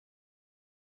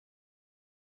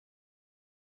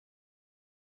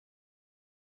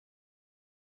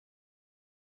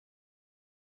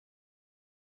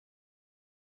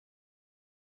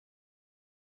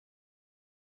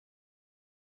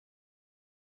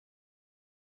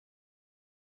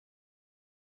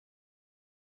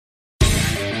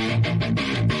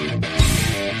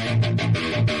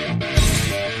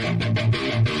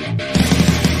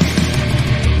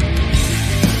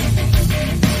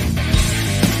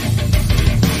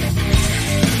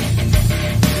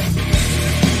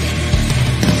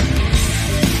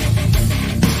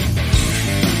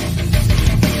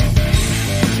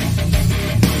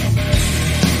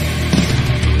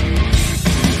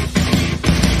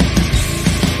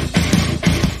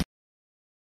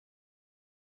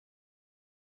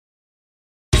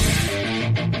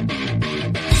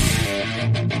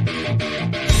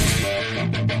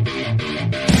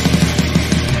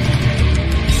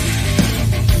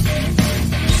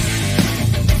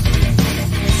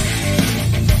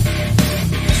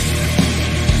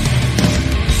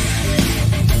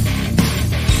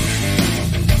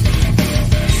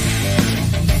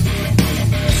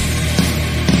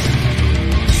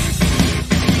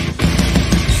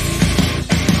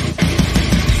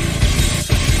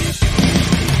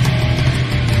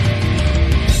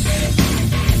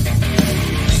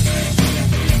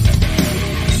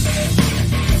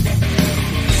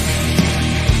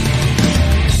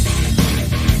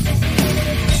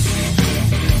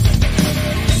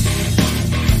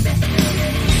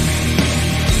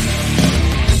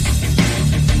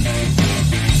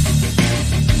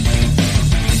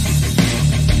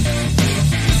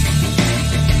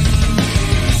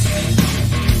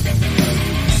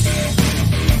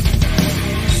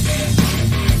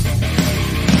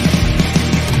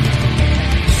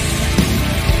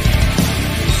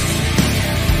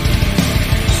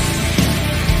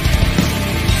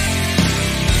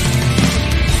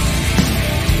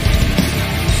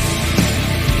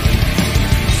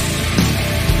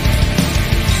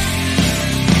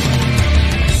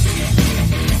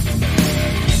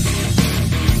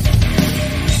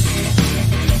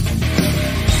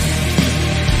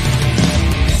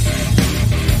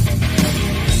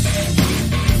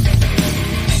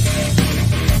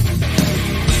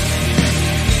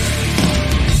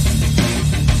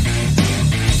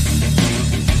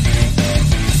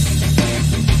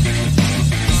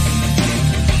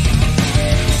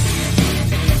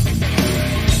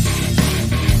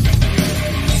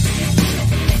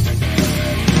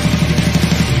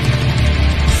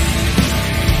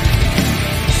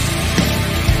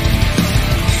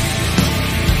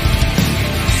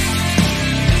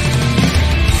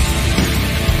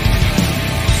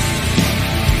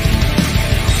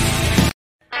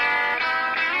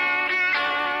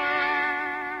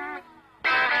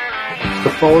The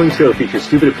following show features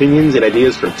stupid opinions and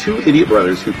ideas from two idiot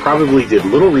brothers who probably did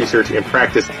little research and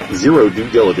practiced zero due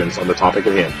diligence on the topic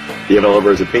at hand. The MLO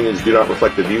Bros' opinions do not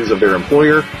reflect the views of their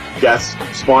employer, guests,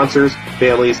 sponsors,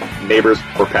 families, neighbors,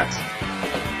 or pets.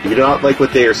 If you do not like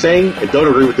what they are saying and don't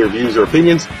agree with their views or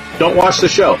opinions, don't watch the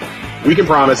show. We can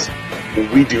promise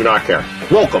we do not care.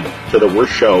 Welcome to the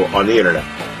worst show on the internet.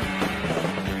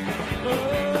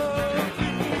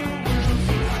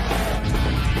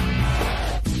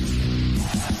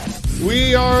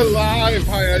 We are live.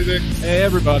 Hi, Isaac. Hey,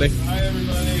 everybody. Hi,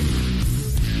 everybody.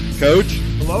 Coach.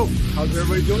 Hello. How's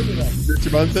everybody doing today?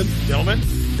 Richard Munson. Gentlemen.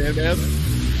 Dan Dan.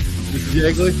 Mrs.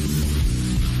 Yeagley.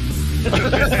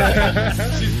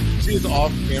 she's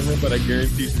off camera, but I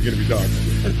guarantee she's going to be talking.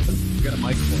 We got a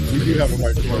microphone. We do have a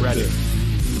microphone. We're ready.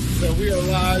 So we are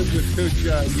live with Coach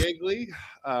Yeagley.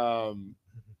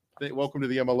 Welcome to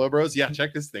the MLO Bros. Yeah,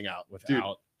 check this thing out. Dude,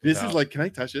 this is like, can I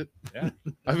touch it? Yeah.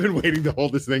 I've been waiting to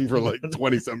hold this thing for like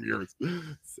 20-some years.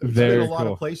 It's been a lot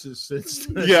of places since.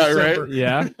 Yeah, right?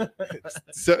 Yeah.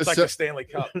 It's like a Stanley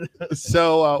Cup.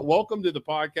 So welcome to the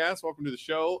podcast. Welcome to the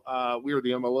show. We are the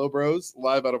MLO Bros,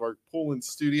 live out of our Poland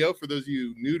studio. For those of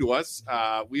you new to us,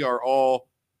 we are all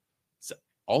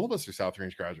of us are South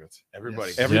Range graduates. Everybody.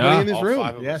 Yes. Everybody in this All room.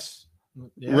 5 of us.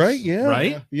 Yes. Right? Yeah.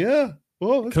 Right? Yeah.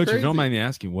 Well, that's Coach, crazy. if you don't mind me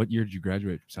asking, what year did you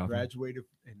graduate from South? Graduated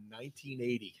in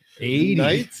 1980.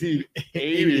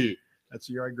 1980. That's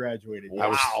the year I graduated.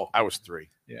 Wow. I was 3.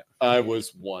 Yeah. I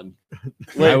was 1.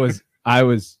 I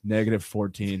was negative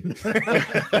 14.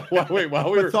 Wait,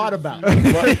 while we were thought about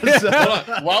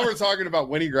while we're talking about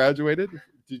when he graduated,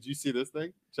 did you see this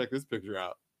thing? Check this picture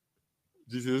out.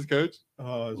 Did you see this, Coach?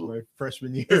 Oh, it was my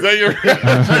freshman year. Is that your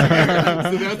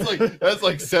so that's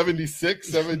like 76,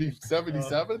 70,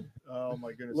 77? Oh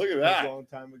my goodness. Look at That was that. a long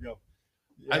time ago.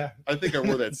 Yeah. I think I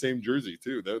wore that same jersey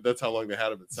too. That's how long they had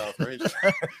them at South Range.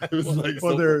 It was like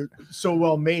well, they're so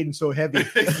well made and so heavy.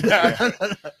 Exactly.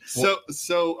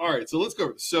 So all right, so let's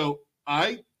go. So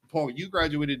Paul, you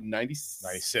graduated in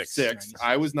 96.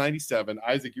 I was 97.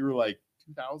 Isaac, you were like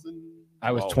 2000?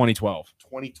 I was 2012.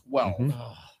 2012. Mhm.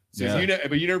 Oh, So Yeah.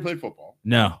 but you never played football.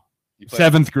 No, You played,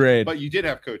 7th grade. but you did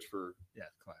have coach for yeah,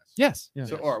 class. Yes. Yeah.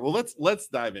 So all right, well let's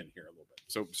dive in here a little bit.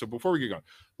 So before we get going,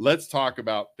 let's talk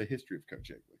about the history of Coach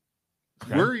Yeagley.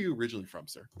 Okay. Where are you originally from,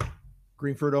 sir?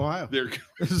 Greenford, Ohio. There,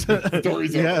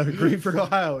 stories yeah, over. Greenford,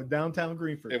 Ohio, downtown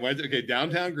Greenford. And went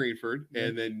downtown Greenford,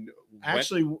 and then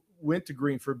Actually went to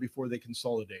Greenford before they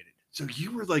consolidated. So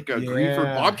you were like a Greenford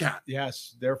Bobcat.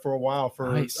 Yes, there for a while,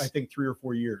 for Nice. I think 3 or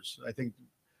 4 years. I think,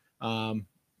 and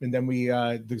then we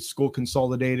the school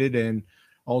consolidated, and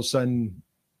all of a sudden,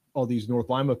 all these North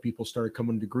Lima people started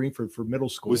coming to Greenford for middle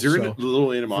school. Was there a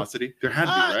little animosity? There had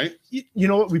to be, right? You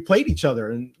know what? We played each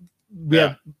other, and we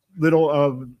had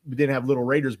little. We didn't have Little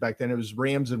Raiders back then. It was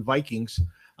Rams and Vikings.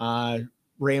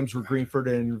 Rams were Greenford,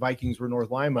 and Vikings were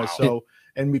North Lima. Wow. So,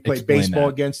 and we played Explain baseball that.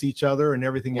 against each other and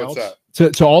everything What's else.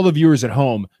 that? To all the viewers at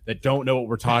home that don't know what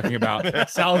we're talking about,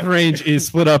 South Range is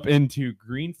split up into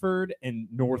Greenford and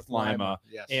North Lima.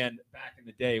 Yes. And back in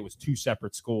the day, it was 2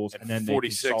 separate schools, and then they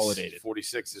 46, consolidated.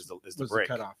 46 is the was break.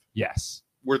 the cutoff. Yes.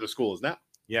 Where the school is now.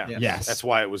 Yeah. Yeah. Yes. That's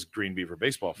why it was Green Beaver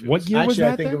baseball field. What year was Actually,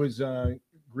 that? I think then? it was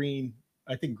Green.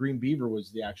 I think Green Beaver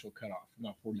was the actual cutoff,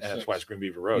 not 46. And that's why it's Green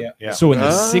Beaver Road. Yeah. Yeah. So in the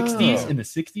Oh.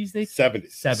 60s, they 70.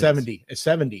 70.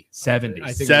 70. 70s.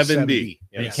 I think it was 70.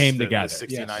 They Yes, came the together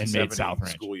 69, and made 70 South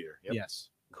Range. school year. Yep. Yes.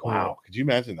 Wow. Could you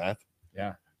imagine that?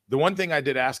 The one thing I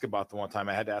did ask about the one time,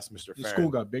 I had to ask Mr. The Farron, school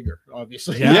got bigger,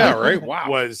 obviously. Yeah. Right. Wow.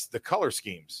 was the color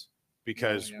schemes,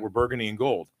 because Oh, yeah. we're burgundy and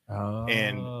gold. Oh.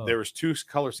 And there was 2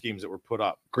 color schemes that were put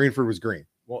up. Greenford was green.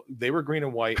 Well, they were green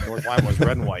and white. North Lima was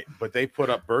red and white, but they put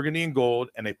up burgundy and gold,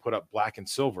 and they put up black and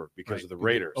silver because Right. of the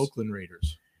Raiders. Oakland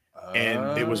Raiders.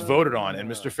 And it was voted on. And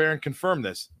Mr. Farron confirmed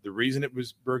this. The reason it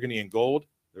was burgundy and gold,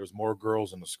 there was more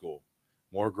girls in the school.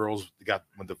 More girls got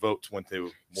when the votes went to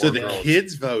more So the girls.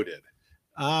 kids voted.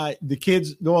 The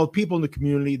kids, well, people in the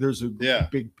community, there's a Yeah.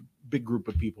 big group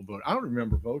of people vote. I don't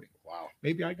remember voting. Wow.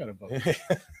 Maybe I got to vote.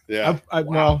 Yeah.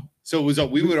 Well, So it was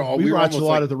we we were watched almost a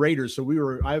lot like, of the Raiders, so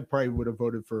I probably would have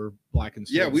voted for black and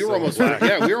yeah, silver. we were almost black. we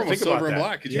were almost Think about silver and that.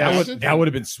 black. Could you Yeah, imagine? That would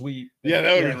have been sweet. Yeah,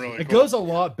 that would have Yeah. been really It cool. goes a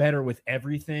lot better with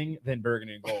everything than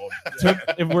burgundy and gold,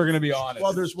 if we're going to be honest.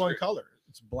 Well, there's one color.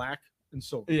 It's black and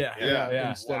silver. Yeah. Yeah.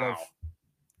 Instead Wow. of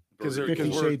Because 50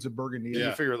 we're- shades of burgundy.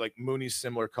 You figure like Mooney's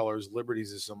similar colors,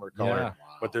 Liberty's is similar color, Yeah.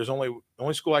 but there's the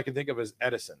only school I can think of is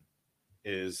Edison,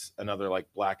 is another like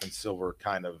black and silver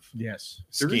kind of Yes.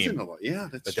 There scheme. isn't a lot. Yeah,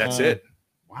 But that's that's Uh, it.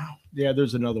 wow. Yeah,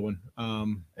 there's another one.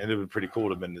 And it would be pretty cool to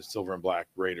have been the silver and black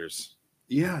Raiders.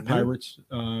 Yeah, Pirates,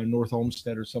 North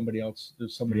Olmsted, or somebody else.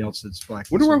 There's somebody else that's black.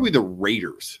 What are we? The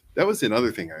Raiders. That was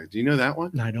another thing. Do you know that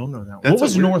one? I don't know that one. That's what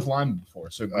was a weird- North Lima before?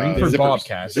 So Greenford Zippers.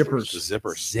 Bobcats. Zippers. The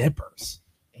zippers. Zippers.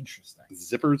 Interesting.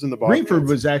 Zippers in the Bobcats. Greenford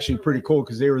was actually pretty cool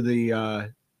because they were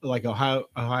the like Ohio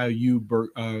U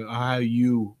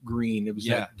green. It was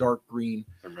that dark green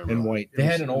I remember and that. white. They It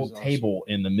had was- an it was old awesome. table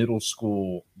in the middle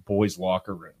school boys'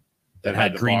 locker room that That had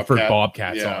had the Greenford Bobcat.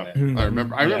 Bobcats on it. Mhm. I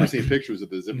remember Yeah. seeing pictures of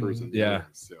the Zippers. And the Yeah. others,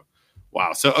 so.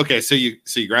 Wow. So okay. So you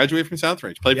graduated from South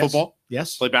Range. Played Yes. football.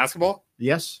 Yes. Played basketball.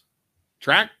 Yes.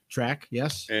 Track. Track.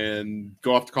 Yes. And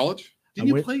go off to college. I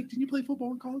went- Didn't you play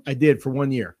football in college? I did for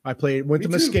 1 year. I went Me to too.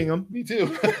 Muskingum. Me too.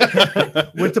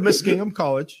 Went to Muskingum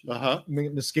College. Uh-huh.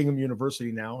 Muskingum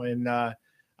University now, and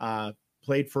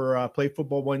played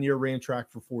football 1 year, ran track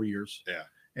for 4 years. Yeah.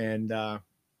 And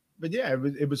but yeah,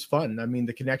 it was fun. I mean,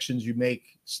 the connections you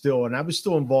make still, and I was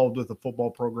still involved with the football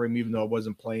program even though I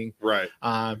wasn't playing. Right.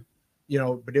 But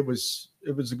it was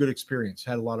a good experience.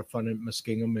 Had a lot of fun at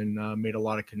Muskingum and made a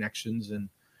lot of connections, and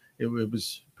it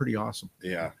was pretty awesome.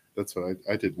 Yeah. That's what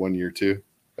I did 1 year too.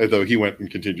 Although he went and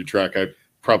continued track, I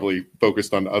probably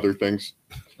focused on other things.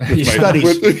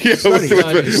 Studies. With my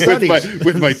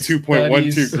Studies. 2.12 grade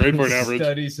point average.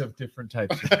 Studies of different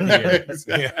types of beer.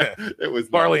 Yeah. It was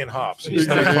Barley and hops. Yeah,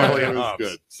 Barley it and was hops.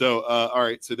 good. So all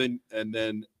right. So then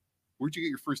where'd you get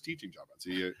your first teaching job at? So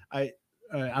you I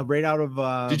right out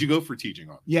of did you go for teaching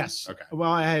on? Yes. Okay.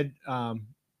 Well, I had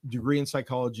degree in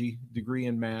psychology, degree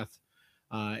in math,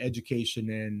 education,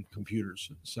 and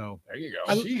computers. So There you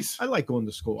go. Jeez. I like going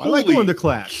to school. I like Holy- going to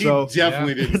class. He So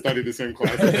definitely didn't study the same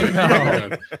class.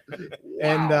 No.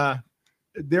 and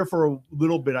there for a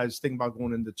little bit, I was thinking about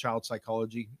going into child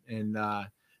psychology, and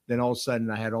then all of a sudden,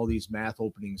 I had all these math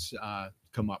openings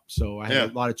come up. So I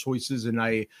had a lot of choices, and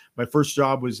my first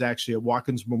job was actually at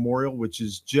Watkins Memorial, which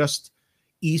is just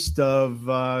east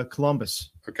of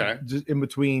Columbus, Okay. just in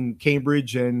between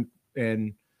Cambridge and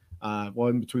in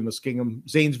between Muskingum,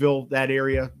 Zanesville, that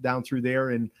area down through there,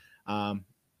 and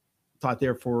taught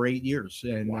there for 8 years,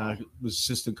 and was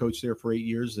assistant coach there for 8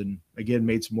 years, and again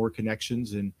made some more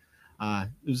connections, and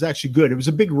it was actually good. It was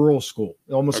a big rural school,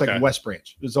 almost like a West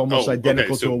Branch. It was almost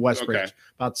identical to a West Branch,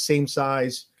 about the same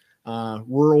size,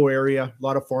 rural area, a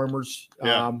lot of farmers,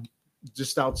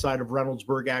 just outside of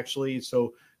Reynoldsburg, actually.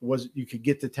 So you could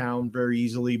get to town very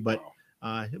easily, but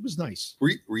it was nice.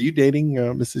 Were you dating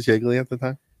Mrs. Yeagley at the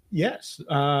time? Yes. Did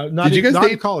you guys not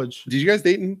date in college? Did you guys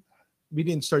date We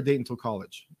didn't start dating until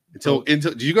college. until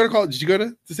did you go to college? Did you go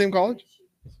to the same college?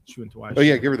 She went to YSU. Oh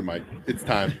yeah, give her the mic. It's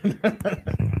time.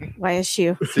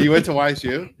 YSU. So you went to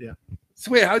YSU? Yeah.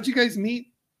 So wait, how'd you guys meet?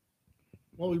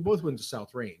 Well, we both went to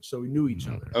South Range, so we knew each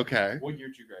other. Okay. What year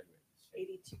did you graduate?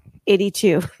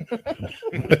 82.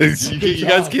 you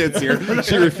guys can't see her.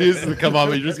 She refuses to come on,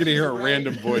 but you're just gonna hear a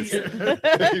random voice. You're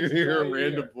gonna hear a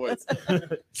random voice.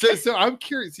 So I'm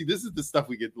curious. See, this is the stuff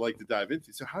we like to dive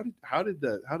into. So how did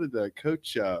the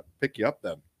coach pick you up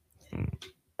then?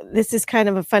 This is kind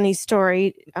of a funny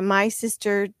story. My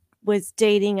sister was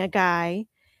dating a guy,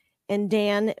 and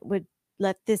Dan would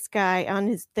let this guy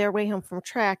on their way home from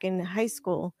track in high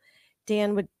school.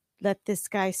 Dan would let this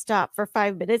guy stop for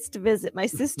 5 minutes to visit my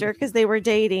sister because they were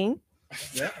dating.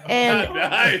 Yeah. And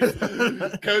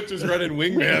Nice. Coach was running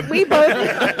wingman. we both.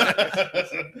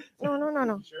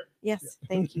 No. Sure. Yes,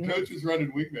 thank you. Coach was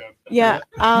running wingman. Yeah.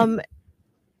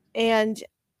 And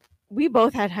we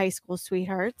both had high school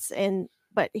sweethearts,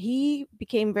 but he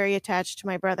became very attached to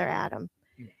my brother Adam.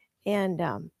 And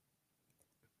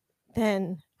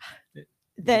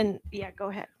then yeah, go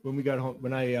ahead. When we got home,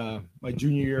 when my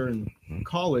junior year in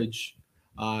college,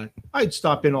 I'd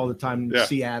stop in all the time to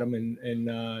see Adam,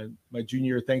 and my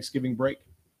junior year Thanksgiving break,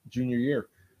 junior year,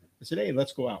 I said, "Hey,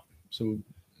 let's go out." So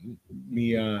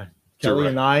me, Kelly,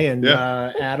 and I, and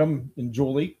Adam and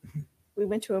Julie, We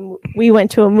went to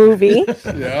a movie.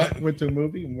 Yeah. went to a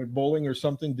movie and went bowling or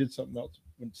something, did something else,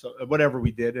 whatever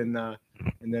we did, and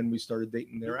then we started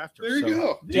dating thereafter. There you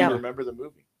go. Do you remember the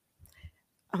movie?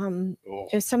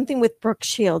 It was something with Brooke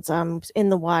Shields in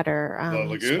the water. The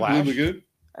Lagoon? Splash? Blue Lagoon?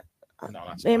 No,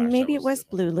 not and Splash. maybe That it was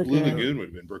Blue Blue Lagoon. Lagoon would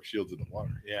have been Brooke Shields in the water.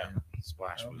 Yeah,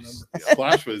 Splash was.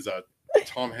 Splash was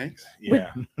Tom Hanks.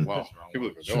 Yeah. Wow. I can't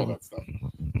believe I know all that stuff.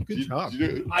 Good job.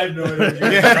 I have no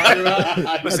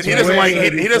idea. Listen, he doesn't like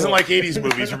he doesn't like 80s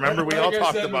movies. Remember, we all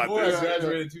talked about I this.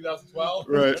 graduated in 2012.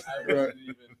 Right.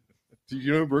 Do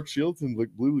you know Brooke Shields in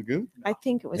Blue Lagoon? I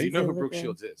think it was. Hey, you know who Blue Brooke Lagoon.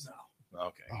 Shields is? No.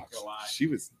 Okay. Oh, she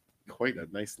was quite a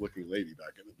nice looking lady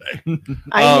back in the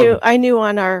day. I knew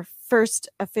on our first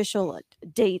official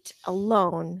date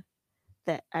alone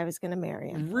that I was going to marry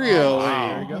him. Really? Wow.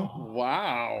 There you go.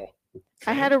 Wow.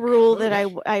 I had a rule that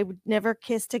I would never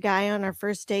kissed a guy on our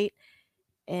first date,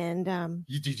 and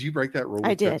Did you break that rule?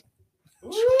 I did.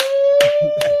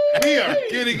 We are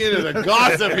getting into the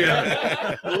gossip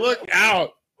here. Look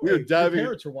out. We are Your diving.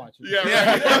 parents are watching. Yeah,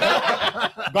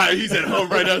 right. But he's at home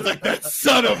right now. It's like, that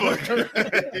son of a.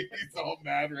 He's all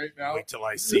mad right now. Wait till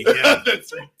I see him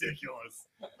That's ridiculous.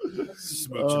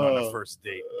 smooching on the first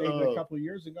date. Dated a couple of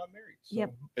years and got married. So,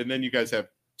 Yep. And then you guys have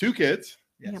 2 kids,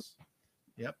 Yes.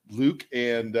 Luke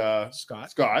and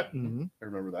Scott. Scott. Mhm. I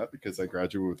remember that because I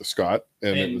graduated with a Scott,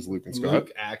 and it was Luke and Scott.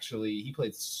 Luke actually, he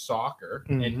played soccer,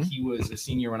 and Mhm. he was a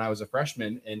senior when I was a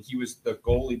freshman, and he was the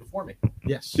goalie before me.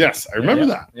 Yes. Yes, I remember Yeah.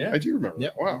 that. Yeah. I do remember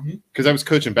Yep. that. Wow. Mhm. Because I was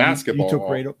coaching basketball.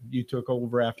 You took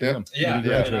over after Yeah. him. Yeah, You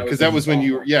did. yeah, and I Because was that in was when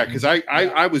you were, sophomore. because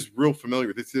I was real familiar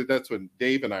with this. That's when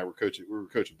Dave and I were coaching. We were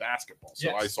coaching basketball, so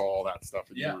Yes. I saw all that stuff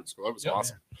when you Yeah. were in school. That was Yeah.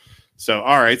 awesome. So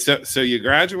all right, so you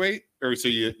graduate, or so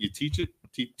you teach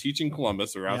in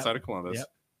Columbus or outside of Columbus. Yep.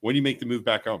 When do you make the move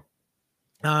back home?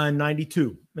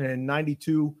 92. And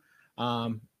 92,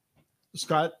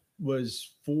 Scott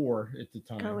was 4 at the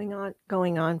time.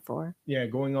 Going on for. Yeah,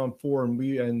 going on 4,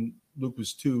 and Luke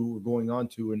was 2, or going on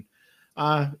 2, and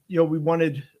we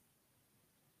wanted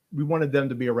them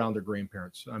to be around their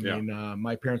grandparents. I Yeah. mean,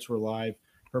 my parents were alive,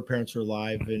 her parents were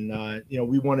alive, and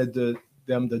we wanted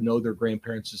them to know their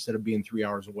grandparents instead of being 3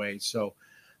 hours away. So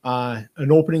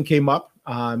an opening came up.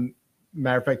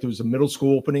 Matter of fact, it was a middle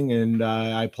school opening, and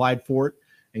I applied for it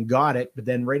and got it. But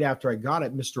then right after I got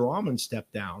it, Mr. Almond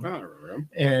stepped down. I don't remember him.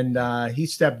 And he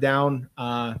stepped down.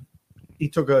 He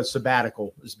took a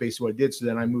sabbatical is basically what I did. So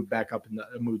then I moved back up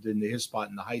I moved into his spot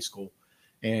in the high school.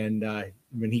 And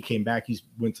when he came back, he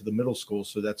went to the middle school.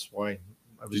 So that's why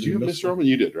I was Did you have Mr. Roman?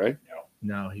 You did, right?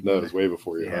 No, he No, it was way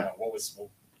before you. Yeah. Huh? What was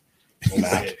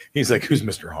He's like, who's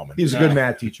Mr. Holman? He was a good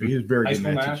math teacher. He was a very high good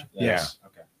school math math? teacher. Yes.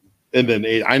 Okay. And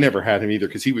then I never had him either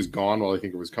because he was gone while I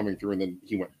think it was coming through, and then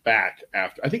he went back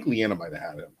after. I think Leanna might have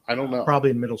had him. I don't know. Probably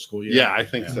in middle school. Yeah, I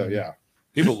think so. Yeah.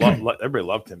 People everybody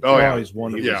loved him. Oh, yeah. He's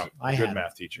wonderful. Yeah. I Good had him.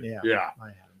 math teacher. Yeah. Yeah. I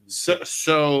had him.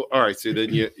 So all right. So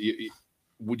then you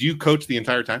would you coach the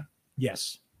entire time?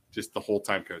 Yes. Just the whole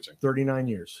time coaching? 39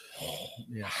 years.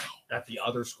 Yeah. At the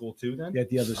other school too, then? At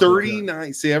the other school.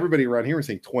 39. See, everybody around here was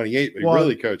saying 28, but Well, he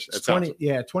really coached. It's That sounds 20,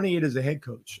 yeah, 28 as a head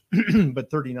coach, but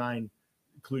 39,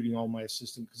 including all my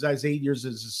assistants, because I was 8 years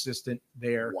as assistant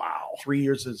there, wow. 3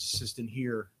 years as assistant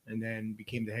here, and then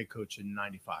became the head coach in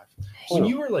 95. When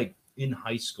you were like in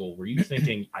high school, were you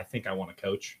thinking, I think I want to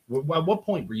coach? At what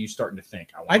point were you starting to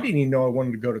think? I didn't even know I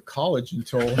wanted to go to college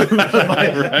until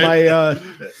Right.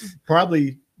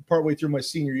 probably partway through my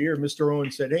senior year. Mr.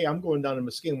 Owen said, "Hey, I'm going down to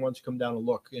Muskegon. Why don't you come down and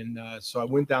look?" And so I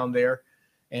went down there,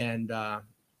 and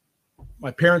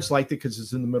my parents liked it because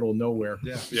it's in the middle of nowhere.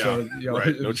 Yeah. So, Right.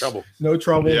 it No was trouble. no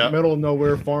trouble, Yeah. middle of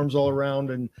nowhere, farms all around,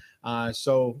 and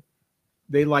so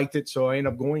they liked it. So I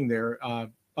ended up going there.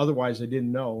 Otherwise, I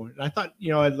didn't know. And I thought,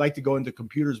 I'd like to go into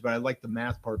computers, but I like the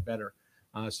math part better.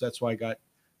 So that's why I got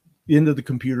into the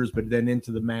computers, but then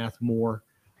into the math more.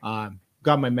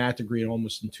 Got my math degree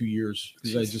almost in 2 years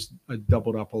because I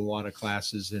doubled up a lot of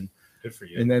classes, and Good for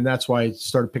you. and then that's why I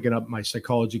started picking up my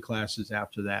psychology classes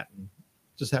after that, and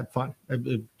just had fun.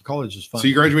 College is fun. So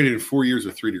you graduated in 4 years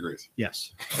with 3 degrees.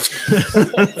 Yes,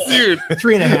 Dude.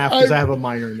 3.5 because I have a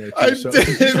minor in there too. So.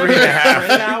 3.5.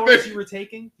 10 hours you were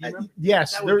taking? Do you remember?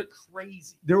 Yes, That would be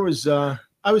crazy. there was I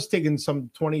was taking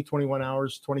some 20, 21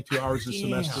 hours, 22 hours a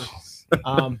semester.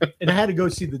 And I had to go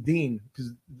see the dean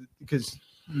because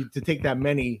to take that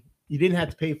many, you didn't have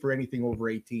to pay for anything over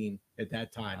 18 at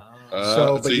that time.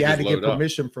 But you had to get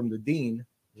permission from the dean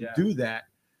to do that.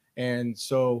 And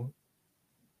so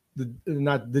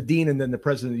not the dean and then the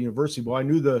president of the university. Well, I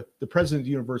knew the president of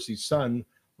the university's son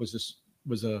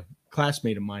was a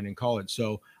classmate of mine in college.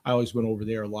 So I always went over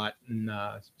there a lot. And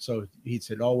so he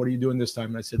said, "Oh, what are you doing this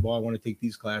time?" And I said, "Well, I want to take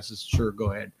these classes." "Sure,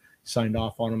 go ahead." Signed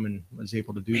off on them and was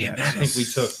able to do that. I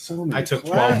think I took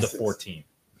 12 to 14.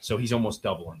 So he's almost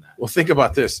doubling that. Well, think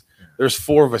about this. There's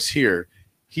 4 of us here.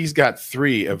 He's got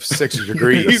 3 of 6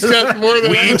 degrees. He's got more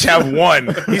than we each have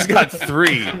 1. He's got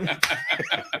 3.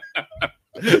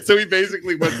 So he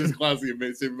basically went to his class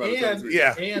the same amount of times.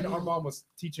 Yeah. And our mom was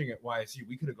teaching at YSU.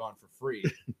 We could have gone for free.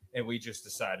 And we just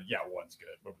decided, one's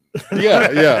good.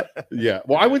 Yeah.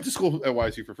 Well, I went to school at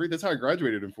YSU for free. That's how I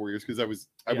graduated in 4 years because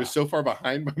I was so far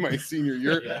behind by my senior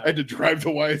year. Yeah. I had to drive to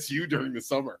YSU during the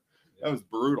summer. That was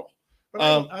brutal. But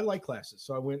I like classes,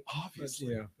 so I went.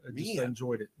 Obviously, I just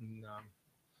enjoyed it and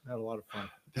had a lot of fun.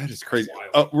 that is crazy.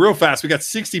 Real fast, we got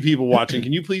 60 people watching.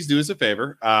 Can you please do us a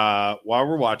favor while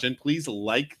we're watching? Please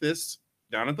like this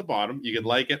down at the bottom. You can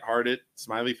like it, heart it,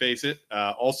 smiley face it.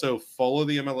 Also, follow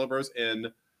the MLO Bros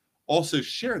and Also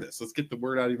share this. Let's get the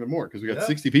word out even more because we got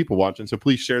 60 people watching. So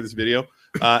please share this video.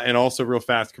 And also real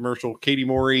fast commercial, Katie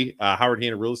Morey, Howard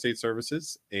Hanna Real Estate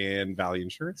Services and Valley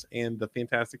Insurance and the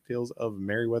Fantastic Tales of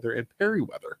Merriweather and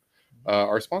Perryweather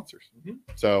are sponsors.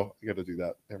 So you got to do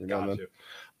that every now and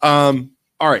then.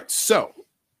 All right. So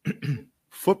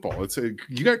football.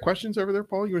 You got questions over there,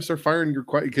 Paul? You want to start firing your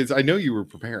questions? Because I know you were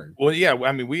preparing. Well, yeah.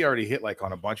 I mean, we already hit like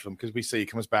on a bunch of them because we say he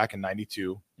comes back in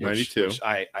 92. 92. Which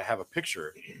I have a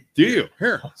picture. Do you?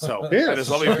 Here. So Here. this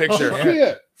lovely picture.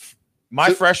 Yeah.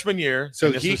 My freshman year. So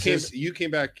and this you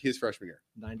came back his freshman year.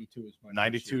 92 is my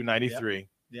 92, 93.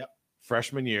 Yep.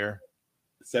 Freshman year.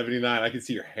 79. I can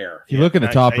see your hair. If you look in the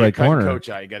top right corner, Coach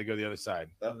out. You got to go the other side.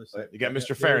 You got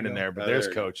Mr. Farron in there, but there's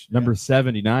Coach. number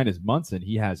 79 is Munson.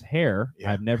 He has hair.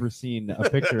 Yeah. I've never seen a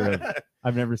picture of.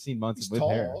 I've never seen Munson He's with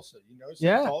tall hair. also. You know, he's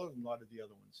Yeah. taller than a lot of the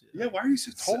other ones. Yeah, why are you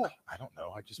so tall? I don't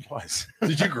know. I just was.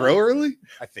 Did you grow early?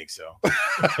 I think so.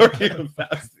 Or even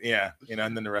fast? Yeah.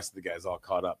 And then the rest of the guys all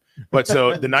caught up. But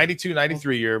so the 92,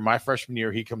 93 year, my freshman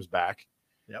year, he comes back.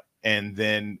 Yep. And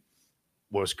then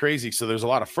what was crazy. So there's a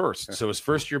lot of firsts. So his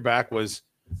first year back was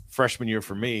freshman year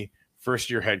for me. First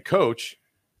year head coach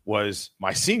was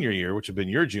my senior year, which had been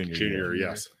your junior year.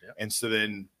 Yes. And so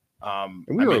then, And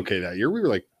we were okay that year. We were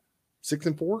like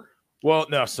 6-4. Well,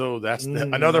 no. So that's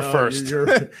another first.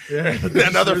 Another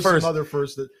first. Another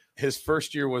first. That His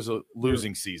first year was a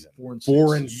losing season.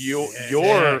 4-6.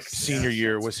 Your senior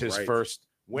year was his right. first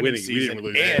winning We season didn't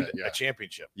lose and that, yeah. a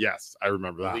championship. Yes, I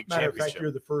remember that. League Matter of fact, championship.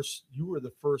 you were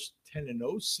the first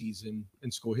 10-0 season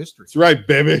in school history. That's right,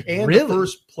 baby. And Really? the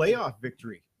first playoff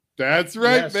victory. That's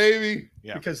right, Yes. baby.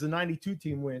 Yeah. Because the 92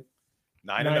 team went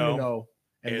 9-0.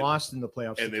 and And- lost in the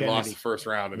playoffs. And to they lost Kennedy. the first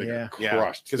round and they Yeah. got Yeah,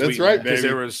 crushed. because That's right, because baby.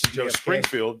 there was Joe JFK.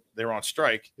 Springfield. They were on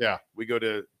strike. Yeah. We go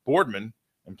to Boardman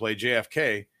and play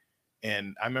JFK,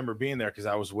 and I remember being there because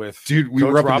I was with Dude, we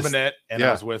Coach were up in the- Robinette and I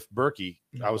yeah. was with Berkey.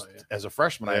 I was Oh, yeah. as a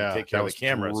freshman. I had to take care that of was the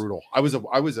cameras. brutal. I was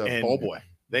a And ball boy.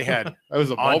 They had I was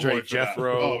a ball Andre boy for that.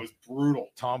 Jethro. Oh, it was brutal.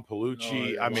 Tom Palucci. Oh,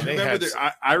 yeah. I mean, I they remember,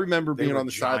 had. I remember they being were on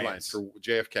the sidelines giants. for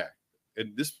JFK.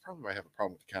 And this probably might have a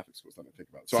problem with the Catholic schools that I think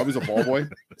about. So I was a ball boy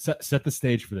Set the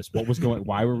stage for this. What was going?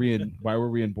 Why were we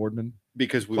in Boardman?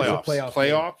 because we Playoffs. was a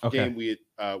playoff Okay. game.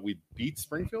 We beat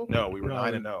Springfield. No, we were No.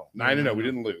 9-0. 9-0. We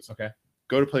didn't lose. Okay.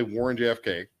 Go to play Warren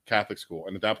JFK Catholic school,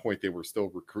 and at that point they were still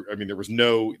recruit. I mean, there was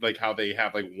no like how they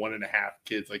have like 1.5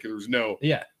 kids. Like there was no.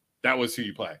 Yeah. That was who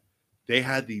you play. They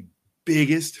had the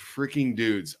biggest freaking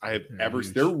dudes I have They're ever.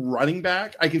 huge. Their running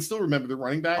back. I can still remember the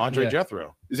running back. Andre Yeah.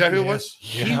 Jethro. Is that who it Yes. was?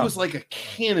 He Yeah. was like a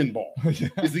cannonball.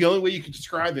 Is the only way you could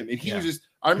describe him. And he was just.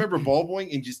 I remember ball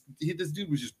boying and this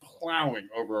dude was just plowing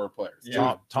over our players. It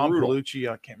was Tom brutal. Palucci.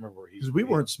 I can't remember where he's. Because we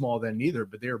weren't small then either,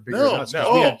 but they were bigger No, than us. 'cause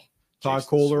no. we had Todd Jason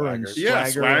Kohler and Swaggart. Yeah,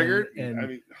 Swagger Swaggart and I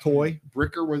mean, Toy.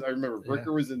 Bricker was. I remember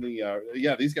Bricker was in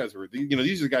the. These guys were. These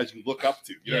are the guys you look up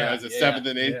to. You know, as a 7th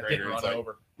and 8th grader. It's like,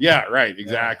 yeah, right,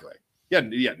 exactly. Yeah,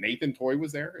 Nathan Toy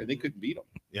was there, and they couldn't beat him.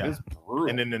 Yeah. It was brutal.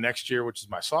 And then the next year, which is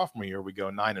my sophomore year, we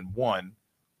go 9-1,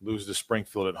 lose to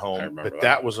Springfield at I home. remember But that.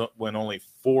 that was when only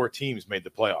 4 teams made the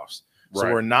playoffs. So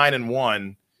Right. we're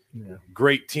 9-1, Yeah.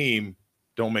 great team,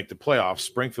 don't make the playoffs.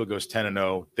 Springfield goes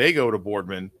 10-0. They go to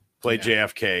Boardman, play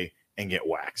JFK, and get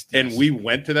waxed. And we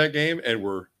went to that game and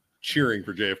were cheering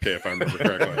for JFK, if I remember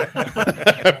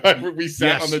correctly. we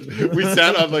sat on the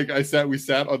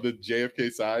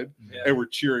JFK side and we're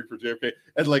cheering for JFK.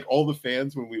 And like all the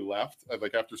fans when we left,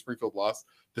 like after Springfield lost,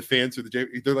 the fans of the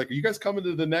JFK, they're like, "Are you guys coming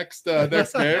to the next game?"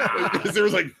 Because there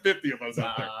was like 50 of us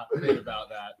out there. about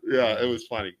that. Yeah, it was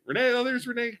funny. Renee, there's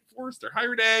Renee Forrester. Hi,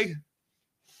 Renee.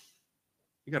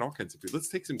 We got all kinds of people. Let's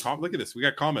take some comments. Look at this. We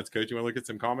got comments, Coach. You want to look at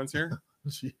some comments here?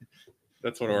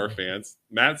 That's one of our fans.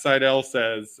 Matt Seidel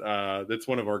says that's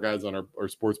one of our guys on our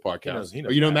sports podcast. He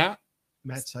knows You know Matt.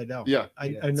 Matt? Seidel. Yeah. I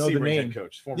know the Sebring name. head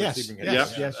coach, former Yes, Sebring head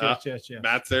yes, coach. yes.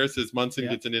 Matt's there. Says Munson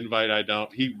Yeah. gets an invite. I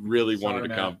don't. He really wanted to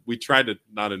Matt. come. We tried to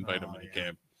not invite him, and he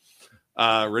came.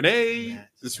 Renee,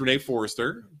 this is Renee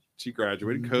Forrester. She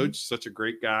graduated. Mhm. Coach, such a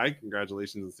great guy.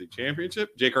 Congratulations on the state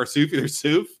championship. Jake Arsufi, there's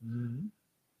Suf.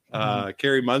 Mhm.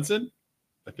 Carrie Munson.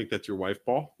 I think that's your wife,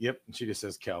 Paul. Yep. And she just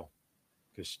says Kel.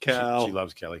 Because Kel. she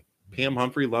loves Kelly. Pam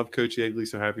Humphrey, love Coach Yeagley.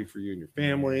 So happy for you and your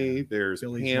family. There's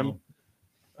Billy's Pam.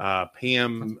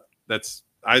 Pam, that's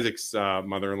Isaac's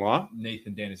mother-in-law.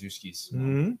 Nathan Daniszewski's.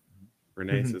 Mhm.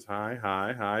 Renee Mhm. says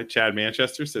hi. Chad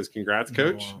Manchester says congrats,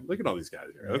 Coach. wow. Look at all these guys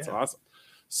here. That's Yeah. awesome.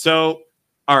 So,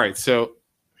 all right. So,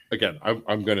 again,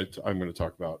 I'm gonna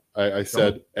talk about. I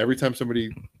said every time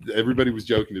everybody was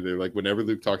joking today, like whenever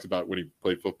Luke talks about when he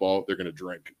played football, they're gonna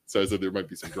drink. So I said there might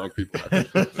be some drunk people.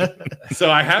 So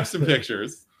I have some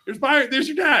pictures. There's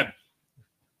your dad.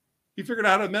 He figured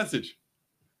out a message.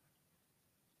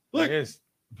 Look, There he is.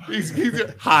 he's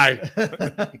hi.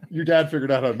 Your dad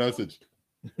figured out how to message.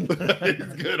 He's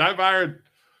good. Hi, Byron.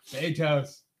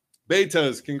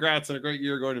 Betos, congrats on a great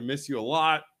year. Going to miss you a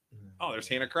lot. Oh, there's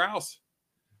Hannah Krause.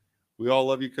 We all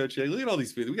love you, Coach Yeagley. Look at all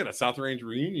these people. We got a South Range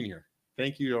reunion here.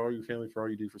 Thank you to all your family for all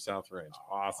you do for South Range.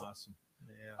 Awesome.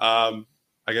 Yeah.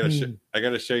 I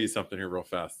gotta show you something here real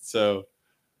fast. So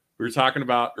we were talking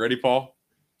about, ready, Paul?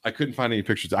 I couldn't find any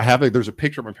pictures. There's a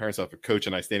picture of my parents of a coach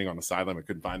and I standing on the sideline. I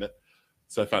couldn't find it.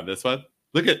 So I found this one.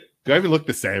 Do I even look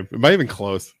the same? Am I even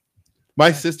close?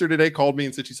 My sister today called me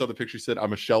and said she saw the picture. She said,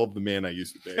 I'm a shell of the man I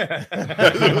used to be.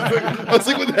 I was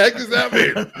like, what the heck does that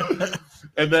mean?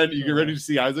 And then you get ready to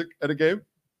see Isaac at a game?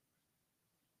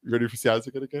 You ready to see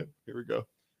Isaac at a game? Here we go.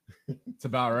 It's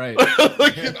about right.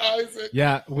 Look at Isaac.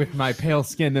 Yeah, with my pale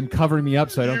skin, them covering me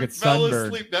up so I don't get fell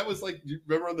sunburned. asleep. That was like, do you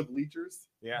remember on the bleachers?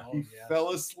 Yeah. He fell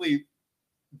asleep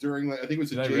during, I think it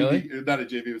was a Did I JV. really? Not a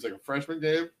JV. It was like a freshman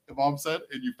game, Mom said,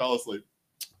 and you fell asleep.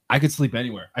 I could sleep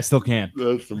anywhere. I still can.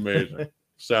 That's amazing.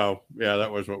 So, yeah,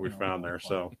 that was what we found there.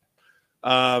 So,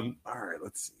 all right,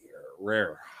 let's see here.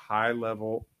 Rare, high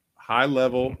level.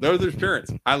 There's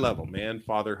parents. High level, man,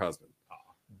 father, husband.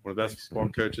 One of the best football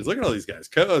coaches. Look at all these guys.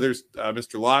 There's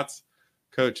Mr. Lotz.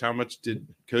 Coach, how much did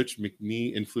Coach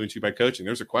McNee influence you by coaching?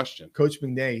 There's a question. Coach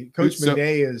McNay. Coach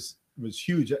McNay was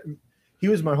huge. He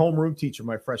was my homeroom teacher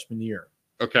my freshman year.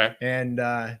 Okay. And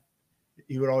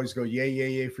he would always go,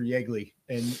 yay for Yeagley.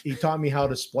 And he taught me how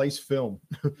to splice film.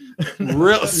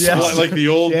 Really? Yes. Like the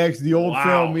old? Yeah, the old Wow.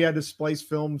 film. We had to splice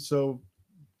film so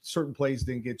certain plays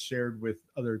didn't get shared with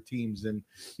other teams. And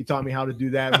he taught me how to do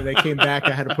that. When they came back,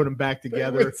 I had to put them back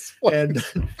together. And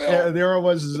there I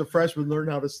was as a freshman,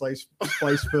 learning how to splice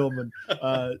film.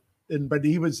 But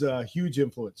he was a huge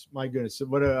influence. My goodness.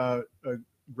 What a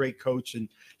great coach. And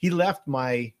he left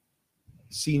my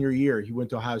senior year. He went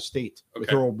to Ohio State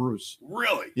with Earl Bruce.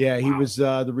 Really? Yeah, he was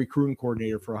the recruiting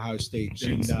coordinator for Ohio State.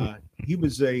 And he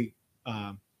was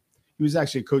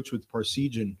actually a coach with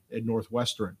Parsegian at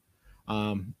Northwestern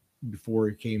before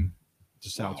he came to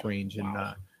South Range.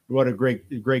 And what a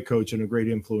great coach and a great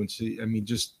influence. I mean,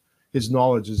 just his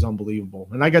knowledge is unbelievable.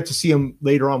 And I got to see him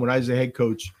later on when I was a head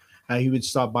coach. He would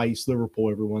stop by East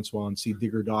Liverpool every once in a while and see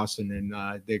Digger Dawson,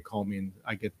 and they'd call me, and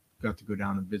I got to go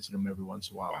down and visit him every once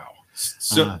in a while. Wow.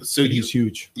 So he's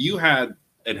huge. You had,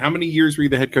 and how many years were you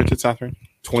the head coach at South Range?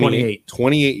 28.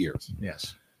 28 years.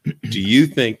 Yes. Do you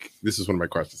think, this is one of my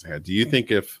questions I had, do you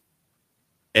think if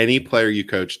any player you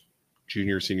coached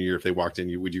junior or senior year, if they walked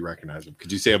in, would you recognize them?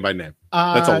 Could you say them by name?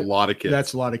 That's a lot of kids.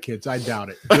 That's a lot of kids. I doubt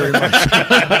it very much.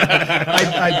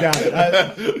 I doubt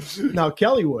it. Now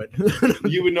Kelly would.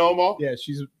 You would know them all? Yeah,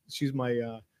 she's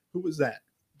my who was that?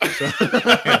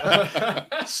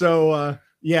 So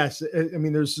yes, I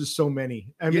mean there's just so many.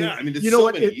 I mean you know so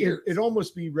what? It'd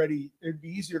almost be ready. It'd be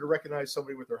easier to recognize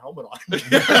somebody with their helmet on.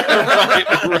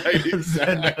 right,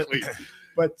 exactly.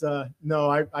 But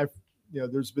no, I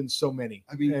there's been so many.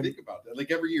 I mean, think about that.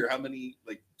 Like every year, how many?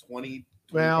 Like 20.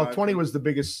 Well, 20 was the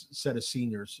biggest set of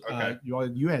seniors. Okay.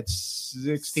 You had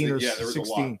 16 or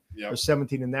 16 or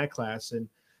 17 in that class. And,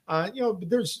 but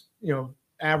there's,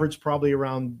 average probably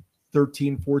around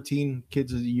 13, 14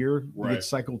 kids a year get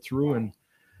cycled through. And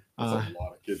that's a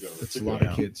lot of kids. It's a lot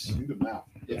of kids. Do the math.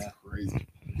 That's crazy.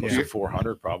 Close to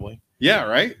 400 probably. Yeah,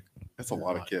 right? That's a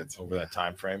lot of kids over that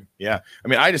time frame. Yeah, I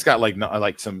mean, I just got like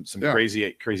some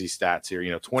crazy stats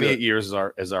here. 28 years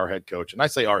as our head coach, and I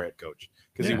say our head coach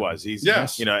because he was. He's at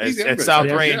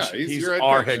South Range. He's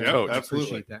our head coach.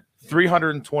 Absolutely.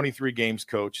 323 games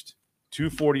coached,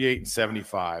 248 and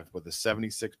 75 with a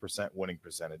 76% winning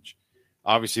percentage.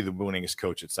 Obviously, the winningest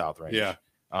coach at South Range. Yeah.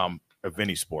 Of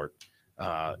any sport.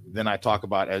 Then I talk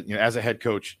about as a head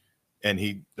coach. And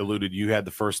he alluded, you had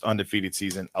the first undefeated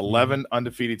season, 11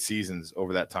 undefeated seasons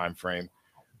over that time frame,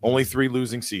 only 3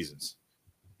 losing seasons.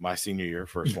 My senior year,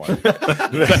 first one.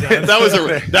 that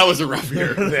was a rough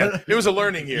year. Yeah, it was a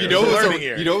learning year.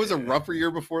 It was a rougher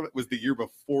year before that. Was the year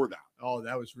before that? Oh,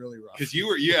 that was really rough. Because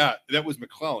that was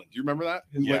McClellan. Do you remember that?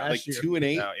 Like 2 and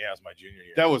 8. Yeah, it was my junior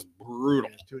year. That was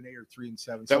brutal. 2 and 8 or 3 and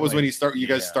 7. That was when you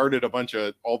guys started a bunch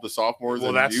of all the sophomores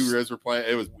and you guys were playing.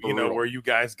 It was brutal. Where you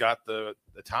guys got the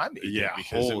time to eat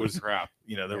because it was crap.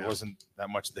 There wasn't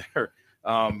that much there.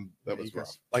 That was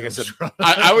rough. Like I said,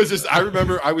 I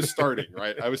remember I was starting,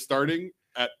 right? I was starting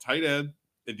at tight end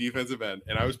and defensive end,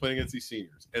 and I was playing against these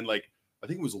seniors. And I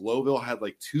think it was Lowville had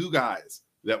 2 guys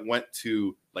that went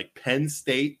to Penn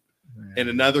State and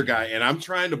another guy, and I'm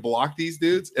trying to block these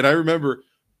dudes. And I remember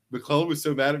McClellan was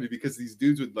so mad at me because these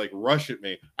dudes would rush at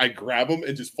me. I'd grab them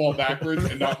and just fall backwards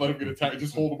and not let them get attacked,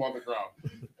 just hold them on the ground.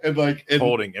 and like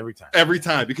holding every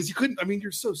time because you couldn't. I mean,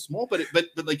 you're so small, but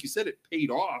like you said, it paid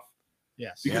off.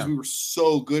 Yes, because we were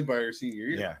so good by our senior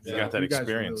year. Yeah, you got that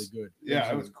experience. Really good.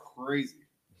 Yeah, it was crazy.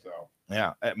 So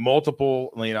yeah, at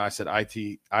multiple, I said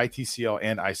ITCL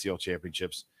and ICL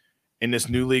championships in this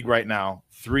new league right now.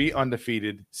 3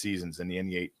 undefeated seasons in the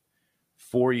NE8.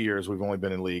 4 years we've only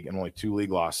been in league and only 2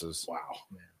 league losses. Wow.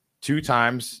 2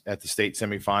 times at the state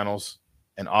semifinals,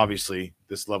 and obviously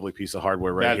this lovely piece of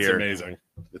hardware right here. That's amazing.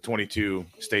 The 22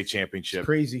 state championship. It's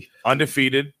crazy.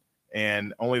 Undefeated,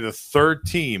 and only the 3rd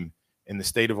team in the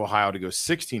state of Ohio to go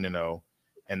 16-0,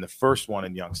 and the first one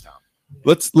in Youngstown.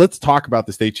 Let's talk about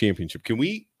the state championship. I'm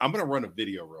going to run a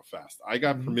video real fast. I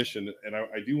got permission, and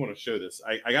I do want to show this.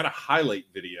 I got a highlight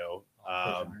video.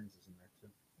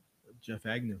 Jeff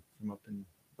Agnew from up in.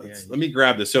 Let me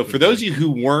grab this. So for those of you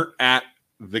who weren't at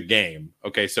the game,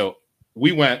 okay, so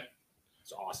we went.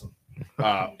 It's awesome.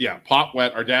 Yeah, Pop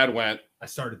went. Our dad went. I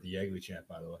started the Yeagley chant,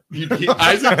 by the way.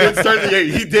 Isaac did start the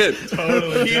Yeagley. He did.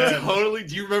 Totally.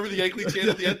 Do you remember the Yeagley chant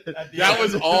at the end? That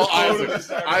was all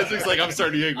Isaac. Isaac's like, I'm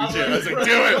starting the Yeagley chant. I was like,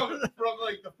 do it. From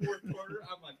like the 4th quarter,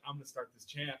 I'm like, I'm going to start this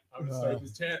chant.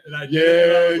 And I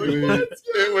did.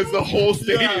 It was the whole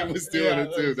stadium was doing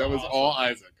it too. That was all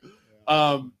Isaac.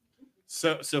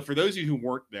 So for those of you who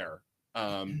weren't there,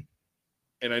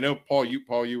 and I know Paul,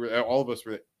 you were, all of us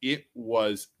were there. It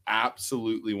was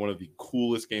absolutely one of the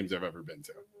coolest games I've ever been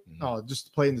to. Oh, just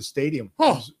to play in the stadium.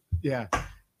 Oh, yeah.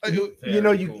 Cool.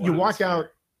 You walk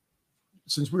out,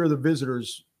 since we were the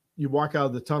visitors, you walk out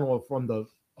of the tunnel from the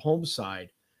home side.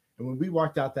 And when we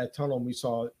walked out that tunnel and we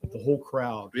saw the whole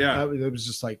crowd, it was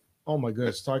just like, oh my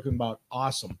goodness, talking about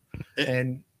awesome.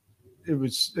 And it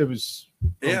was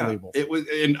unbelievable. It was,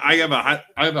 and I have a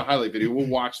highlight video. We'll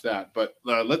watch that, but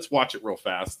let's watch it real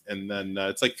fast, and then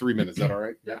it's like 3 minutes. Is that all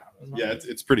right? Yeah,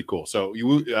 it's pretty cool. So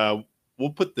we'll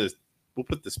put the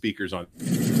speakers on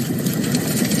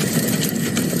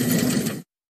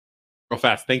real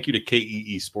fast. Thank you to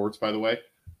KEE Sports, by the way.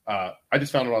 I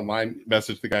just found it online.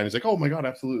 Messaged the guy, and he's like, "Oh my god,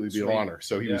 absolutely, be an honor."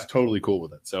 So he was totally cool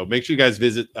with it. So make sure you guys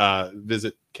visit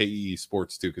KEE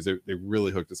Sports too, because they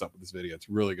really hooked us up with this video. It's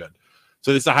really good.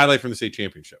 So this is a highlight from the state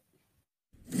championship.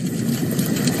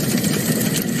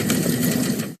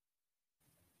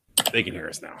 They can hear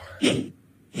us now.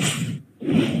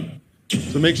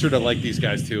 So make sure to like these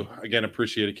guys too. Again,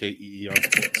 appreciate it, KEE on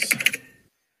Sports.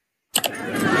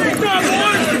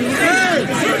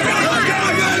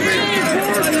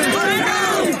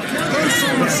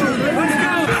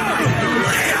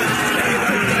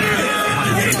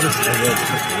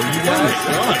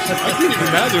 I couldn't even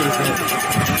imagine it was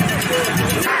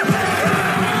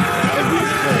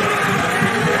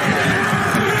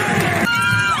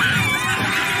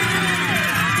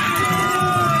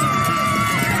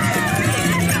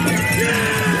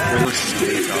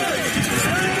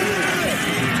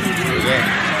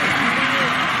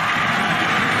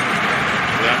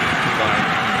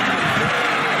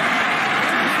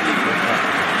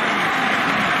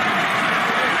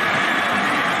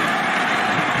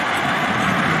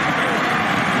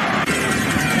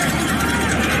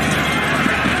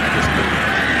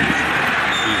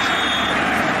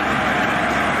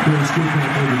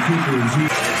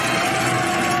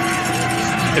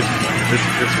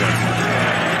This one.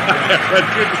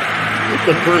 It's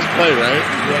the first play, right?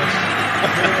 Yes.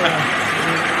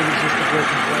 It was just a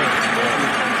broken play.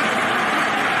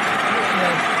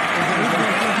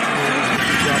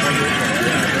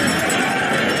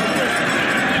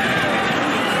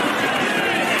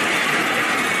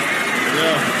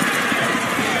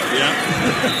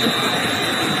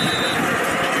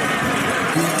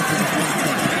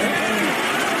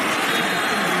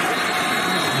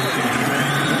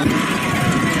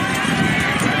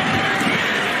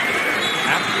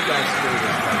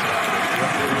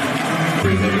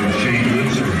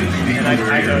 And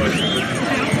I know it's never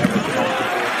comfortable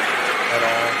at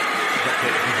all.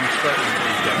 Because you start to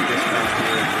get this down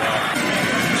here as well.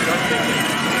 You start thinking,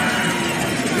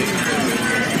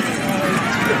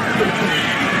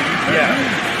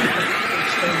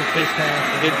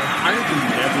 it hardly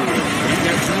never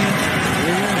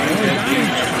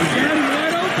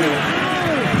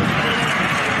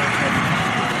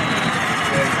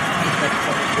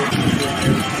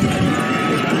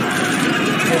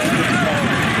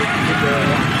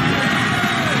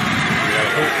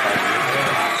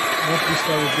Once we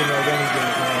started getting our running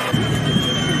game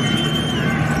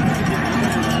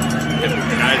And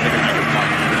Isaac and I were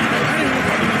talking about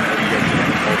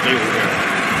they were there.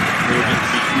 They were just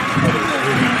beating each other.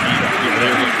 They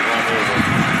were just run over.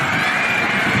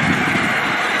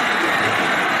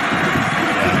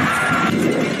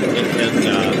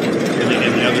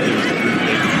 And the other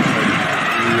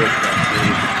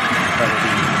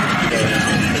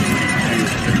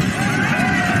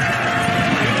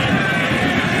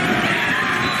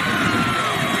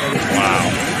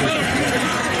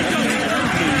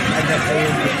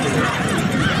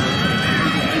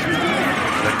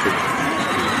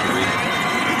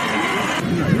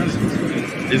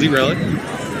Is he really?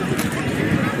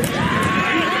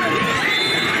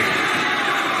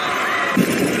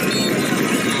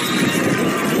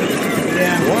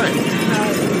 Yeah.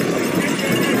 Why?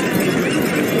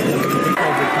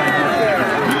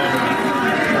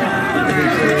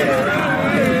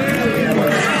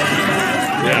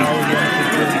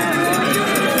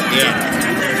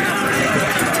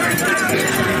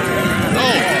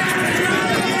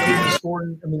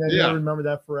 Scoring. I mean, Yeah. I'll remember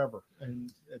that forever.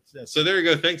 And that's So there you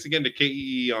go. Thanks again to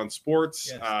KEE on Sports.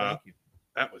 yes, thank you.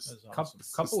 That was That's Couple, awesome.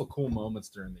 couple of cool moments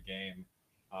during the game.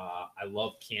 I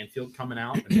love Canfield coming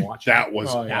out and watching. that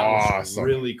was Oh, yeah. That was awesome.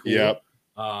 really cool. Yep.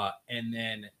 And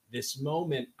then this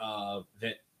moment of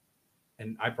that,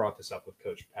 and I brought this up with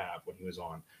Coach Pav when he was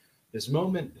on, this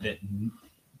moment that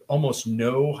almost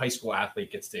no high school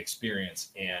athlete gets to experience.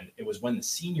 And it was when the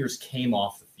seniors came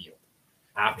off the field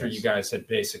after Yes. you guys had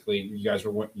basically, you guys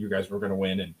were going to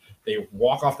win, and they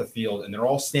walk off the field and they're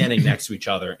all standing next to each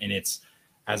other. And it's,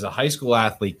 as a high school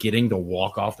athlete, getting to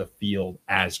walk off the field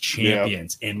as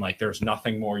champions, and like there's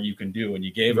nothing more you can do, and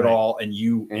you gave it Right. all, and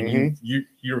you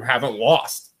haven't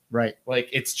lost. Right. Like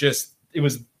it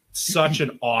was such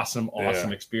an awesome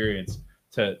experience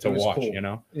to was watch. cool. You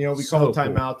know, You know, we So called cool.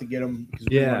 timeout to get them because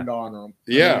we Yeah. wanted to honor them.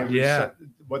 Yeah.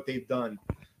 What they've done,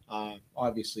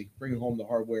 obviously, bringing home the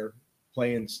hardware,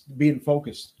 playing, being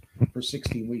focused for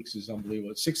 16 weeks is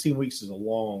unbelievable. 16 weeks is a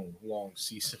long, long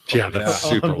season. Yeah, that's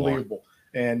super long. unbelievable.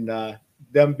 And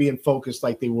them being focused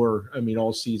like they were, I mean,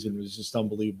 all season was just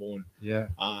unbelievable and yeah,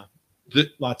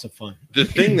 lots of fun. The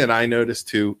thing that I noticed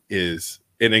too is,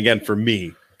 and again for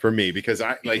me, because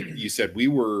I, like you said, we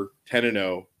were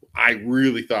 10-0. I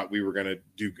really thought we were going to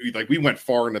do, like, we went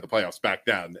far into the playoffs back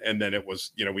then, and then it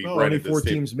was, you know, we Only rented 4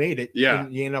 this teams made it. Yeah.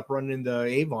 And you end up running into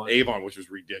Avon. Avon, which was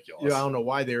ridiculous. Yeah, I don't know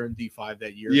why they're in D5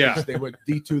 that year. Yeah. because they went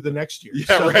D2 the next year. Yeah,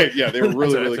 So- right. Yeah, they were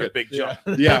really, That's really a good. big jump.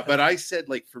 Yeah, but I said,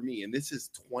 like, for me, and this is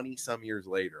 20 some years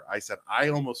later, I said I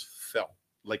almost felt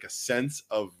like a sense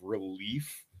of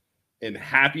relief and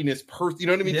happiness. You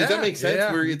know what I mean? Does that Yeah, make sense?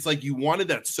 yeah. Where it's like you wanted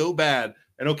that so bad,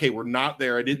 and okay, we're not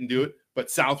there. I didn't do it, but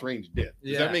South Range did.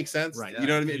 Does that Yeah. make sense? Right. You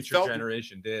know what I mean? It Future felt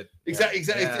generation did exactly.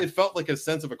 Yeah. It felt like a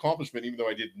sense of accomplishment, even though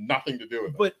I did nothing to do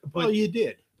with it. But well, you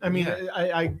did. I mean, Yeah.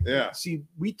 I Yeah, see.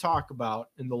 We talk about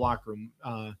in the locker room.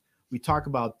 We talk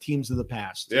about teams of the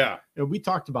past. yeah, And we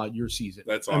talked about your season.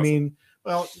 That's I awesome. mean,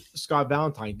 well, Scott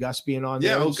Valentine, Gus being on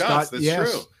yeah. there. Oh, Gus, Scott, that's yes.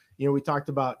 true. You know, we talked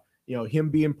about him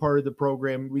being part of the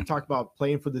program. We talked about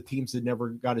playing for the teams that never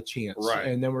got a chance. Right.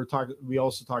 And then we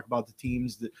also talk about the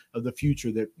teams of the future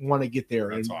that want to get there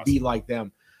That's and awesome. be like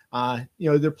them.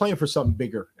 They're playing for something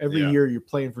bigger. Every Yeah. year you're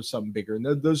playing for something bigger. And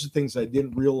those are things I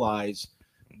didn't realize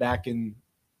back in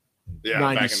Yeah,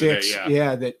 back in the day, 96.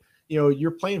 yeah. That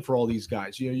you're playing for all these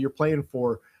guys. You're playing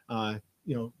for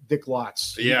Dick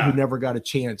Lotz, Yeah. who never got a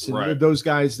chance, and Right. those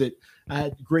guys that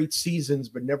had great seasons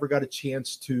but never got a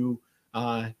chance to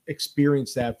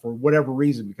experience that for whatever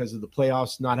reason, because of the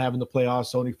playoffs, not having the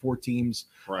playoffs, only 4 teams,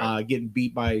 Right. getting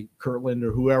beat by Kirtland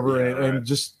or whoever, Yeah, and right.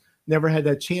 just never had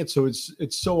that chance. So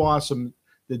it's so awesome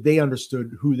that they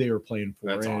understood who they were playing for.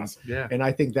 That's and, awesome. yeah. and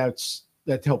I think that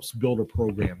helps build a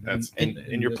program. That's- And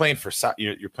you're playing for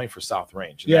you're playing for South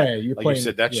Range. And Yeah, that, you're like playing. you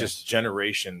said, that's yes. just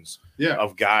generations Yeah.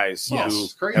 of guys Yes. who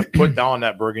It's crazy. have put down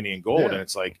that burgundy and gold, Yeah. and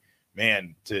it's like,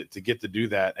 man, to get to do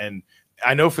that. And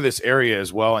I know for this area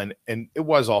as well, and it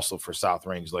was also for South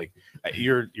Range. Like,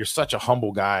 you're such a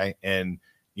humble guy, and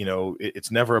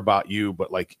it's never about you,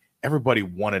 but like everybody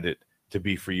wanted it to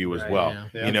be for you as Right, well.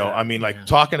 yeah. I mean, like Yeah.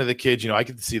 talking to the kids, I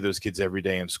get to see those kids every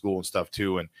day in school and stuff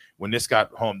too. And when this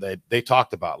got home, they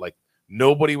talked about, like,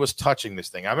 nobody was touching this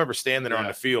thing. I remember standing there on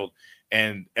Yeah. the field,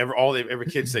 and every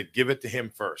kid said, "Give it to him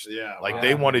first." Yeah, Like wow.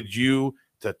 they wanted you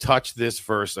to touch this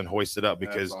first and hoist it up,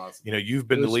 That's because awesome. you've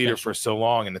been It the was leader special. for so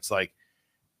long, and it's like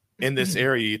in this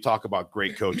area you talk about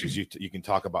great coaches. You can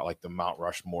talk about like the Mount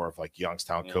Rushmore of like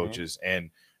Youngstown Mhm. coaches,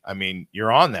 and I mean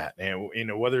you're on that, and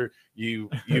whether you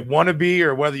want to be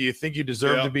or whether you think you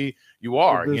deserve Yeah. to be, you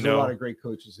are. There's a lot of great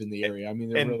coaches in the area. I mean,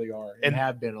 there and- really are, and- and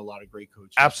have been a lot of great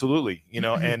coaches. Absolutely,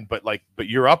 and but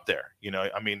you're up there.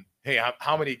 I mean, hey,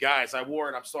 how many guys I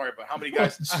wore it? I'm sorry, but how many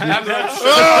guys have that shirt?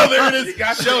 Oh, there it is. You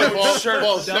got Show it, Paul. shirt.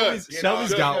 Paul, show it.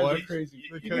 Shelby's got one. You- Crazy.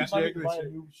 you Coach got-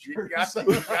 Yeagley you should- You got the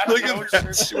Look at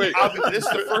that. shirt. Wait. This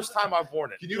is the first time I've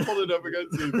worn it. Can you hold it up again?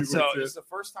 So people So can see it's the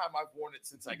first time I've worn it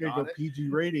since I You gotta got go it. PG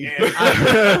rating.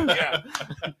 And yeah,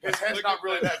 his head's not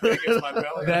really that big. It's my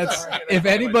belly. That's I'm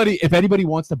sorry, if anybody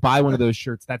wants to buy one of those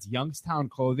shirts, that's Youngstown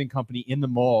Clothing Company in the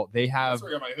mall. They have That's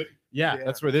where I got my hoodie. yeah, Yeah.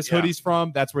 that's where this Yeah. hoodie's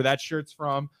from. That's where that shirt's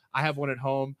from. I have one at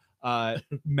home.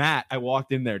 Matt, I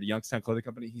walked in there to Youngstown Clothing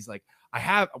Company. He's like,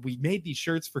 we made these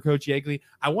shirts for Coach Yeagley.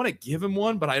 I want to give him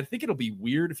one, but I think it'll be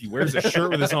weird if he wears a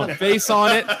shirt with his own face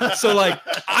on it. So like,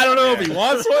 I don't know if he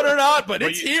wants one or not, but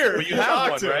it's here. But you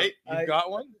have one, right? You got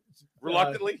one?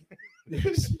 Reluctantly?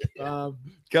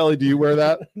 Kelly, do you wear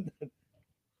that?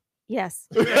 Yes.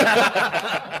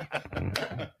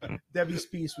 Debbie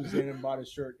Spees was in and bought a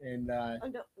shirt, and Oh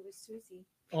no, it was Susie.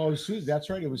 oh, it was Susie. That's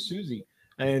right, it was Susie,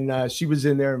 and she was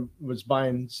in there and was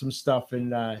buying some stuff,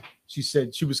 and she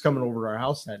said she was coming over to our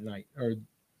house that night or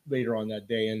later on that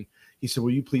day, and he said,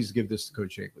 "Will you please give this to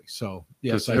Coach Yeagley?" So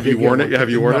yes, Have you worn it? Have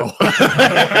you worn it?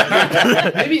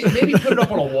 maybe put it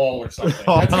up on a wall or something.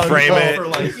 Frame it, For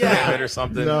like, frame it or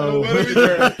something. No.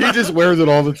 He just wears it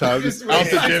all the time. Just out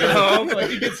to dinner. Home, like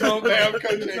he gets home, bam, Coach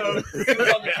Yeagley sits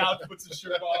on the couch, puts his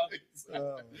shirt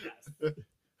on.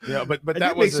 Yeah, but I that did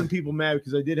make was some people mad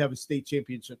because I did have a state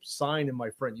championship sign in my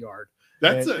front yard.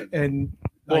 That's and, it. And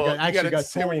well, I actually got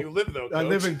say told. where you live though. I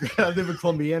live in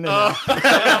Columbiana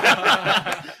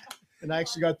now. And I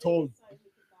actually got told.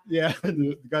 Yeah,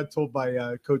 got told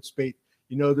by Coach Spate.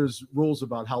 You know, there's rules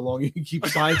about how long you can keep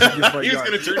signs in your front He's yard.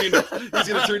 going to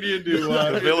turn you into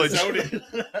The village.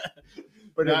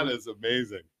 But That is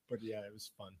amazing. But yeah, it was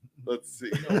fun. Let's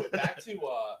see. Back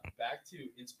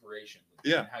to inspiration.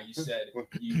 Yeah. And how you said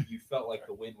you felt like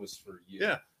the win was for you.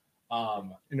 Yeah.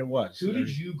 And it was. Who did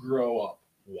you grow up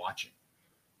watching?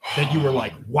 That you were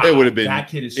like, wow, It would have been- that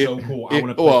kid is so cool. I it-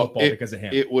 want to play well, football because of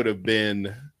him. It would have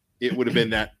been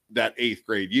that 8th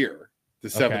grade year, the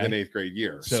 7th Okay. and 8th grade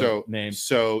year. So, name.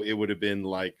 So it would have been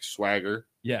like Swagger,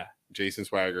 Yeah. Jason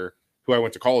Swagger, who I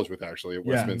went to college with actually at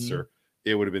Yeah. Westminster.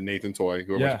 It would have been Nathan Toy,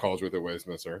 who I went Yeah. to college with at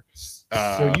Westminster.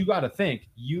 So you got to think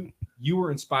you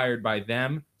were inspired by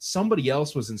them. Somebody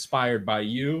else was inspired by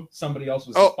you. Somebody else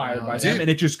was inspired by them, dude, and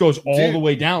it just goes all dude, the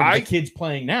way down. I- The kids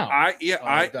playing now. I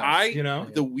you know,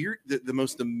 the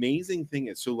most amazing thing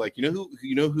is, so like, you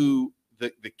know who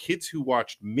the kids who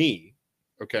watched me,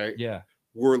 okay, yeah,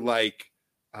 were like,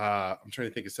 I'm trying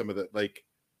to think of some of the like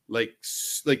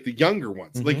the younger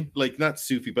ones, Mhm. like not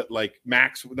Sufi, but like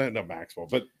Max, not Maxwell,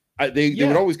 but they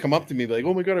would always come up to me like,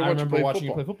 oh my god, I, I watched you remember play watching you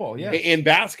football. play football. Yeah, And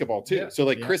basketball too. Yeah. So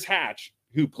like Yeah. Chris Hatch,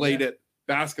 who played at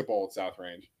basketball at South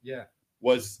Range, yeah.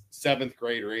 was 7th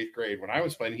grade or 8th grade when I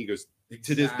was playing. He goes,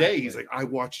 to this day, he's like, I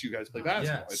watched you guys play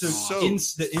basketball. Yeah. It's So the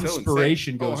so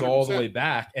inspiration insane. goes 100%. all the way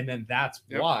back, and then that's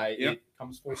Yep. why Yep. it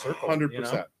comes full circle.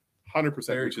 100%, 100%,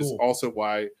 Very which is cool. also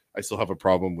why I still have a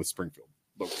problem with Springfield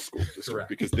local school district, Correct.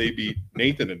 because they beat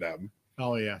Nathan and them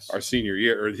Oh yes. our senior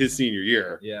year, or his senior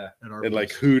year. Yeah. And like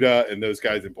Huda and those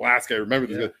guys in Blaska, I remember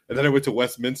those guys. And then I went to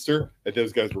Westminster, and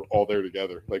those guys were all there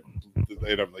together. Like,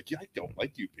 and I'm like, yeah, I don't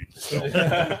like you people.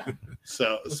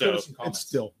 So Let's go to some it's comments.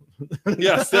 still.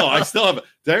 yeah, I still have it.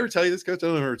 Did I ever tell you this, Coach? I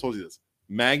don't know if I ever told you this.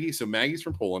 Maggie, so Maggie's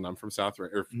from Poland. I'm from South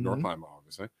or North Mhm. Lima,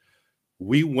 obviously.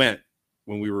 We went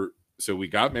when we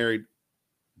got married,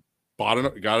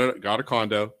 got a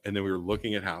condo, and then we were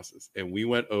looking at houses, and we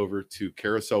went over to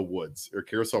Carousel Woods or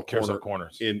Carousel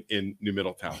Corners. in New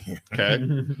Middletown.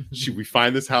 Okay, we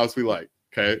find this house we like.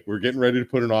 Okay, we're getting ready to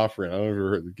put an offer in. I don't know if you ever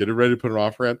heard, getting ready to put an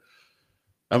offer in.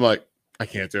 I'm like, I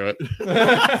can't do it.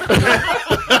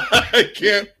 I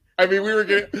can't. I mean, we were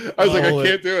getting. I was like, I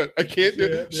can't do it. I can't do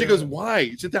it. She goes, why?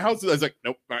 She said, the house. I was like,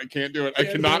 nope, I can't do it. I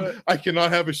cannot. I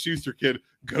cannot have a Schuster kid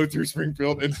go through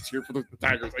Springfield and cheer for the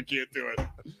Tigers. I can't do it.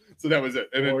 So that was it.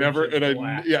 And it never. And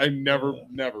I never.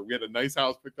 We had a nice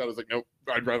house picked out. I was like, nope,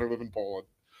 I'd rather live in Poland.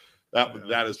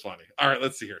 That is funny. All right,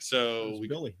 let's see here. So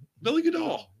Billy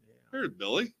Goodall. Here's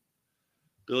Billy.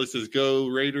 Billy says, "Go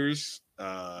Raiders."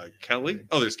 Kelly.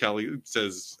 Oh, there's Kelly. It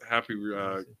says, "Happy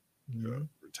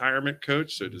retirement,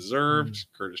 coach. So deserved."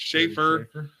 Curtis Schaefer.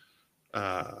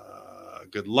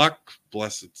 Good luck.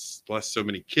 Bless so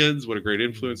many kids. What a great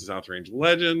influence. South Range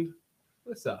legend.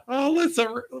 What's up? Oh,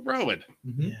 Alyssa Rowan.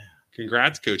 Yeah.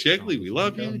 Congrats, Coach Yeagley. We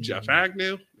love you. Jeff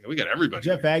Agnew. Yeah, we got everybody.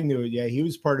 Jeff Agnew, yeah, he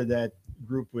was part of that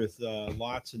group with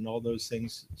Lots and all those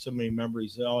things. So many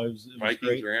memories. Oh, it was Vikings,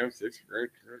 great. Rams, 6th grade.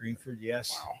 Greenford,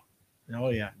 yes. Wow. Oh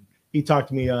yeah. He talked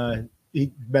to me.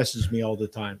 He messages me all the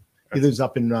time. He lives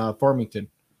up in Farmington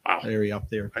area up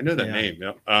there. I know that name.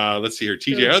 Yeah. Let's see here.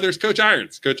 TJ. Others. Coach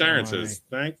Irons. Coach Irons says,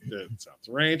 thanks. South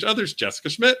Range. Others. Jessica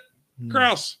Schmidt.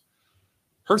 Kraus.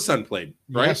 Her son played,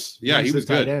 right? Yes. Yeah, he was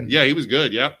the tight good. end. Yeah, he was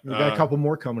good. Yep. We got a couple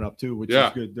more coming up too, which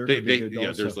is good. They're gonna be good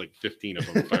also. There's like 15 of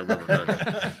them, if I remember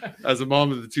correctly. As a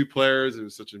mom of the two players, it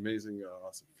was such an amazing,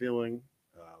 awesome feeling.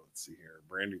 Let's see here.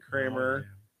 Brandon Kramer.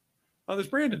 Oh, there's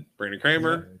Brandon. Brandon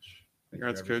Kramer.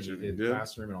 Congrats, coach.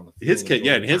 His kid,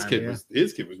 and his kid was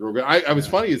real good. I was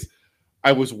funny is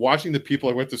I was watching the people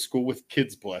I went to school with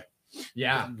kids play.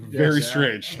 Yeah. Very Yes,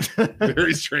 strange.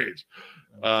 Very strange.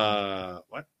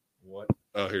 What?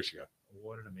 Oh, here she goes.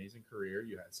 What an amazing career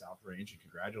you had, South Range, and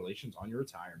congratulations on your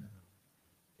retirement.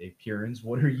 Dave Kierans,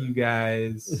 what are you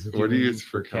guys What do you doing use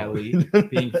for Kelly?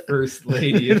 Being first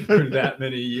lady for that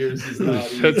many years is not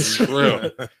That's easy. true.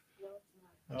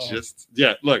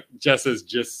 Look, Jess says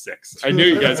just 6. I knew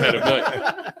you guys had a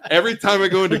million. Every time I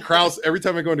go into Kraus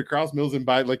Mills and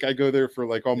buy, like I go there for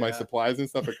like all my supplies and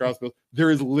stuff at Kraus Mills,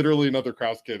 there is literally another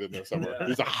Kraus kid in there somewhere.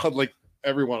 There's like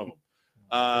every one of them.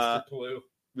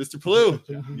 Mr. Palou,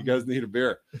 you guys need a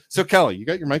beer. So Kelly, you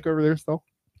got your mic over there still?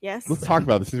 Yes. Let's talk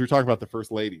about this since we're talking about the first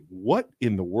lady. What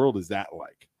in the world is that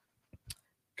like?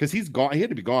 Because he's gone. He had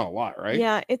to be gone a lot, right?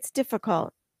 Yeah, it's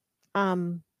difficult.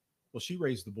 Well, she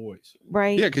raised the boys.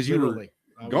 Right. Yeah, because you were Literally.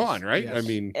 gone, right? Yes.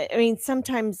 I mean,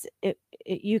 Sometimes I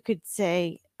could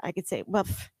say, well,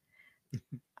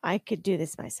 I could do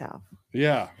this myself.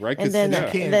 yeah, right. And then- I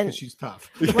can't then- because she's tough.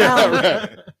 Well,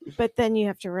 right. But then you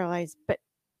have to realize,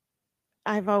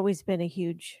 I've always been a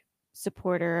huge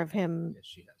supporter of him. Yes,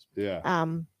 she has. Yeah.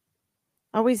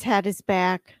 Always had his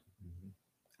back.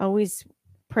 Always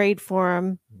prayed for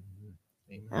him.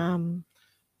 Amen.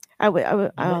 I'll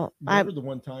Remember the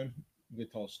one time? I'm gonna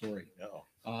tell a story.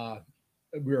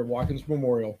 We were at Watkins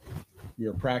Memorial. We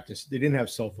were practice. They didn't have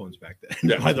cell phones back then.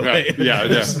 Yeah, by the right. way. Yeah,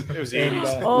 It was And,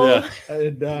 80s. Oh.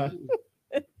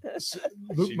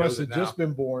 Luke She must knows have it just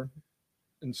been born,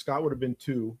 and Scott would have been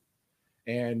 2.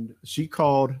 And she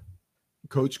called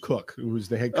Coach Cook, who was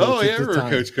the head coach. Oh, yeah, I at the remember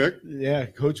time. Coach Cook. Yeah,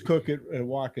 Coach Cook at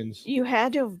Watkins. You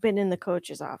had to have been in the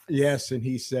coach's office. Yes, and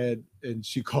he said, and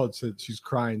she called, said she's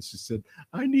crying. She said,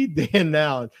 "I need Dan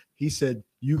now." He said,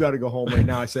 "You got to go home right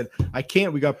now." I said, "I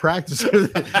can't. We got practice."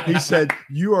 He said,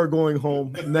 "You are going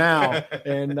home now."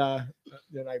 And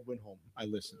then I went home. I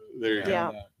listened. There you go. Yeah.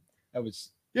 And, that was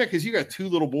Yeah, because you got 2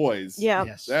 little boys. Yeah.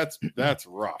 yes. That's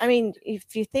rough. I mean,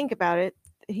 if you think about it,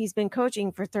 he's been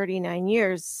coaching for 39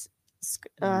 years.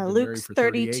 been married Luke's for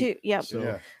 32. 38. Yep. So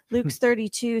yeah. Luke's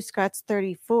 32. Scott's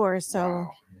 34. So,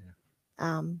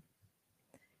 Wow.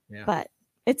 Yeah. but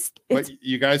it's But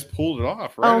you guys pulled it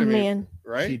off, right? oh I mean, man,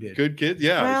 right? She did. Good kids.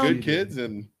 Yeah, Well- good She kids. did.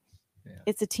 And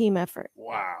it's a team effort.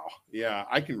 wow. Yeah,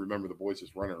 I can remember the boys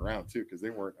just running around too because they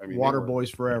weren't, I mean, they water were- boys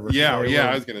forever. Yeah, They yeah,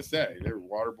 were- I was going to say they were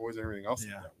water boys and everything else.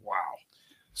 Yeah. Wow.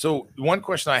 So one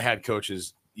question I had, Coach,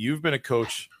 is you've been a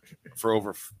coach for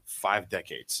over 5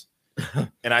 decades.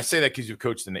 And I say that because you've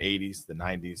coached in the 80s, the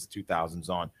 90s, 2000s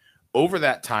on. Over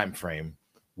that time frame,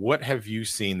 what have you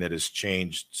seen that has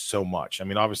changed so much? I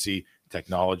mean, obviously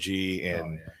technology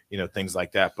and things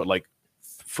like that, but like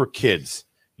for kids,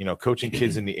 coaching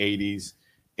kids in the 80s,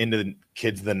 into the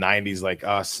kids in the 90s like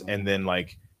us, and then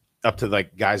like up to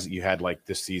like guys that you had like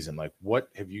this season, like what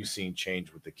have you seen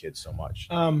change with the kids so much?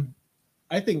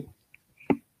 I think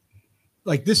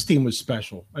like this team was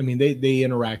special. I mean, they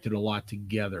interacted a lot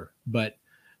together, but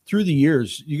through the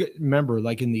years, remember,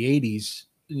 like in the 80s,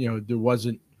 there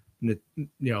wasn't,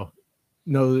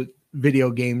 no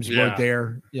video games weren't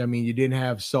there. I mean, you didn't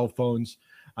have cell phones.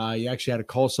 You actually had to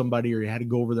call somebody or you had to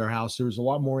go over their house. There was a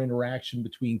lot more interaction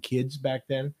between kids back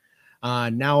then.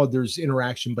 Now there's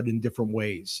interaction, but in different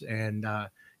ways. And,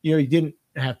 you didn't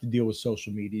have to deal with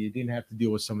social media. You didn't have to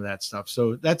deal with some of that stuff.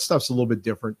 So that stuff's a little bit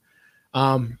different.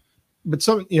 But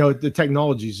some, the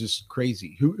technology is just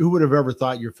crazy. Who would have ever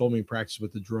thought you're filming practice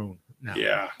with a drone now?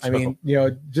 Yeah. I mean,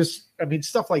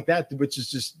 stuff like that, which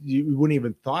is just, you wouldn't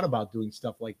even thought about doing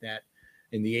stuff like that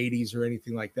in the 80s or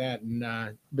anything like that.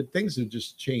 And, but things have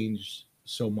just changed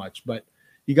so much, but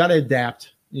you got to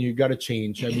adapt. You got to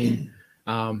change. I mean,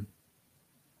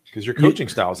 Because your coaching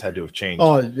styles had to have changed.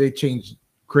 oh, they changed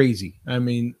crazy. I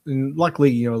mean, and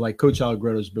luckily, like Coach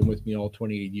Allegretto's been with me all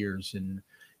 28 years, and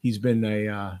he's been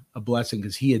a blessing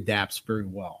because he adapts very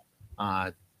well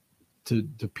to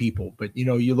people. But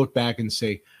you look back and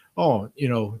say, oh,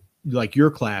 like your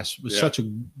class was such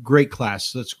a great class,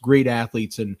 such great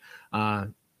athletes, and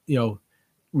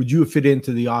would you have fit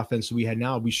into the offense we had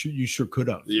now? You sure could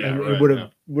have. Yeah, and right,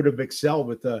 it would have excelled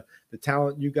with the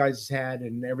talent you guys had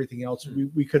and everything else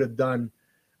we could have done.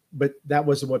 But that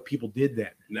wasn't what people did then.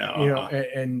 No.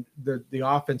 And the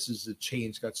offenses have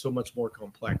changed, got so much more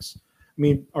complex. I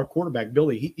mean, our quarterback,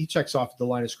 Billy, he checks off at the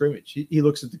line of scrimmage. He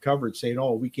looks at the coverage saying,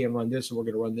 oh, we can't run this, and we're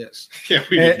going to run this. Yeah,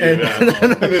 we did do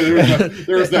that.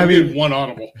 There was that one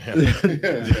audible.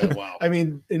 Yeah, wow. I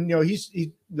mean, and, he's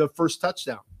the first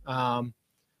touchdown.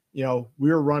 We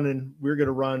were going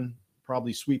to run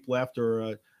probably sweep left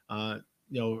or, a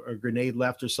grenade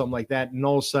left or something like that. And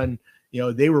all of a sudden,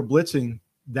 they were blitzing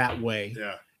that way.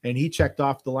 Yeah. And he checked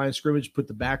off the line of scrimmage, put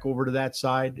the back over to that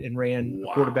side and ran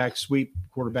a quarterback sweep,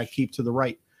 quarterback keep to the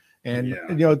right. And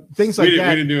things like we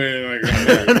that. didn't do anything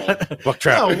like that. Buck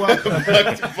trap. No,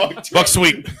 well, Buck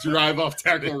sweep. Drive off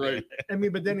tackle right. I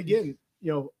mean, but then again,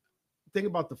 think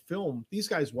about the film. These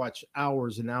guys watch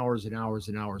hours and hours and hours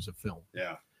and hours of film.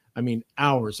 Yeah. I mean,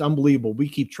 hours. Unbelievable. We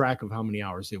keep track of how many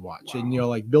hours they watch. Wow. And,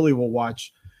 like Billy will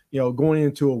watch, going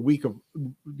into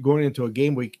a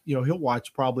game week, he'll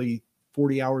watch probably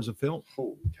 40 hours of film.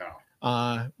 Holy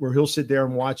cow. Where he'll sit there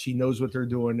and watch. He knows what they're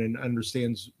doing and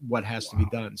understands what has to be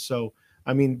done. So,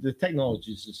 I mean, the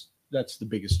technology is that's the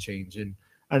biggest change. And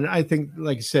I think,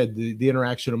 like I said, the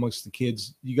interaction amongst the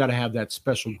kids, you got to have that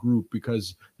special group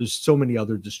because there's so many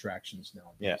other distractions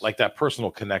now. Yeah, like that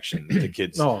personal connection to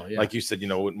kids. Oh, yeah. Like you said,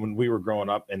 when we were growing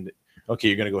up and, okay,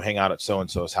 you're going to go hang out at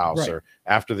so-and-so's house Right. or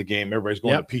after the game, everybody's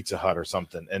going Yep. to Pizza Hut or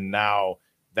something. And now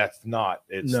that's not.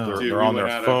 It's No. they're, Dude, they're we on went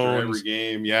their out after every phones.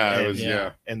 game. Yeah, it And,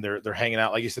 was and they're hanging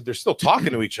out. Like you said, they're still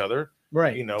talking to each other.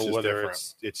 Right. It's just Whether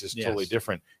different. it's just Yes. totally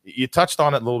different. You touched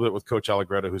on it a little bit with Coach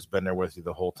Allegretto, who's been there with you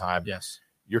the whole time. Yes.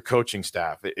 Your coaching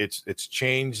staff, it's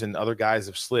changed, and other guys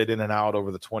have slid in and out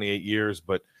over the 28 years.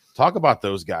 But talk about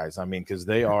those guys. I mean, because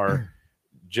they are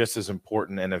just as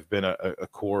important and have been a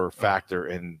core factor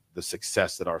in the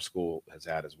success that our school has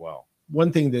had as well.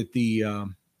 One thing that the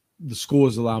school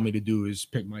has allowed me to do is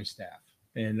pick my staff,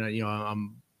 and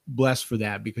I'm blessed for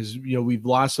that because we've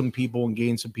lost some people and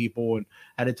gained some people, and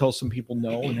had to tell some people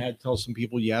no, and had to tell some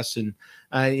people yes, and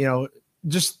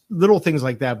just little things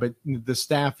like that. But the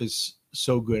staff is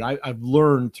so good. I've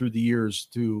learned through the years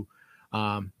to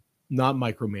not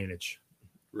micromanage.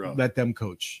 Really? Let them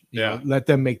coach. Yeah. Let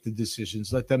them make the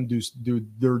decisions. Let them do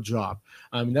their job.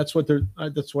 I mean, that's what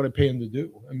I pay them to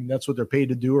do. I mean, that's what they're paid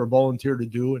to do or volunteer to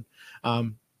do.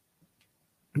 And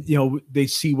they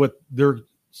see what their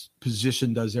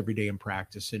position does every day in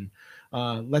practice, and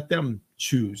let them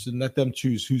choose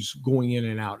who's going in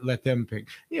and out. Let them pick.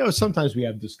 Sometimes we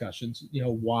have discussions,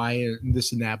 why and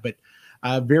this and that, but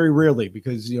very rarely,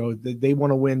 because they want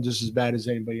to win just as bad as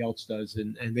anybody else does,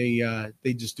 and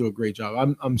they just do a great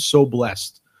job. I'm so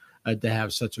blessed to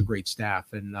have such a great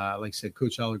staff, and like I said,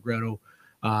 Coach Allegretto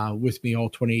with me all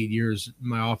 28 years,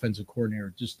 my offensive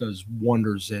coordinator, just does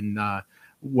wonders, and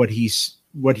what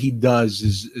he does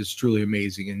is truly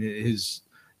amazing, and his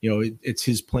it's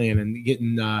his plan, and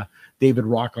getting David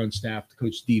Rock on staff to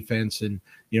coach defense, and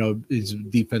his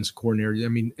defense coordinator. I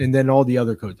mean, and then all the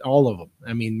other coaches, all of them.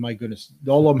 I mean, my goodness,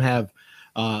 all of them have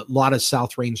a lot of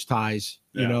South Range ties.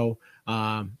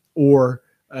 Or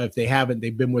if they haven't,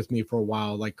 they've been with me for a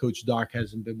while. Like Coach Doc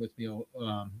hasn't been with me.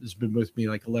 Has been with me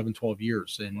like 11, 12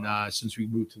 years, and since we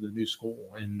moved to the new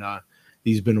school, and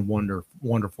he's been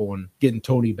wonderful. And getting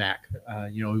Tony back,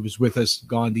 he was with us,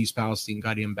 gone to East Palestine,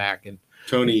 got him back, and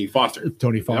Tony Foster.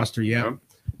 Yeah. Yep.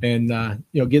 And,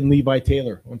 getting Levi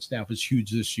Taylor on staff was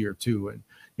huge this year too.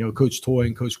 And, Coach Toy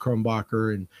and Coach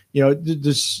Crumbacher, and,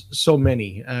 there's so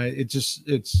many,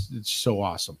 it's so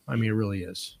awesome. I mean, it really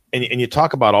is. And you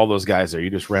talk about all those guys there.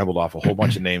 You just rambled off a whole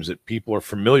bunch of names that people are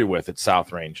familiar with at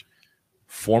South Range,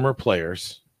 former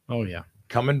players. Oh yeah.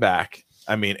 Coming back.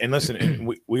 I mean, and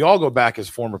listen, we all go back as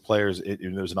former players.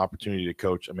 There's an opportunity to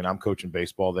coach. I mean, I'm coaching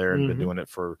baseball there and been doing it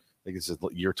for, I think this is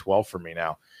year 12 for me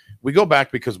now. We go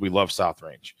back because we love South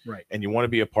Range. Right. And you want to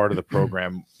be a part of the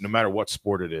program, no matter what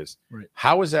sport it is. Right.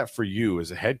 How is that for you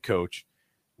as a head coach,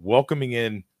 welcoming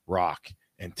in Rock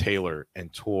and Taylor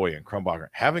and Toy and Crumbacher,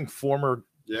 having former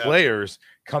players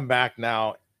come back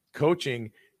now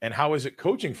coaching, and how is it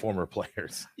coaching former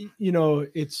players?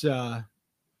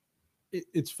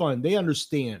 It's fun. They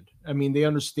understand. I mean, they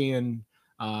understand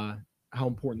how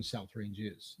important South Range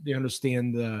is. They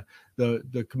understand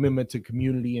the commitment to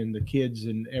community and the kids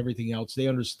and everything else. They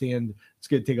understand it's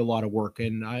going to take a lot of work.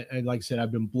 And I like I said,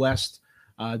 I've been blessed.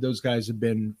 Those guys have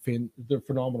been they're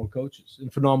phenomenal coaches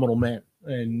and phenomenal men,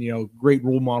 and great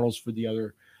role models for the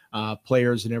other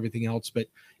players and everything else. But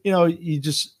you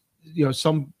just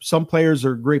some players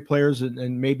are great players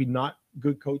and maybe not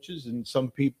good coaches, and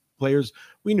some players.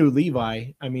 We knew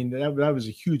Levi. I mean, that was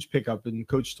a huge pickup. And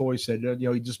Coach Toy said,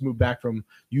 he just moved back from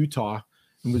Utah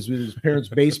and was in his parents'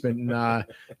 basement. And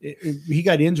he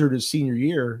got injured his senior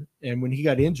year. And when he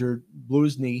got injured, blew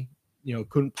his knee,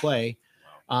 couldn't play.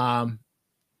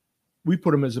 We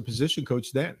put him as a position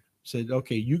coach then. Said,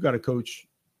 okay, you got to coach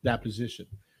that position.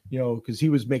 Because he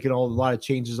was making a lot of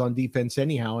changes on defense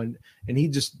anyhow, and he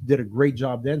just did a great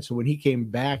job then. So when he came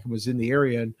back and was in the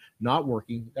area and not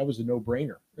working, that was a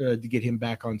no-brainer to get him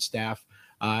back on staff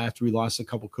after we lost a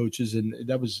couple coaches, and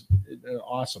that was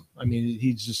awesome. I mean,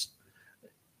 he's just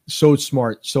so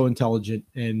smart, so intelligent,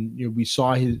 and we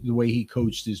saw the way he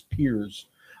coached his peers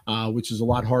which is a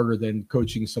lot harder than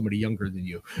coaching somebody younger than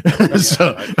you.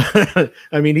 So,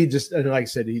 I mean, he just, and like I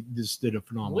said, he just did a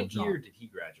phenomenal job. What year did he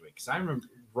graduate? Because I remember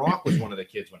Rock was one of the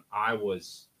kids when I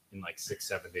was in like 6th,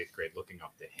 7th, 8th grade looking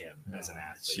up to him as an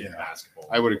athlete in basketball.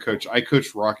 I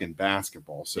coached Rock in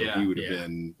basketball, so Yeah, he would have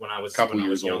been when I was a couple when I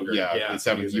years was old. younger. Yeah, in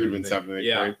seventh, you would have been 7th, 8th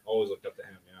Yeah, grade. always looked up to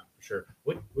him. Yeah, for sure.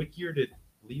 What year did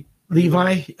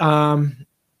Levi?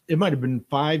 It might have been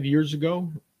 5 years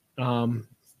ago.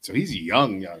 So he's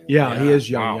young. Yeah, he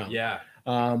is Wow. young. Yeah.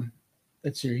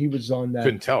 Let's see. He was on that.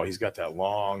 Couldn't tell. He's got that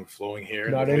long flowing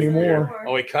hair. Not anymore.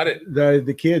 Oh, he cut it.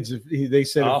 The kids, they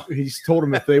said he's told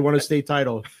them if they want a state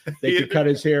title, they could cut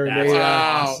his hair, and That's they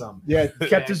awesome.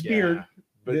 kept his beard.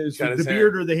 But The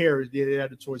beard or the hair, they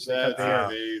had a choice. They cut the hair.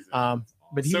 Amazing.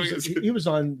 But he was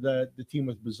on the team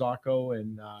with Bazzacco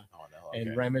and Okay.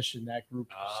 Remish in that group.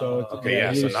 Oh, So okay,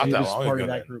 yeah, he so was, not he that was long part ago of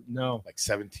that then. group. No, Like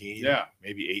 17,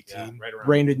 maybe 18. Yeah, right around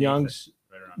Brandon Young's.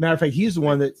 right around. Matter of fact, he's the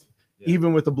one that Yeah.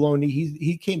 even with the blown knee,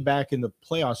 he came back in the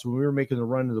playoffs. When we were making the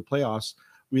run to the playoffs,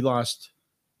 we lost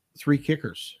 3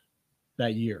 kickers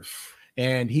that year,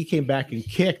 and he came back and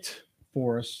kicked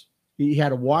for us. He had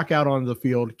to walk out onto the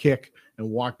field, kick, and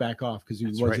walk back off because he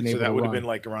That's wasn't right. able So that to would run. have been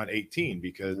like around 18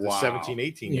 because the Wow. 17,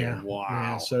 18 year. Yeah. Wow.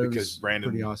 Yeah, so it Because was Brandon,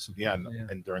 pretty awesome. yeah, Yeah.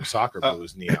 and during soccer blew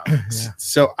his knee out. Yeah.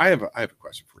 So I have a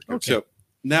question for you. Okay. So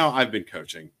now I've been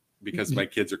coaching because my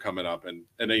kids are coming up, and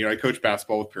I coach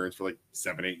basketball with parents for like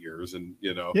 7-8 years, and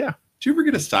Yeah. Do you ever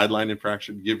get a sideline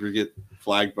infraction? Do you ever get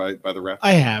flagged by the ref?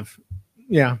 I have.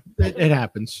 Yeah, it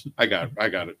happens. I got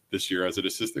it this year as an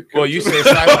assistant coach. Well, you say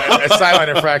sideline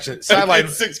infraction, sideline in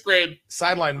 6th grade.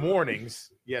 sideline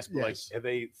warnings. Yes, but Yes. like have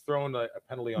they thrown a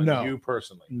penalty on No. you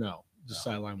personally? No, just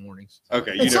sideline warnings.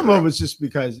 Okay, And some of it's just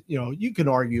because you can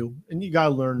argue, and you got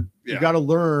to learn. Yeah. You got to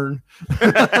learn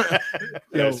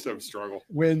some struggle.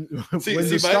 when See, when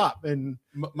to my- stop. And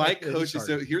My It's coach is hard.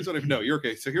 so here's what I no, you're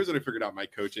okay. So here's what I figured out my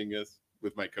coaching is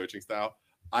with my coaching style.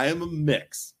 I am a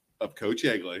mix of Coach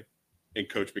Yeagley and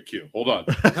Coach McHugh. Hold on.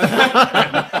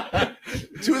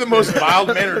 Two of the most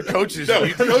mild-mannered coaches. No,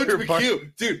 you- Coach you're part-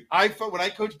 McHugh. Dude, when I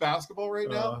coach basketball right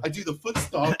now, I do the foot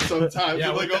stomp sometimes. Yeah,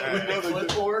 I'm like, with oh, the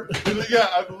clipboard. yeah,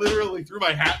 I'm literally threw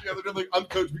my hat the other day. I'm like, I'm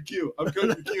Coach McHugh. I'm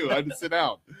Coach McHugh. I had to sit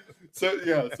down. So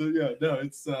yeah. No,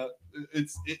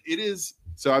 it is.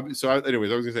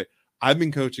 Anyways, I was gonna say I've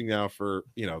been coaching now for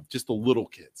just the little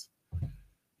kids.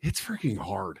 It's freaking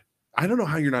hard. I don't know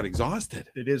how you're not exhausted.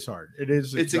 it is hard. It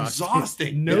is. It's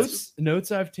exhausting.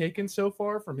 Notes I've taken so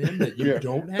far from him that you Yeah.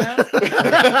 don't have.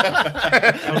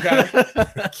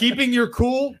 Okay. Keeping your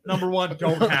cool, number one,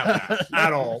 don't have that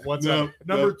at all whatsoever.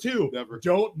 No, Number two, never.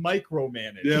 don't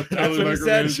micromanage. Yeah, That's totally what he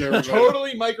said. micromanage everybody.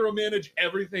 Totally micromanage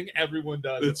everything everyone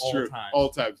does It's at all true. times. All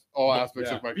times, all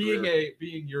aspects Yeah. of my being career.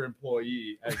 being your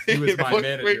employee as you as my Wait,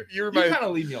 manager. you were You my- kind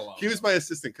of leave me alone. He was my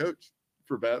assistant coach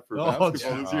for Oh, basketball yeah.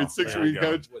 this year. Sixth there you grade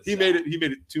go. coach. He made it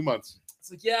 2 months.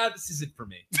 It's like, yeah, this isn't for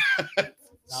me. Not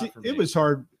See, for me. it was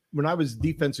hard when I was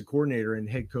defensive coordinator and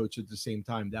head coach at the same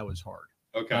time. That was hard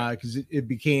Okay. because it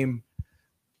became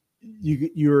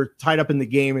you were tied up in the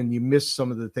game and you missed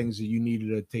some of the things that you needed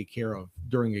to take care of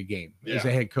during a game as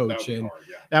a head That coach, was and hard,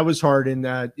 yeah. that was hard. And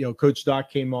Coach Doc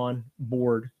came on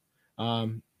board. Got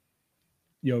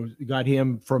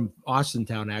him from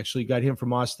Austintown. Actually, got him from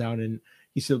Austintown, and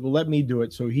he said, "Well, let me do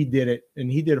it." So he did it,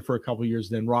 and he did it for a couple of years.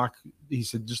 Then Rock, he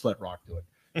said, "Just let Rock do it."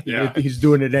 Yeah. He's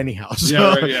doing it anyhow. So,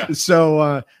 Yeah, right, yeah.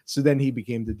 So then he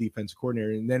became the defense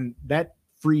coordinator, and then that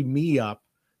freed me up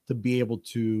to be able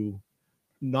to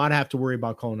not have to worry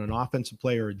about calling an offensive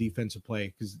play or a defensive play.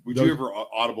 Because Would you ever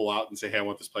audible out and say, "Hey, I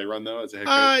want this play run," though, as a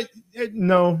head coach?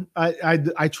 No,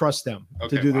 I trust them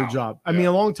Okay, to do their wow. job. I Yeah. mean,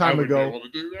 a long I time wouldn't be ago, able to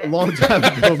do that. a long time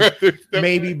ago,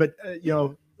 maybe, but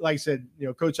like I said,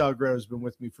 Coach Allegretto has been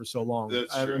with me for so long.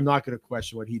 That's true. I'm not going to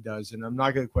question what he does, and I'm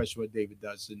not going to question what David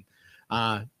does. And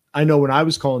I know when I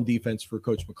was calling defense for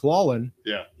Coach McClellan,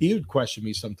 Yeah. he would question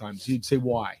me sometimes. He'd say,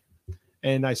 "Why?"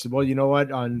 And I said, "Well, you know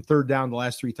what? On third down, the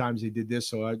last 3 times they did this,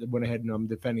 so I went ahead and I'm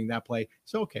defending that play.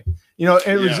 So okay,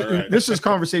 right. This is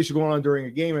conversation going on during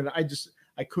a game, and I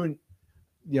couldn't."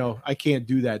 I can't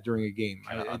do that during a game.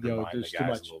 Kinda undermine There's the too guys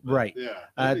a much. little bit. Right.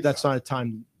 Yeah. That's not a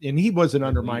time. And he wasn't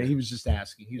undermining. leader. He was just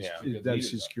asking. Yeah, good That's leader,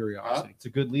 his though. curiosity. It's a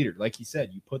good leader. Like he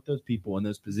said, you put those people in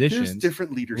those There's positions.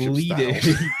 different leadership Leading.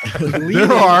 styles.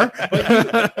 There are.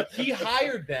 But he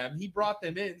hired them. He brought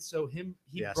them in. So he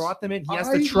Yes. brought them in. He has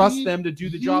I to trust lead them to do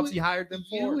the you- jobs he hired them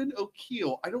You for. and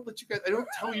O'Keel, I don't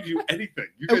tell you to do anything.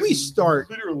 You And guys we start-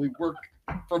 literally work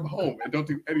from home and don't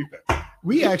do anything.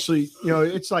 We actually,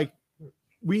 it's like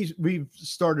we've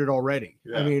started already.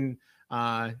 Yeah. I mean,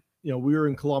 we were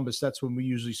in Columbus. That's when we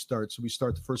usually start. So we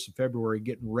start the 1st of February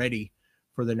getting ready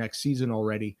for the next season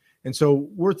already. And so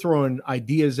we're throwing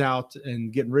ideas out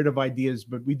and getting rid of ideas,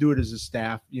 but we do it as a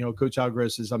staff. You know, Coach Alvarado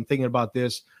says, I'm thinking about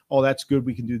this. Oh, that's good.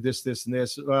 We can do this, this, and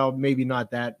this. Well, maybe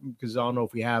not that, because I don't know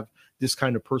if we have this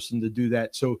kind of person to do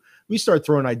that. So we start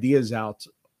throwing ideas out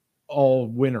all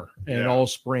winter and all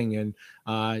spring, and,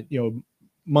 you know,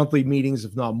 monthly meetings,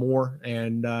 if not more,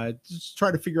 and just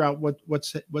try to figure out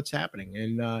what's happening.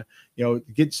 And, you know,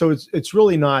 it's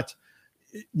really not,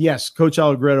 yes, Coach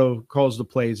Allegretto calls the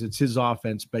plays. It's his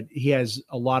offense, but he has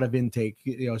a lot of intake,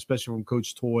 you know, especially from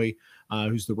Coach Toy,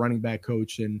 who's the running back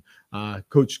coach, and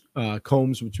Coach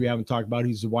Combs, which we haven't talked about.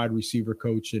 He's the wide receiver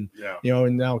coach, and you know,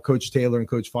 and now Coach Taylor and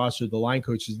Coach Foster, the line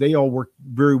coaches. They all work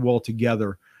very well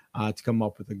together to come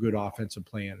up with a good offensive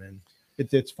plan, and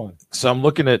it's fun. So I'm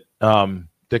looking at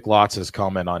Dick Lotz's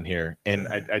comment on here, and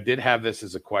I did have this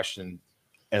as a question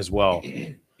as well.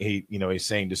 He's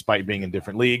saying, despite being in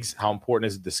different leagues, how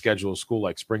important is it to schedule a school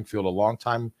like Springfield, a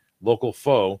longtime local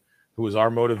foe who was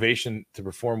our motivation to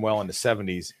perform well in the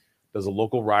 70s? Does a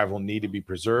local rival need to be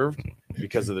preserved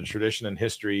because of the tradition and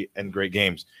history and great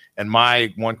games? And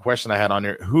my one question I had on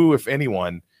there, who, if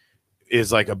anyone,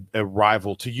 is like a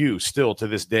rival to you still to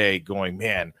this day, going,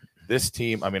 man, this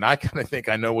team, I mean, I kind of think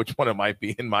I know which one it might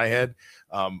be in my head.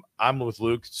 I'm with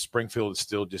Luke. Springfield is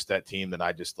still just that team that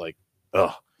I just like,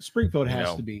 ugh. Springfield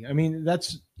has to be. I mean,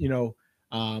 that's, you know,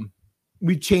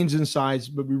 we changed in size,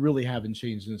 but we really haven't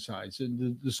changed in size.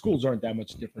 And the schools aren't that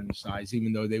much different in size,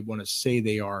 even though they want to say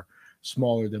they are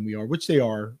smaller than we are, which they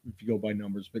are if you go by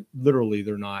numbers, but literally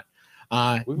they're not.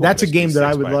 That's a game that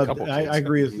I would love. I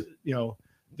agree with, you know,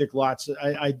 Dick Lotz.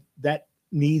 That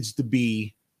needs to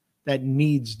be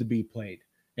played.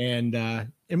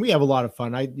 And we have a lot of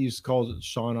fun. I used to call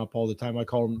Sean up all the time. I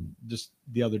called him just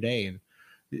the other day, and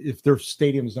if their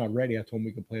stadium's not ready, I told him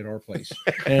we could play at our place.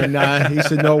 And he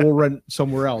said, no, we'll run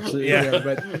somewhere else.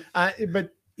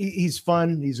 But he's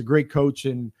fun. He's a great coach.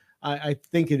 And I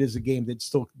think it is a game that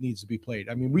still needs to be played.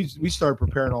 I mean, we started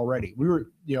preparing already. We were,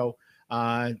 you know,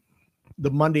 the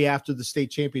Monday after the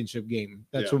state championship game,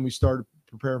 that's when we started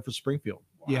preparing for Springfield.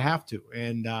 Wow. You have to.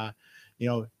 And, you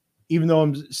know, even though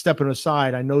I'm stepping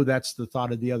aside, I know that's the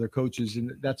thought of the other coaches,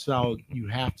 and that's how you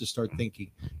have to start thinking.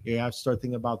 You have to start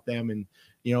thinking about them, and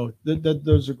you know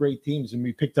those are great teams. And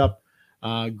we picked up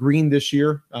Green this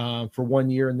year for 1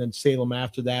 year, and then Salem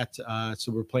after that.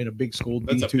 So we're playing a big school.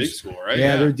 That's D2. A big school, right?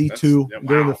 Yeah, they're D2. Wow.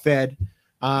 They're in the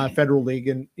Federal League,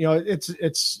 and you know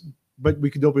it's. But we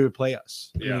could nobody would play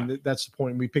us. I mean, that's the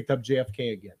point. We picked up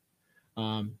JFK again.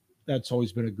 That's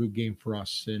always been a good game for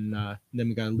us, and then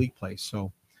we got a league play.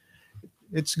 So.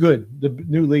 It's good. The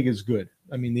new league is good.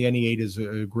 I mean, the NE8 is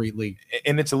a great league.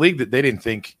 And it's a league that they didn't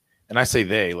think, and I say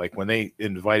they, like when they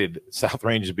invited South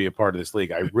Range to be a part of this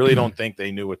league, I really don't think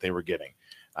they knew what they were getting.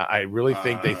 I really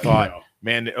think they thought,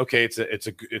 man, okay, it's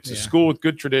a school with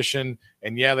good tradition,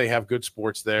 and they have good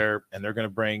sports there, and they're going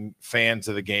to bring fans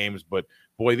to the games. But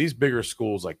boy, these bigger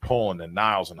schools like Poland and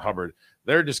Niles and Hubbard,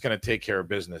 they're just going to take care of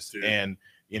business. Dude. And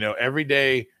you know, every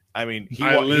day. I mean,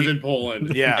 I live in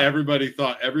Poland. Yeah, everybody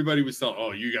was telling,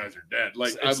 "Oh, you guys are dead."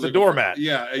 Like it's the doormat.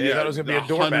 Yeah. Thought it was going to be a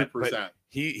doormat. But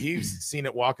he's seen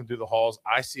it walking through the halls.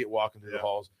 I see it walking through the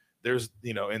halls. There's,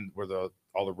 you know, and where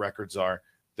all the records are.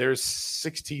 There's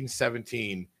 16,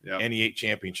 17 NE8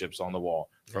 championships on the wall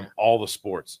from all the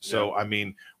sports. So I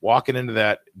mean, walking into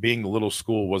that, being a little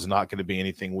school was not going to be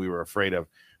anything we were afraid of.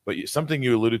 But something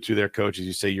you alluded to there, Coach, is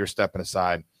you say you're stepping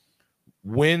aside.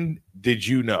 When did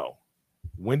you know?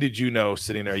 When did you know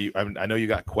sitting there? I know you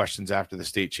got questions after the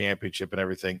state championship and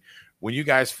everything. When you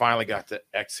guys finally got to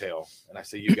exhale, and I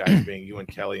say you guys being you and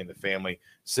Kelly and the family,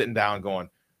 sitting down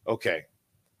going, okay,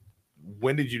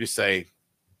 when did you just say,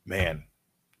 man,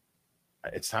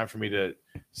 it's time for me to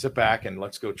sit back and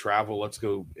let's go travel. Let's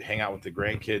go hang out with the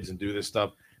grandkids and do this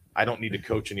stuff. I don't need to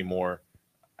coach anymore.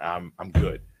 I'm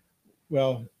good.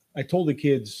 Well, I told the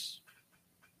kids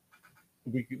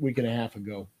a week and a half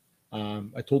ago.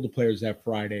 I told the players that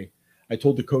Friday. I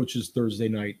told the coaches Thursday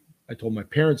night. I told my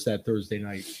parents that Thursday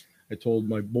night. I told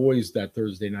my boys that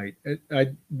Thursday night.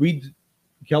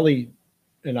 Kelly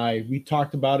and we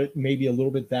talked about it maybe a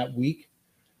little bit that week,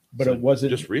 but it wasn't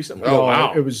just recently. No,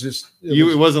 wow! It was just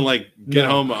it wasn't like get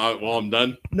home. Well, I'm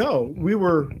done. No, we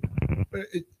were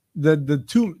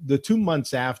the 2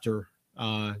 months after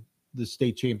the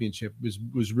state championship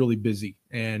was really busy,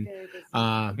 and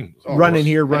running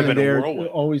here, running there.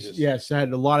 Always, I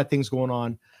had a lot of things going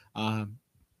on.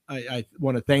 I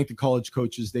want to thank the college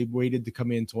coaches. They waited to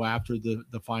come in until after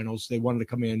the finals. They wanted to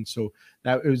come in, so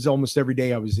that it was almost every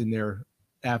day I was in there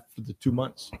after the 2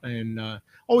 months, and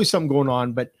always something going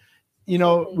on. But you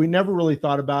know, we never really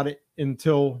thought about it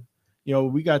until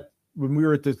we got when we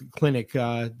were at the clinic,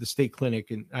 the state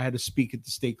clinic, and I had to speak at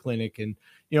the state clinic, and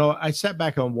I sat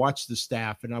back and watched the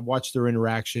staff, and I watched their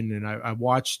interaction, and I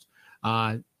watched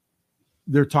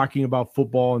they're talking about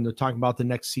football, and they're talking about the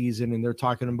next season, and they're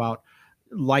talking about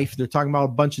life. They're talking about a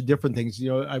bunch of different things.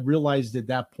 I realized at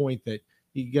that point that,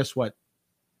 guess what,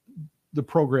 the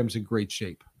program's in great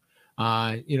shape.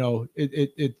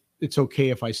 It's okay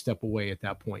if I step away at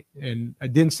that point. And I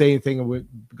didn't say anything. I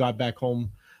got back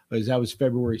home, as that was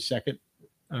February 2nd.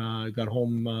 I got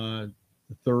home the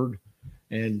 3rd,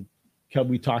 and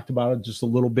we talked about it just a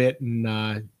little bit,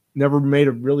 and never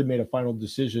really made a final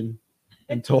decision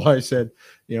until I said,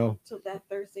 So that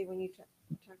Thursday when you talked.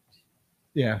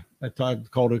 Yeah, I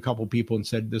called a couple people and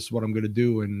said, this is what I'm going to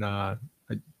do. And I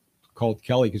called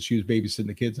Kelly because she was babysitting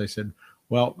the kids. I said,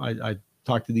 well, I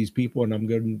talked to these people, and I'm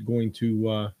going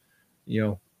to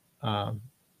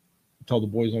tell the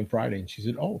boys on Friday. And she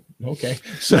said, oh, okay.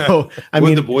 So what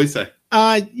did the boys say?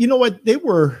 You know what? They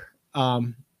were,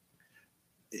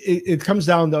 it comes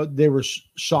down to, they were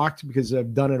shocked because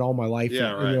I've done it all my life.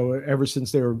 Yeah, right. Ever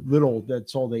since they were little,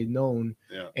 that's all they'd known.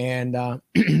 Yeah. And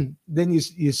then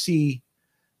you see,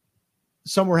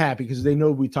 some were happy because they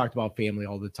know we talked about family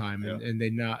all the time, and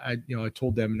they now, I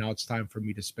told them now it's time for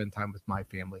me to spend time with my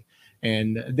family,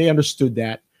 and they understood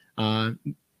that. And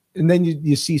then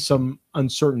you see some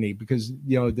uncertainty because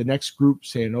the next group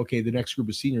saying, okay, the next group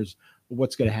of seniors,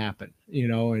 what's going to happen,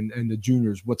 and the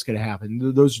juniors, what's going to happen.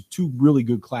 Those are two really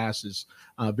good classes,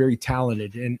 very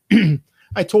talented. And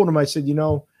I told them, I said,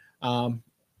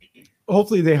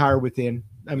 hopefully they hire within.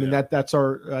 I mean, that's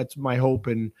my hope,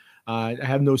 and I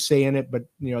have no say in it, but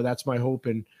that's my hope,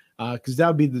 and because that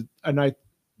would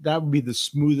be the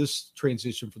smoothest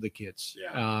transition for the kids.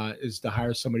 Is to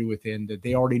hire somebody within that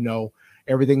they already know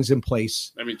everything's in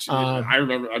place. I mean, I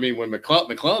remember. I mean, when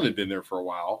McClellan had been there for a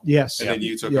while, yes, and then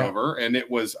you took over, and it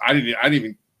was I didn't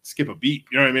even skip a beat.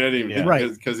 You know what I mean? I didn't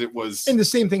even because it was. And the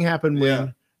same thing happened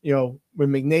when when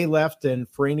McNay left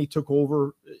and Franny took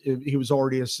over. He was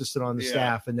already assistant on the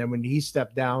staff, and then when he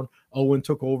stepped down, Owen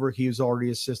took over. He was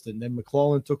already assistant. Then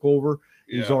McClellan took over.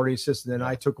 He was already assistant. Then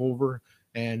I took over,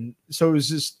 and so it was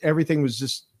just everything was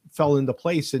just fell into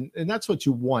place, and that's what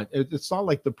you want. It's not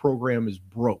like the program is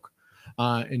broke.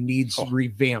 And needs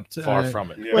revamped. Far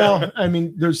from it. Yeah. Well, I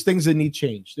mean, there's things that need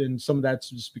changed, and some of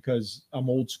that's just because I'm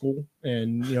old school,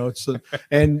 and it's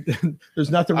and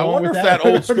there's nothing wrong with that. I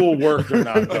wonder if that old school worked or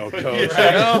not, though, Coach.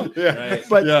 Right.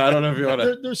 But I don't know if you want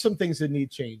to. There's some things that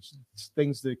need changed,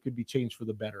 things that could be changed for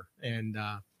the better, and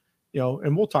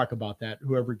and we'll talk about that.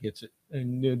 Whoever gets it,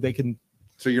 and they can.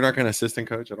 So you're not going to assistant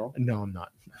coach at all? No, I'm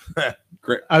not.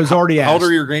 Great. I was already asked. How old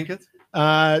are your grandkids?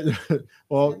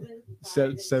 Well.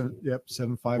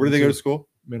 7'5". Where do they go to school?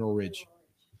 Mineral Ridge.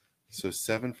 So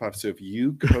 7'5". So if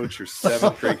you coach your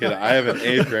 7th grade kid, I have an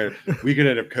 8th grader. We could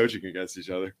end up coaching against each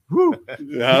other.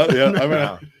 Yeah. I'm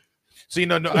gonna. So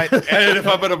and if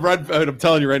I'm gonna run, I'm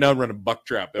telling you right now, I'm running buck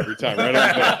trap every time. Right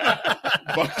up the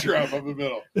middle. Buck trap up the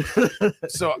middle.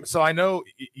 So I know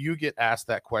you get asked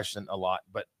that question a lot,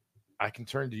 but I can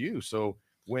turn to you. So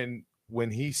when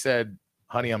he said,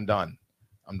 "Honey, I'm done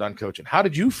coaching," how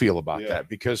did you feel about that?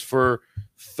 Because for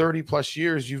 30 plus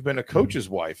years, you've been a coach's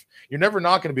wife. You're never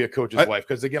not going to be a coach's wife.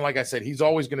 Because again, like I said, he's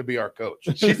always going to be our coach.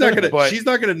 She's not going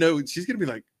to know. She's going to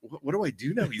be like, what do I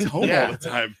do now? He's home all the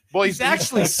time. Well, he's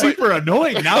actually super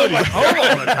annoying now that he's home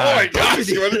all the time. Oh my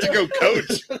gosh, why don't you go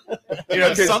coach?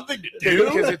 Something to do.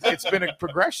 Because it's been a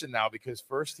progression now, because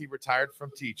first he retired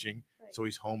from teaching. So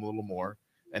he's home a little more.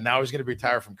 And now he's going to be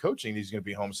retired from coaching. He's going to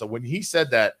be home. So when he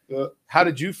said that, how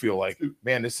did you feel? Like,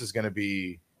 man, this is going to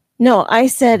be. No, I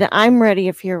said, I'm ready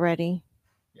if you're ready.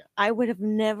 Yeah. I would have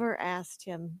never asked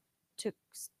him to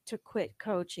quit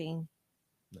coaching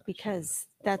because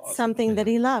that's awesome. Something that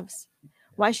he loves.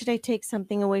 Why should I take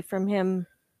something away from him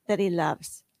that he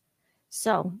loves?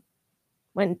 So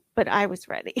but I was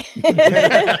ready.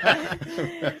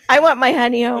 I want my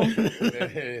honey home.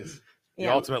 It is. The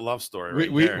ultimate love story.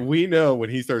 We know when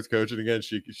he starts coaching again,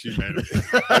 she made it.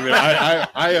 I mean,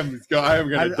 I am going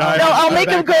to die. No, I'll make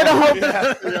him go to Home.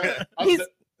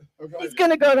 He's going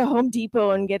to go to Home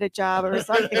Depot and get a job or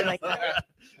something like that.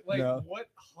 What? Are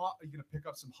you going to pick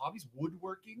up some hobbies?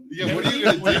 Woodworking? Yeah. What are you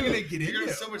going to do? What are you going to get into? You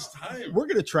have so much time. We're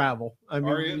going to travel. I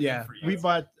mean, yeah. We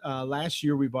bought last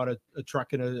year. We bought a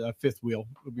truck and a fifth wheel.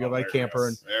 We got a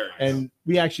camper, and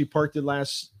we actually parked it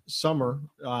last summer.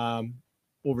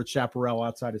 Over at Chaparral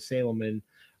outside of Salem, and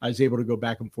I was able to go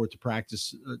back and forth to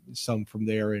practice some from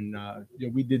there, and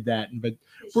we did that. But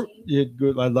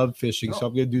good. I love fishing, so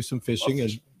I'm going to do some fishing,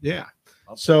 and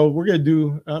so we're going to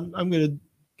do. I'm going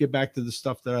to get back to the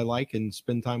stuff that I like and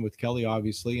spend time with Kelly,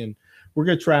 obviously. And we're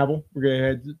going to travel. We're going to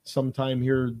head sometime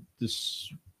here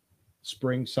this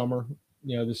spring, summer.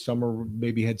 This summer,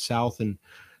 maybe head south, and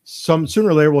sooner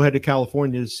or later we'll head to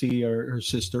California to see her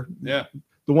sister. Yeah.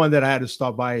 The one that I had to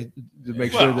stop by to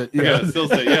make sure that still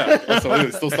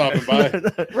say still stopping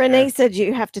by. Renee said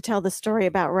you have to tell the story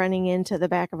about running into the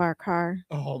back of our car.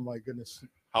 Oh my goodness.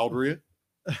 How old were you?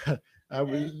 I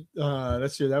was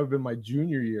that would have been my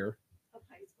junior year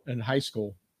in high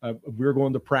school. We were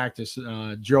going to practice.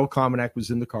 Gerald Cominac was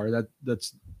in the car.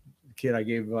 That's the kid I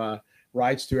gave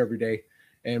rides to every day.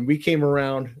 And we came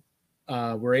around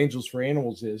where Angels for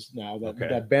Animals is now,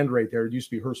 that bend right there. It used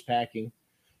to be Hearst Packing.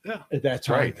 Yeah, at that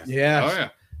time. Right. Yeah. Oh, yeah.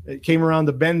 It came around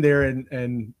the bend there,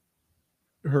 and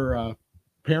her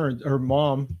her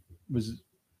mom was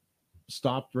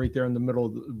stopped right there in the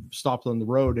middle, stopped on the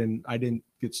road, and I didn't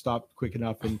get stopped quick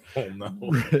enough. And Oh no!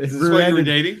 Is this why you were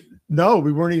dating? No,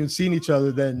 we weren't even seeing each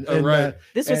other then. Oh, right.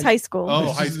 This was high school.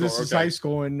 Oh, high school. This is high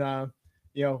school, and But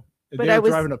they I were was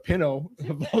driving a Pinto.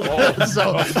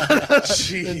 So,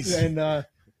 Jeez. And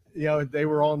they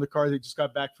were all in the car. They just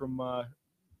got back from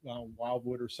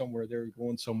Wildwood or somewhere. They were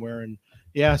going somewhere, and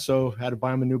so had to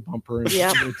buy them a new bumper. And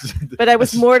Yeah. But I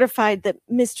was mortified that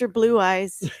Mr. Blue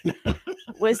Eyes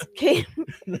came.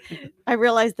 I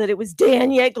realized that it was Dan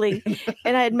Yeagley,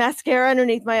 and I had mascara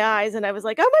underneath my eyes, and I was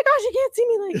like, "Oh my gosh, you can't see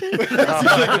me like this."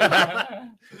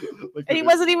 And he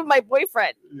wasn't even my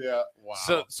boyfriend. Yeah.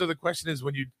 Wow. So the question is,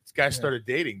 when you guys started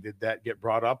dating, did that get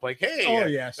brought up? Like, hey, Oh,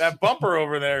 yes. that bumper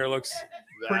over there looks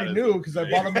Pretty new because I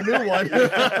bought him a new one.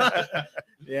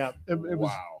 Yeah, it was.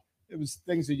 Wow. It was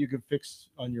things that you could fix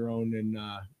on your own, and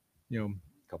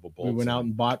couple bolts. we went out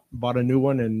and bought a new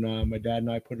one, and my dad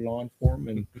and I put it on for him,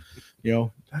 and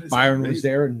That is Byron was amazing.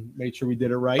 there and made sure we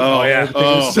did it right. Oh yeah, Everything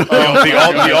was-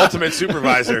 the ultimate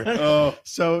supervisor. Oh,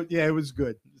 So yeah, it was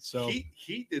good. So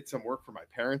he did some work for my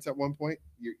parents at one point.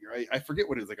 I forget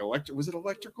what it was, like electric. Was it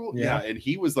electrical? Yeah. And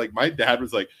he was like, my dad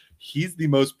was like, he's the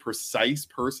most precise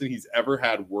person he's ever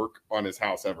had work on his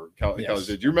house ever. Kelly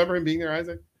did you remember him being there,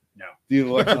 Isaac? No. The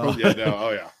electrical? Yeah. No. Oh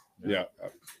yeah. Yeah.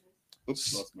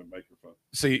 Oops, lost my microphone.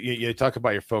 So you talk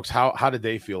about your folks. How did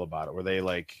they feel about it? Were they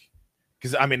like?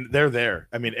 Because I mean, they're there.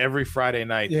 I mean, every Friday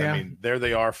night. Yeah. I mean, there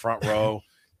they are, front row,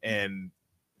 and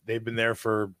they've been there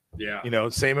for Yeah.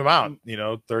 same amount.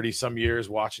 30 some years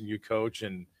watching you coach,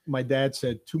 and my dad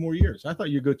said 2 more years. I thought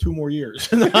you'd go 2 more years.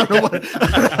 I don't know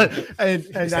what- and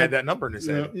he just had that number in his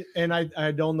head. and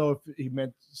I don't know if he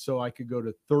meant so I could go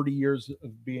to 30 years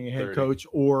of being a head 30. coach,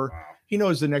 or Wow. he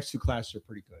knows the next 2 classes are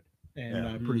pretty good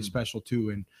and Yeah. pretty special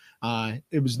too. And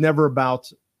it was never about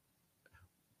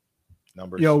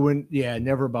Numbers.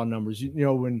 never about numbers.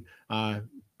 When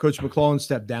Coach McClellan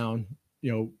stepped down,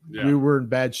 Yeah. we were in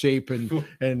bad shape,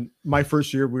 and my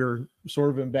first year we were sort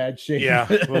of in bad shape. Yeah,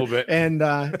 a little bit. And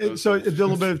so it's a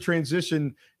little bit of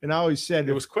transition. And I always said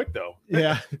It was quick though.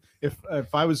 yeah, if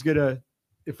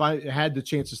I had the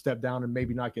chance to step down and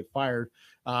maybe not get fired,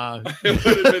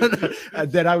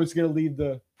 that I was going to leave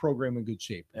the program in good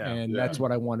shape. Yeah. And that's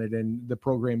what I wanted. And the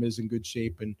program is in good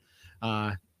shape. And,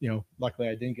 luckily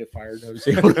I didn't get fired. I was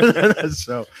able to,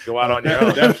 so Go out on your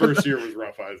own. That first year was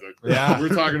rough, Isaac. Yeah. We're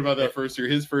talking about that first year,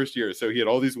 his first year. So he had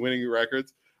all these winning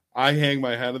records. I hang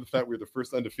my hat on the fact we were the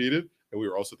first undefeated, and we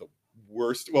were also the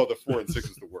worst. Well, the 4-6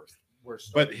 was the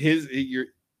worst. But his year,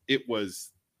 it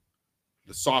was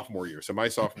the sophomore year. So my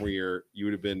sophomore year, you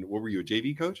would have been, what were you, a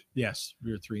JV coach? yes,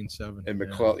 we were 3-7. And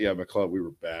McClellan, we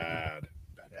were bad.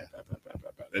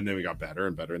 And then we got better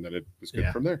and better, and then it was good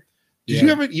Yeah. from there.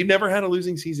 Yeah. You never had a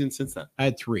losing season since then? I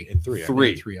had 3. Three.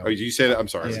 Three. of Oh, them. did you say that? I'm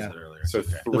sorry. Yeah. Earlier. So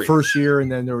Okay. The 3. first year,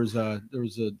 and then there was a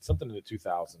Something in the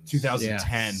 2000s.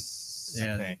 2010.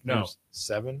 Yeah. I think. No,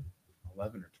 7.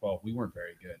 11 or 12. We weren't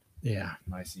very good yeah.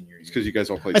 my senior year. It's because you guys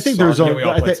all played I think there's soccer. only we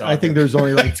all played I think there's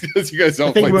only like It's because you guys all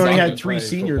I think played we only soccer. had 3 Played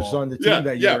seniors football. on the team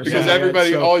that year. Because So-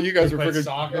 everybody, so- all you guys we were played freaking,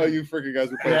 soccer. all you freaking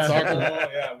guys were playing Yeah. soccer.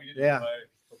 Yeah, we didn't Yeah. play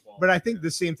football. But I think the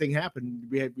same thing happened.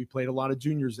 We played a lot of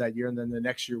juniors that year, and then the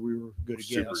next year we were good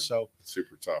again. Super. So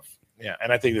Super tough. Yeah,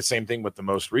 and I think the same thing with the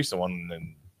most recent one,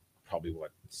 and probably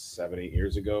 7-8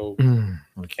 years ago, Mm.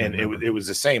 and it was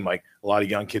the same. Like a lot of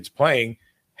young kids playing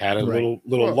had a Right.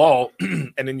 little Well- lull,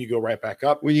 and then you go right back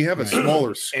up, When you have a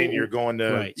smaller school, and you're going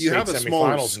to Right. you state have a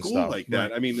smaller semifinals and school stuff. like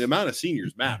that. Right. I mean, the amount of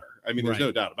seniors matter. I mean, there's Right.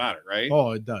 no doubt about it, right?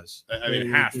 oh, it does. I mean, it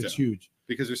has It's to. huge.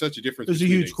 Because there's such a difference. There's a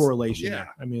between huge correlation. Yeah.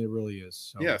 there. I mean, it really is.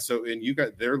 So. Yeah. So, and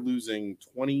they're losing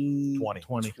 20. 20.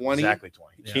 20. Exactly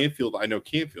 20. Yeah. Canfield, I know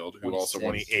Canfield, who also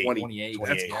won 28. 28.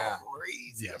 That's Yeah.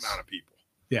 crazy Yes. amount of people.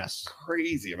 Yes.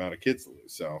 Crazy amount of kids to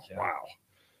lose. So, Yeah. wow.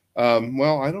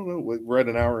 Well, I don't know. We're at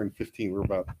an hour and 15. We're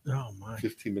about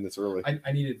 15 minutes early.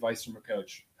 I need advice from a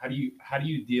coach. How do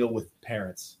you deal with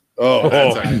parents? Oh,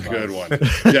 that's a good one.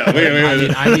 Yeah,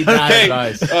 wait. I need that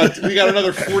advice. We got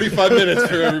another 45 minutes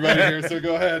for everybody here, so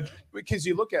go ahead. Because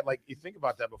you look at, like, you think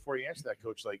about that before you answer that,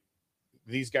 coach. Like,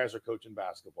 these guys are coaching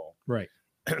basketball. Right.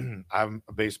 I'm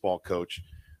a baseball coach.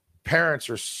 Parents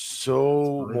are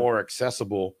so more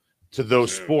accessible to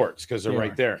those sports because they're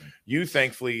right there. You,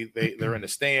 thankfully, they're in the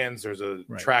stands. There's a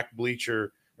track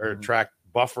bleacher or track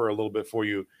buffer a little bit for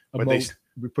you. But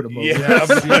we put a moat.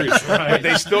 But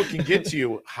they still can get to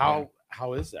you. How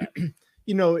is that?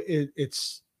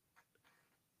 It's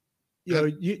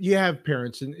you have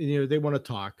parents and they want to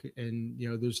talk, and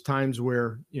there's times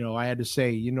where I had to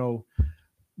say,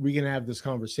 we're gonna have this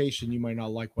conversation. You might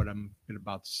not like what I'm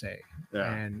about to say,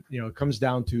 and it comes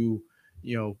down to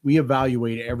we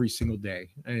evaluate every single day,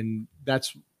 and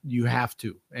that's you have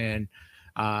to, and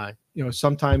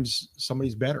sometimes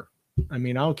somebody's better. I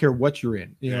mean, I don't care what you're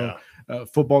in.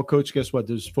 Football coach. Guess what?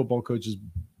 There's football coaches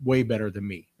way better than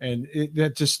me, and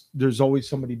there's always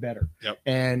somebody better. Yep.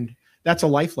 And that's a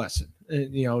life lesson.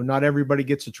 Not everybody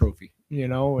gets a trophy.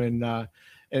 And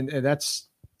that's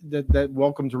that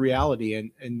welcome to reality.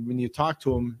 And when you talk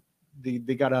to them,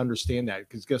 they got to understand that,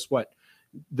 because guess what?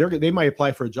 They might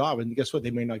apply for a job, and guess what?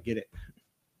 They may not get it.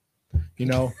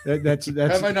 That's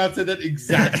Have I not said that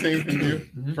exact same thing to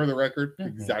you, for the record?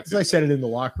 Exactly. I said it in the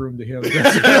locker room to him.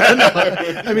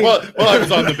 I mean, well, I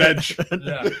was on the bench.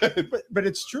 But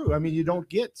it's true. I mean, you don't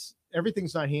get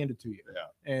everything's not handed to you,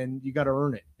 and you got to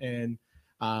earn it.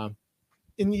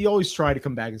 And you always try to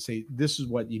come back and say, this is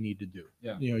what you need to do.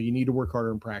 Yeah. You need to work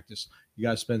harder in practice. You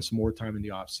got to spend some more time in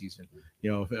the off season.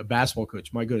 If a basketball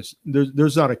coach, my goodness,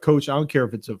 there's not a coach. I don't care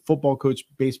if it's a football coach,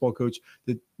 baseball coach,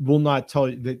 that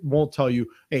won't tell you,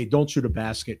 hey, don't shoot a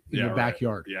basket in your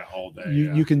backyard. Yeah. All day.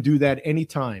 You can do that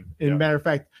anytime. And matter of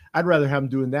fact, I'd rather have them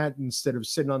doing that instead of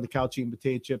sitting on the couch eating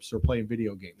potato chips or playing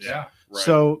video games. Yeah. Right.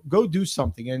 So go do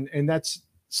something. And that's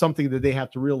something that they have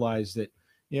to realize that,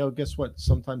 guess what?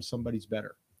 Sometimes somebody's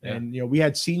better. Yeah. And, we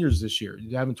had seniors this year.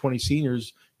 You're having 20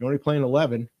 seniors. You're only playing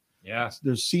 11. Yeah.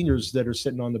 There's seniors that are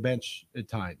sitting on the bench at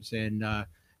times. And,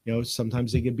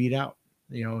 sometimes they get beat out,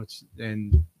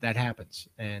 and that happens.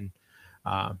 And,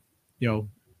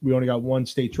 we only got one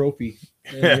state trophy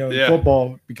in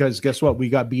football, because guess what? We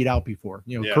got beat out before.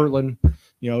 Kirtland,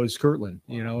 is Kirtland,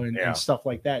 and stuff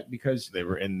like that, because they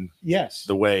were in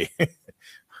the way.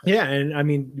 Yeah, and I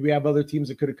mean, we have other teams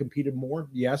that could have competed more.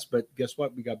 Yes, but guess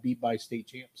what? We got beat by state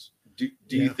champs. Do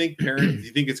you think parents? Do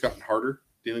you think it's gotten harder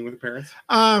dealing with the parents?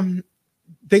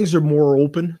 Things are more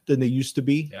open than they used to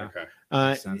be. Yeah.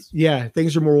 Okay.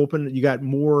 Things are more open. You got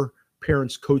more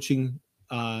parents coaching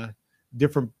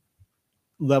different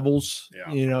levels.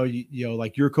 Yeah.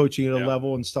 Like you're coaching at a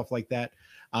level and stuff like that.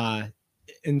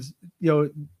 And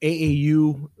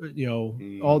AAU,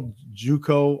 all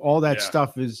JUCO, all that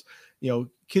stuff is,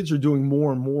 kids are doing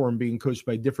more and more and being coached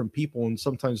by different people. And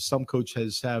sometimes some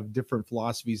coaches have different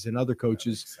philosophies than other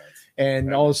coaches.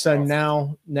 And all of a sudden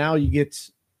now you get,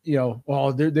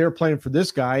 well, they're playing for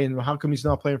this guy, and how come he's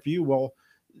not playing for you? Well,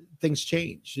 things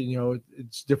change.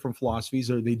 It's different philosophies.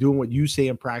 Are they doing what you say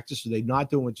in practice? Are they not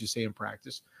doing what you say in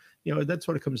practice? That's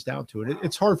what it comes down to.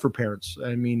 It's hard for parents.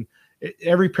 I mean,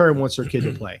 every parent wants their kid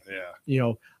to play.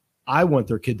 I want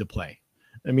their kid to play.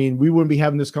 I mean, we wouldn't be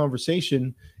having this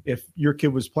conversation if your kid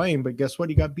was playing, but guess what?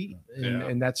 He got beat.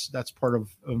 And that's part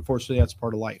of, unfortunately, that's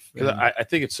part of life. I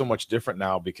think it's so much different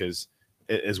now, because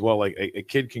as well, like a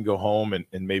kid can go home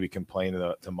and maybe complain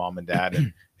to mom and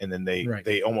dad, and then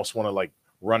they almost want to like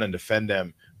run and defend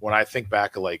them. When I think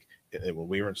back of like when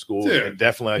we were in school, and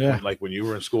definitely like when you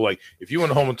were in school, like if you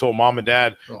went home and told mom and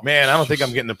dad, man, I don't think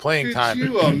I'm getting the playing time. Could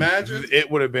you imagine?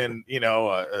 It would have been,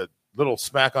 a little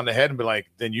smack on the head and be like,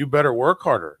 then you better work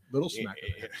harder. Little smack.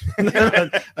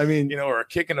 I mean, or a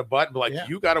kick in the butt, but like,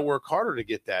 you got to work harder to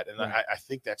get that. And I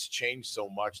think that's changed so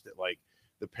much that like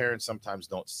the parents sometimes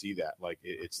don't see that. Like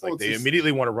it's like they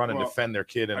immediately want to run and defend their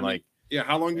kid. And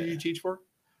how long did you teach for?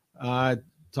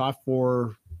 Taught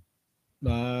for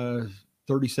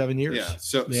 37 years. Yeah.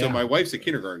 So my wife's a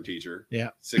kindergarten teacher.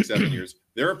 Yeah. 6-7 years.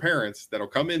 There are parents that'll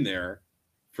come in there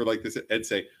for like this and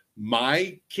say,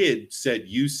 my kid said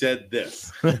you said this.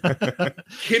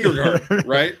 Kindergarten,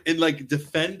 right? And like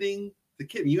defending the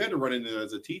kid. You had to run into it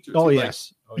as a teacher. Oh,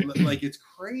 yes. Like it's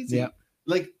crazy. Yeah.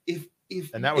 Like if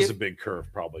and that was a big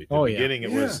curve probably. At the beginning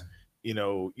it was,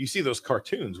 you see those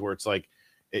cartoons where it's like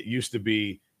it used to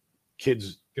be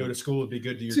kids go to school, be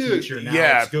good to your teacher.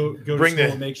 Now go to school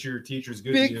and make sure your teacher's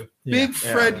good to you. Big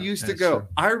Fred used to go. True.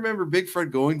 I remember Big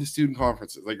Fred going to student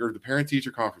conferences, like or the parent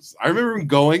teacher conferences. I remember him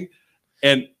going.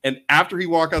 And after he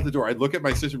walked out the door, I'd look at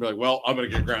my sister and be like, "Well, I'm gonna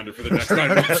get grounded for the next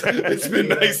 9 months." It's been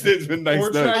nice. It's been nice.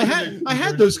 I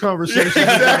had those conversations.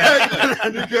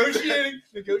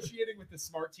 negotiating with the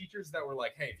smart teachers that were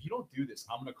like, "Hey, if you don't do this,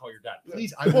 I'm gonna call your dad.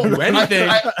 Please, I won't do anything.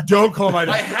 Don't call my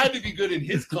dad." I had to be good in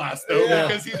his class though,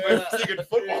 because he's my second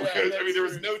football coach. I mean, there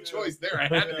was no choice there. I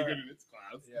had to be good in his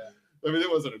class. I mean,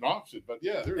 it wasn't an option, but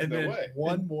there was no way.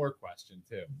 One more question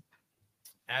too.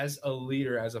 As a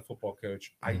leader, as a football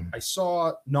coach, I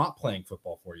saw, not playing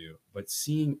football for you, but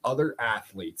seeing other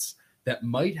athletes that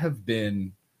might have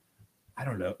been, I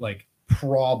don't know, like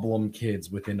problem kids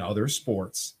within other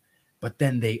sports, but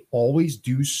then they always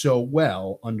do so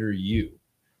well under you.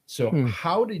 So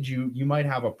how did you might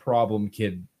have a problem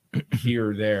kid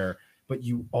here or there, but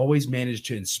you always manage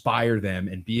to inspire them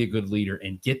and be a good leader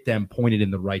and get them pointed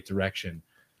in the right direction.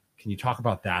 Can you talk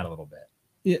about that a little bit?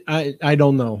 Yeah, I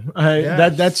don't know.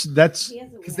 That's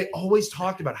because they always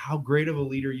talked about how great of a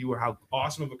leader you were, how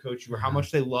awesome of a coach you were, how much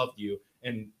they loved you,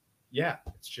 and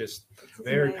it's just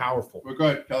very powerful. Well, go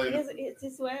ahead, Kelly. It's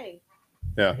his way.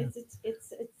 Yeah. It's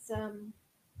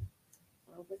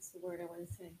what's the word I want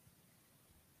to say?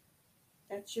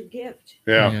 That's your gift.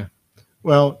 Yeah.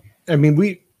 Well, I mean,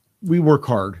 we work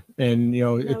hard, and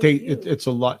it's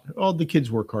a lot. All the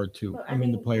kids work hard too. Well, I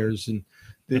mean, the players and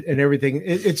everything.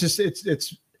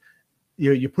 It's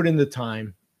you put in the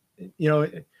time, and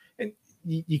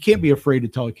you can't be afraid to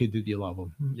tell a kid that you love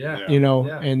them.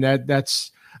 And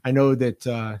that's I know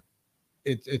that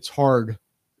it's hard,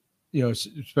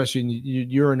 especially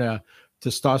you're in a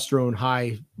testosterone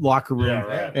high locker room,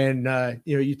 and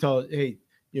you tell, hey,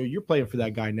 you're playing for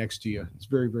that guy next to you. It's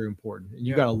very, very important, and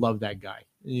you got to love that guy.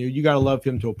 You got to love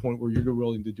him to a point where you're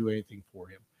willing to do anything for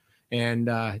him. And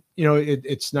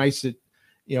it's nice that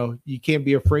you can't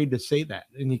be afraid to say that,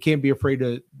 and you can't be afraid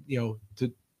to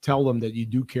to tell them that you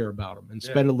do care about them and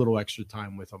spend a little extra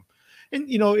time with them. And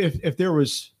if there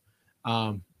was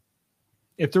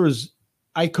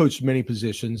I coached many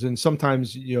positions, and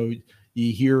sometimes you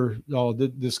hear, oh,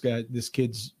 this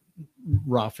kid's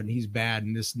rough and he's bad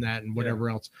and this and that and whatever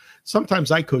else.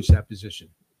 Sometimes I coach that position,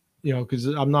 because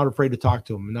I'm not afraid to talk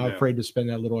to them. I'm not afraid to spend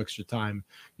that little extra time.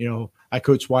 I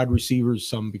coach wide receivers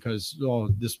some because,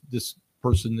 this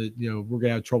person that, we're going to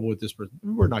have trouble with this person.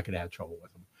 We're not going to have trouble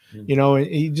with them. And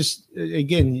you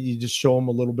just show them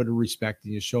a little bit of respect,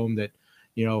 and you show them that,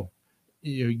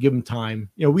 you give them time.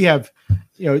 We have,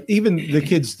 even the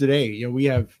kids today, we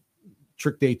have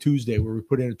Trick Day Tuesday where we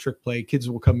put in a trick play. Kids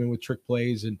will come in with trick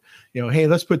plays, and hey,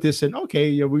 let's put this in.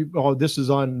 Okay, this is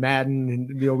on Madden,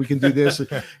 and we can do this,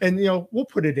 and we'll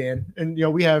put it in. And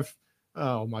we have,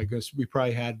 oh my goodness, we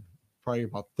probably had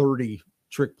about 30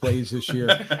 trick plays this year.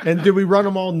 And did we run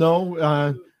them all?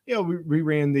 No. We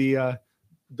ran the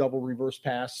double reverse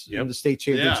pass in the state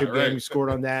championship game. We scored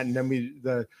on that, and then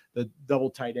the double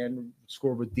tight end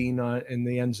scored with Dean in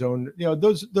the end zone.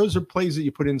 Those are plays that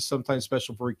you put in sometimes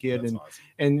special for a kid. That's awesome.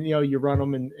 And you run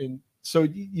them, and so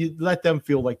you let them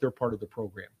feel like they're part of the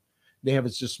program. They have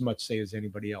just as much say as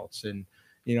anybody else, and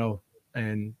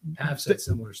and have said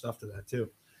similar stuff to that too.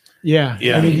 Yeah.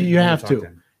 I mean, you have to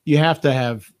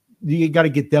you got to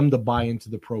get them to buy into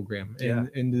the program,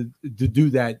 and to do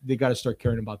that, they got to start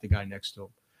caring about the guy next to them.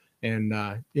 And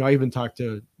I even talked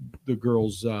to the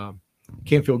girls,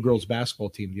 Canfield girls basketball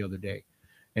team the other day,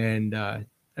 and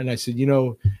I said,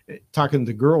 talking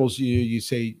to girls, you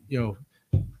say,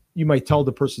 you might tell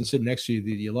the person sitting next to you that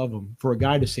you love them. For a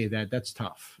guy to say that, that's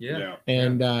tough.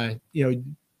 And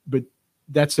but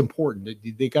that's important.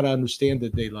 They got to understand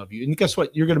that they love you. And guess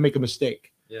what? You're going to make a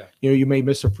mistake. You may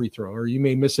miss a free throw, or you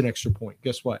may miss an extra point.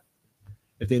 Guess what?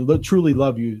 If they truly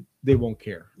love you, they won't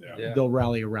care. They'll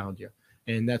rally around you.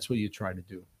 And that's what you try to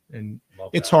do. And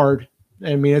it's hard.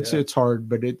 I mean, it's hard,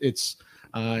 but it's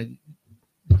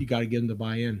you got to get them to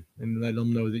buy in and let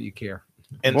them know that you care.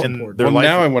 And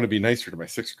now I want to be nicer to my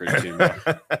 6th grade team.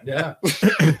 That would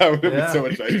have been so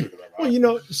much nicer to them.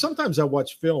 Well, sometimes I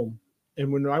watch film,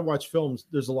 and when I watch films,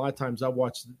 there's a lot of times I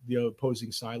watch the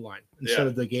opposing sideline instead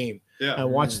of the game. I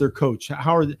watch their coach.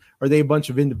 How are they a bunch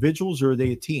of individuals, or are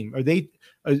they a team? Are they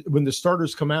when the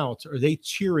starters come out, are they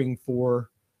cheering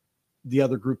for the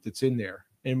other group that's in there?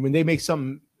 And when they make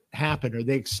something happen, are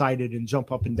they excited and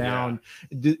jump up and down?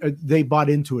 They bought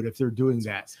into it if they're doing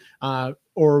that.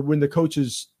 Or when the coach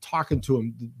is talking to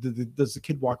them, does the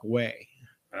kid walk away?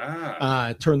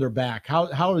 Turn their back?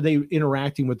 How are they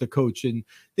interacting with the coach? And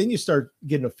then you start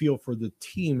getting a feel for the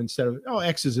team instead of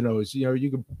X's and O's.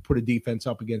 You can put a defense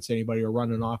up against anybody or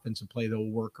run an offensive play that'll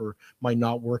work or might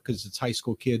not work because it's high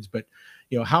school kids. But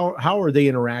how are they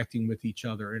interacting with each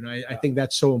other? And I think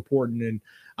that's so important. And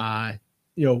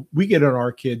we get on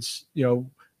our kids.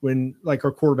 when like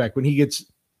our quarterback, when he gets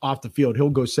off the field, he'll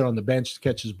go sit on the bench to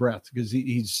catch his breath because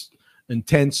he's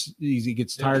intense. He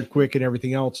gets tired quick and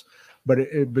everything else. But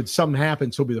but something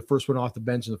happens, he'll be the first one off the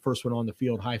bench and the first one on the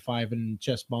field, high fiving and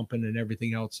chest bumping and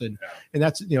everything else. And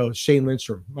that's Shane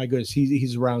Lindstrom. My goodness,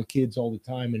 he's around kids all the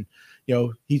time. And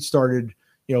he started.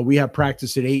 We have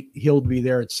practice at 8. He'll be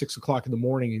there at 6 o'clock in the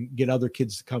morning and get other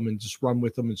kids to come and just run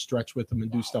with them and stretch with them and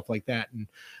do stuff like that. And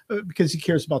because he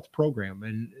cares about the program,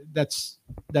 and that's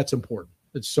important.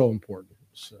 It's so important.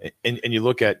 So. And you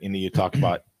look at, you talk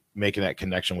about making that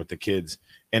connection with the kids,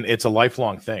 and it's a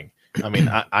lifelong thing. I mean,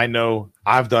 I know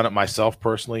I've done it myself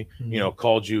personally,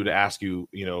 called you to ask you,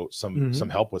 some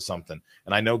help with something.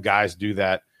 And I know guys do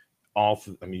that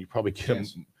you probably get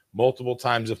them multiple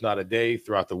times, if not a day,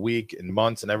 throughout the week and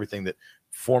months and everything, that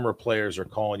former players are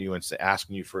calling you and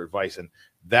asking you for advice. And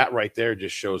that right there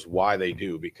just shows why they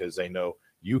do, because they know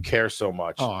you care so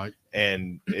much.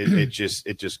 And it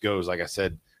just goes, like I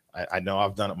said, I know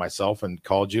I've done it myself and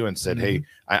called you and said, hey,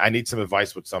 I need some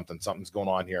advice with something's going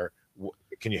on here.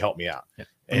 Can you help me out? Yeah.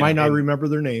 I might not remember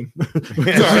their name. A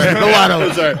lot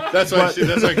of them. That's why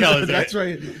Kelly's there. That's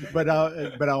right. But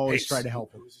I always try to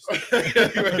help them.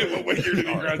 What year did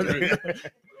he graduate?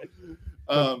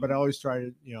 But I always try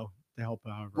to help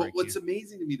out. What's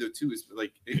amazing to me though too is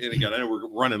like, and again, I know we're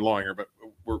running long here, but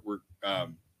we're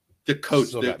the coach.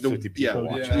 Still got 50 people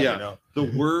watching,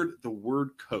 The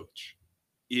word coach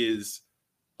is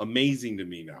amazing to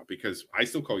me now, because I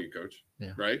still call you coach,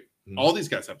 right? Mm-hmm. All these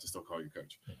guys have to still call you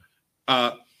coach.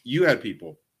 You had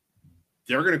people,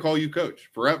 they're going to call you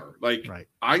coach forever. Like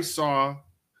I saw,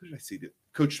 who did I see?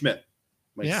 Coach Schmidt,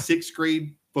 my 6th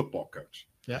grade football coach.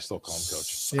 I still call him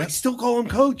coach. I still call him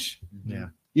coach. Yeah.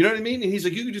 You know what I mean? And he's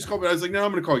like, you can just call me. I was like, no,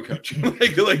 I'm going to call you coach.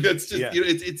 like that's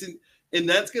just, and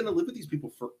that's going to live with these people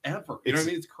forever. You know what I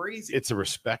mean? It's crazy. It's a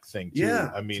respect thing too. Yeah.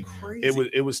 I mean,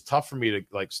 it was tough for me to,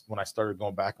 like, when I started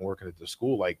going back and working at the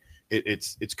school, like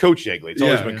it's Coach Yeagley. It's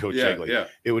always been Coach Yeagley. Yeah.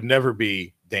 It would never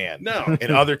be Dan. No.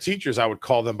 And other teachers, I would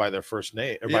call them by their first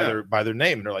name or by their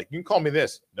name. And they're like, you can call me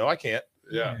this. No, I can't.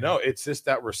 Yeah. No, it's just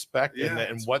that respect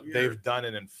and what they've done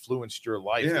and influenced your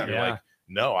life. Yeah. And you're like,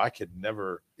 no, I could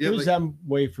never. It was that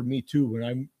way for me too. When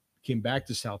I came back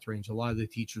to South Range, a lot of the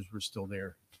teachers were still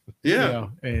there. Yeah.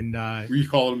 And were you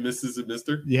calling them Mrs. and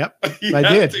Mr.? Yep. I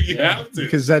did. You have to.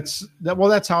 Because that's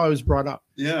how I was brought up.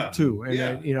 Yeah. Too.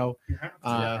 And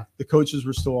the coaches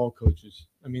were still all coaches.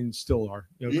 I mean, still are.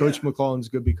 Coach McClellan's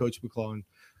going to be Coach McClellan.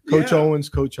 Coach Owen's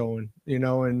Coach Owen. And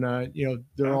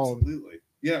they're all absolutely.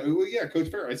 Yeah, well, Coach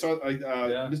Fair. I saw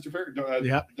Mr. Fair,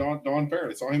 Don Fair.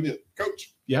 I saw him,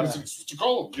 Coach. Yeah, that's what you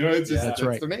call him. It's that's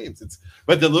right. Their names.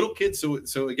 But the little kids.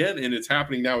 So again, and it's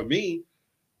happening now with me.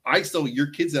 Your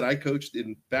kids that I coached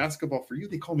in basketball for you,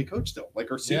 they call me coach still.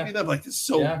 Like, or see me, them like, this is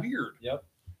so weird. Yep.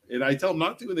 And I tell them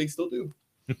not to, and they still do.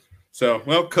 So,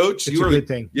 well, coach, it's a good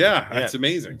thing. Yeah, that's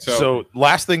amazing. So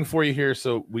last thing for you here.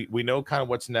 So we know kind of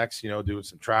what's next. Doing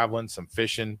some traveling, some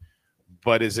fishing.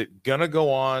 But is it gonna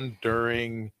go on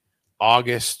during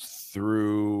August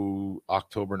through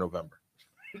October, November?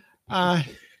 Are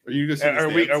we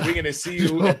going to see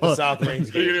you at the South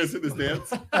Range game? Are you going to sit this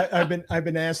dance? I've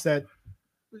been asked that,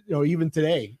 even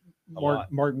today.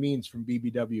 Mark Means from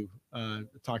BBW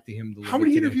talked to him. How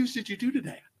many interviews did you do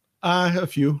today? A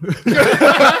few.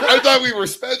 I thought we were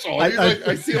special.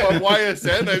 I see him on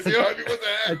YSN. I see what the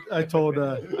heck?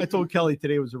 I told Kelly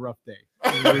today was a rough day.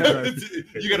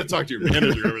 You got to talk to your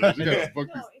manager over there. You gotta book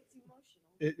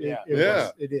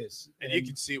It is. And you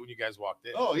can see it when you guys walked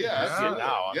in. Oh yeah, I see it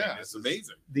now. I mean, it's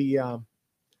amazing.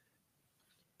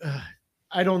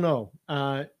 I don't know.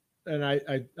 And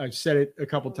I've said it a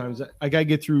couple times. I got to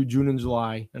get through June and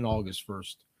July and August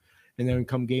first, and then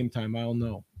come game time, I don't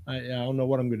know. I don't know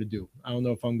what I'm going to do. I don't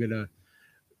know if I'm going to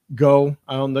go.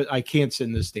 I don't know. I can't sit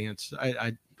in the stands.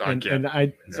 I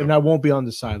won't be on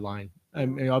the sideline.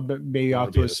 I'll be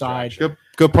off to a side.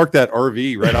 Go park that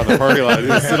RV right on the parking lot.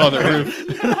 Just sit on the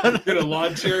roof. Get a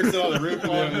lawn chair, sit on the roof.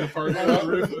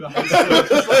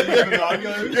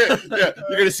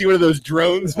 You're gonna see one of those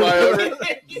drones fly over.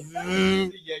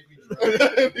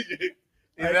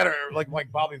 That or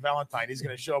like Bobby Valentine, he's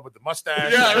gonna show up with the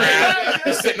mustache.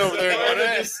 He's sitting over there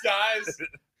in disguise.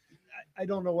 I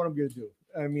don't know what I'm gonna do.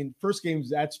 I mean, first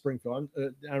game's at Springfield.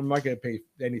 I'm not going to pay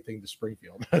anything to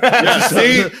Springfield.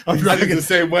 See, I'm thinking the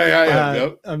same way I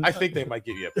am. I think they might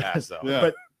give you a pass though.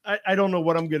 But I don't know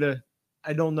what I'm gonna.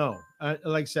 I don't know.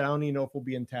 Like I said, I don't even know if we'll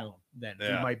be in town then. We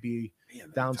might be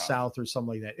down south or something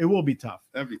like that. It will be tough.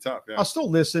 That'd be tough. Yeah. I'll still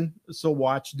listen, still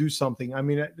watch, do something. I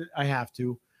mean, I have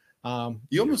to.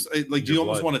 You almost do you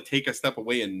almost want to take a step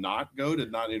away and not go to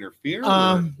not interfere?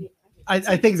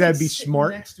 I think that'd be sitting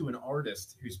smart. next to an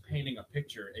artist who's painting a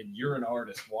picture, and you're an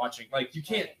artist watching. Like you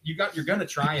can't. You're gonna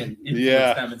try and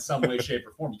influence them in some way, shape,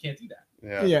 or form. You can't do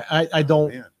that. Yeah, I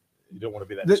don't. Man, you don't want to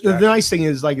be that. The nice thing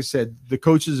is, like I said, the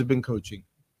coaches have been coaching.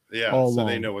 Yeah, all so along.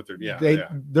 they know what they're. Yeah,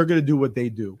 they're going to do what they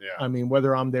do. Yeah. I mean,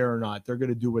 whether I'm there or not, they're going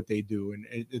to do what they do, and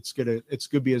it's gonna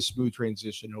be a smooth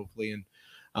transition, hopefully. And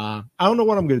I don't know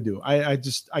what I'm going to do. I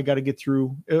got to get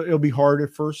through. It'll be hard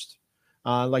at first.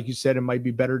 Like you said, it might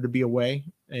be better to be away,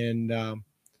 and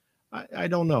I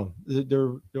don't know.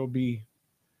 There'll be.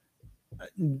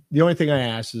 The only thing I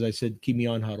asked is I said, keep me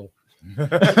on huddle.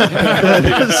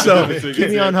 So keep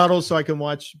me on huddle so I can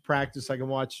watch practice. I can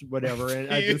watch whatever. And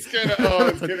it's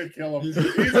gonna kill him.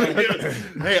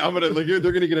 Hey, I'm gonna like they're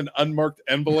gonna get an unmarked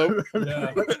envelope,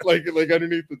 like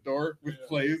underneath the door with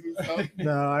plays and stuff.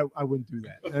 No, I wouldn't do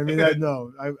that. I mean,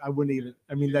 I wouldn't even.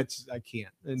 I mean, I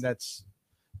can't, and that's.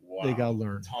 Wow. They gotta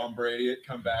learn. Tom Brady,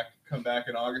 come back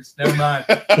in August. Never mind.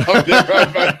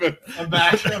 I'm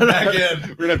back in.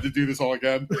 We're gonna have to do this all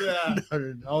again. Yeah.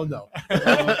 Oh no.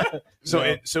 So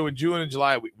in June and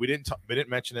July, we didn't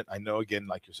mention it. I know again,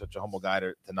 like you're such a humble guy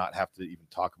to not have to even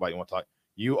talk about. You want to talk.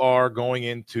 You are going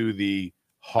into the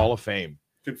Hall of Fame.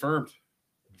 Confirmed.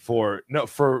 For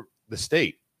the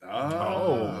state.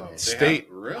 Oh, state.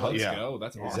 Really? Let's go.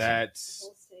 That's awesome. That's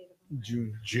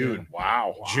June. Yeah.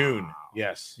 Wow. June.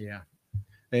 Yes. Yeah.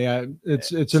 Yeah.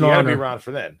 It's an you gotta honor. be around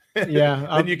for then. Yeah.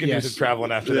 Then you can do some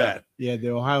traveling after that. Yeah. The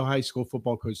Ohio High School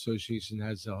Football Coach Association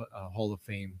has a Hall of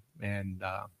Fame, and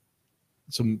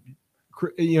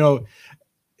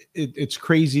it's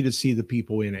crazy to see the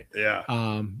people in it.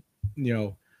 Yeah.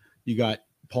 You got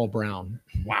Paul Brown.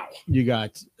 Wow. You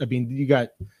got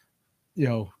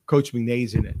Coach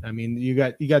McNay's in it. I mean, you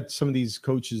got some of these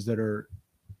coaches that are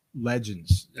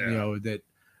legends, that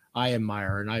I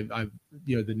admire, and I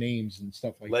the names and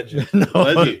stuff like Legend. that. No.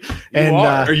 Legend. And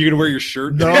are you gonna wear your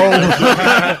shirt? No.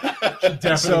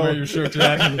 Definitely wear your shirt to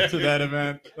that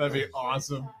event. That'd be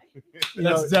awesome.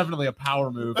 That's definitely a power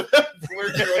move.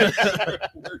 Wear your own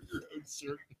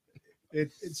shirt.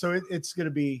 It's gonna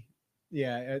be,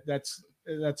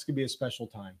 that's gonna be a special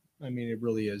time. I mean, it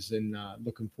really is, and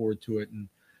looking forward to it. And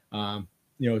a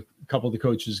couple of the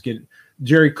coaches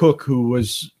Jerry Cook,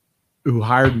 who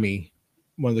hired me,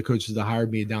 one of the coaches that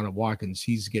hired me down at Watkins,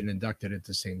 he's getting inducted at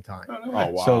the same time. Oh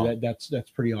wow! So that's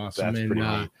pretty awesome. That's pretty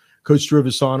neat. Coach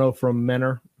Drivisano from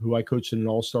Menor, who I coached in an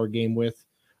all-star game with,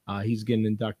 he's getting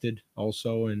inducted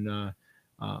also. And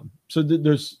so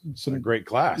there's some great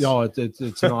class.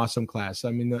 It's an awesome class.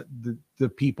 I mean, the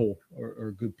people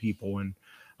are good people, and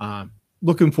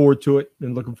looking forward to it,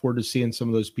 and looking forward to seeing some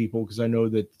of those people, because I know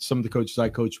that some of the coaches I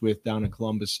coach with down in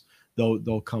Columbus,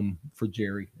 they'll come for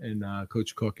Jerry and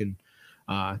Coach Cook, and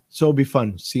so it'll be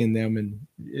fun seeing them. And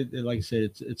like I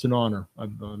said, it's an honor.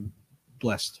 I'm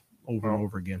blessed over and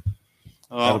over again.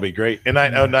 That'll be great. And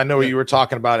I know what you were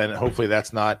talking about, and hopefully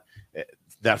that's not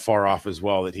that far off as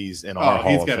well, that he's in our Hall of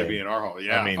Fame. He's got to be in our Hall.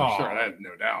 Yeah, I mean, sure, I have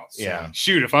no doubt. So, yeah.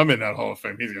 Shoot, if I'm in that Hall of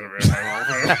Fame, he's going to be in my Hall of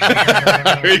Fame.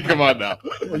 I mean, come on now.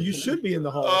 Well, you should be in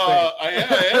the Hall of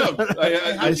Fame. I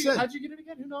am. How'd you get it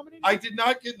again? Who nominated you? I did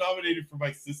not get nominated for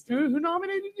my sister. Who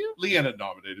nominated you? Leanna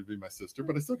nominated me, my sister,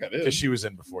 but I still got in. Because she was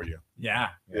in before you. Yeah.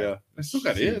 I still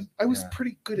got in. I was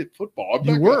pretty good at football.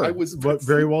 You were. I was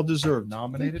very well deserved.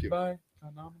 Nominated by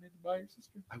your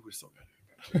sister? I was so good.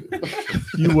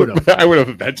 You would have. I would have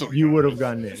eventually. You would have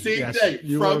gotten in. Same day.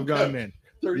 You would have gotten in.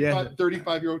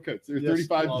 35-year-old coach.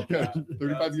 35 coach.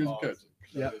 35 years of coach.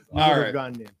 Yeah. All right.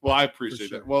 Gotten in. Well, I appreciate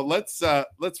that. Well, let's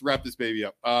wrap this baby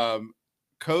up.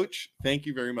 Coach, thank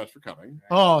you very much for coming.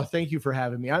 Oh, thank you for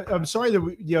having me. I'm sorry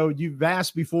that you've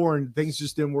asked before and things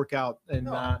just didn't work out. And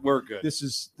we're good. This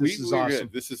is we're awesome.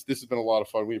 Good. This has been a lot of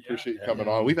fun. We appreciate you coming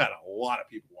on. We've had a lot of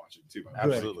people watching too.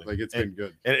 Absolutely. Like it's been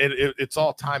good. And it's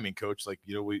all timing, Coach. Like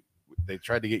they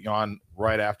tried to get you on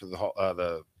right after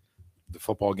the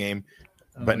football game.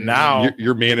 But now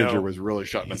your manager was really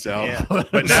shutting us out. Yeah.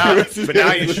 But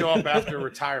now you show up after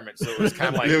retirement, so it was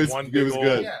kind of like one big old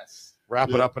good. Wrap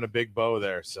it up in a big bow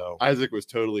there. So Isaac was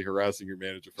totally harassing your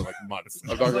manager for like months.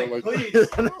 I'm not going please.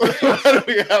 What do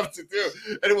we have to do?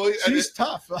 And she's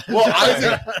tough. Well,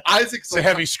 Isaac's it's a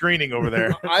heavy screening over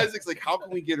there. Isaac's like, how can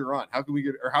we get her on? How can we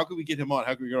get him on?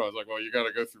 How can we get her on? I was like, well, you got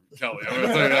to go through Kelly. I'm going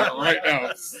to tell you that right now.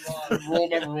 This is rule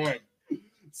number one.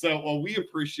 So, well, we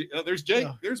appreciate. There's Jake.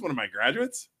 There's one of my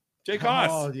graduates, Jake Haas.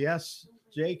 Oh yes,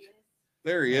 Jake.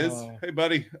 There he is. Hey,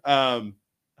 buddy. How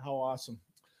awesome.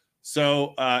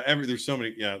 So there's so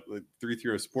many, like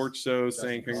 330 Sports Show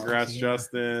saying congrats,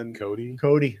 Justin. Cody.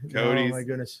 Cody's. Oh my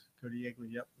goodness. Cody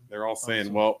Yeagley. Yep. They're all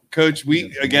saying, well, Coach,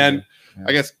 I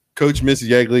guess Coach Mrs.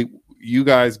 Yeagley, you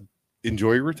guys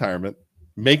enjoy your retirement.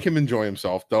 Make him enjoy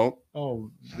himself. Don't.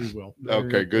 Oh, we will.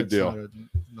 Okay, good That's deal.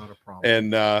 Not a problem.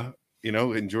 And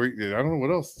enjoy. I don't know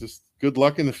what else. Just good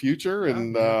luck in the future,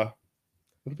 and it'll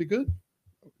be good.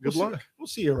 Good luck. We'll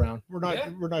see you around. We're not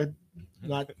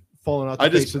falling out. I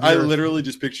literally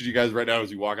just pictured you guys right now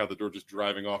as you walk out the door, just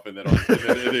driving off, and then in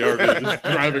the RV, just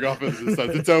driving off into the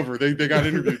sunset. It's over. They got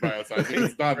interviewed by us. I think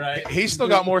it's done. Right. He's still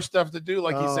got more stuff to do.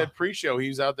 Like he said pre-show, he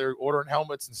was out there ordering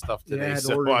helmets and stuff today. Yeah,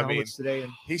 so I mean, today,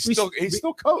 and he's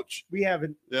still coach. We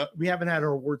haven't had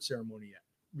our award ceremony yet.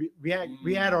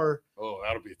 We had our. Oh,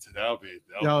 that'll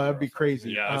be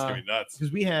crazy. Yeah, that's gonna be nuts.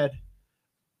 Because we had.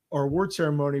 Our award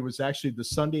ceremony was actually the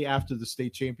Sunday after the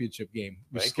state championship game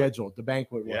was scheduled. The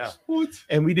banquet was. Yeah. What?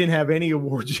 And we didn't have any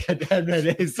awards yet.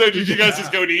 So did you guys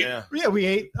just go and eat? Yeah, we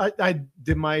ate. I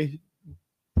did my,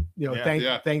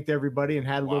 thanked everybody and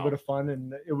had a little bit of fun,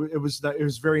 and it was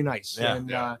very nice.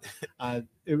 Yeah. And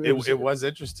it was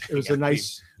interesting. It was a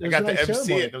nice. I got to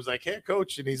MC it. It was like, hey,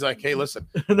 coach, and he's like, hey, listen,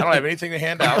 I don't have anything to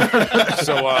hand out,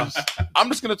 so I'm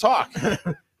just going to talk.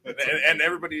 And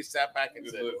everybody sat back and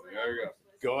said, there you go.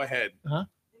 Go ahead. Huh?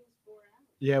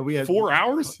 Yeah, we had 4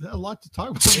 hours. A lot to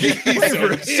talk about.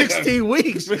 For 16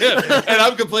 weeks, and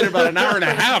I'm complaining about an hour and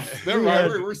a half.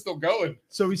 We're still going.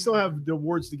 So we still have the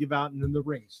awards to give out, and then the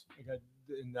rings.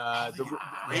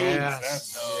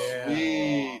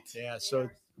 So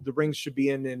the rings should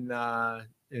be in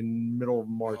middle of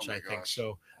March, I think.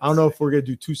 So I don't know if we're gonna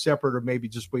do two separate or maybe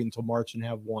just wait until March and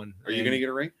have one. Are you gonna get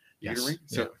a ring? Yes. Get a ring?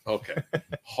 So, okay.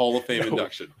 Hall of Fame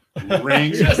induction.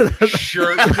 Ring,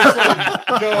 shirt.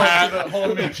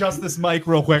 Hold me, adjust this mic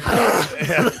real quick. I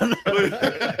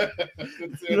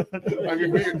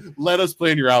mean, let us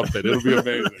plan your outfit. It'll be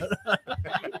amazing.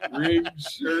 Ring,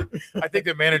 shirt. I think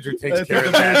the manager takes care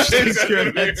of that. Takes care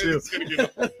of that too. It's gonna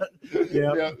get,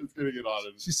 yeah, it's gonna get on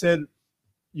it. She said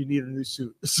you need a new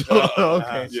suit. So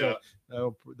okay, yeah.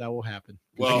 So that will happen.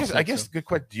 Well, I guess good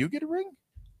question. Do you get a ring?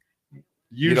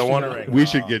 You don't want a ring. We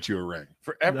should get you a ring.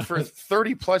 For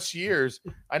 30 plus years.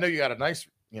 I know you got a nice,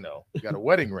 you got a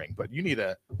wedding ring, but you need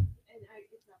a.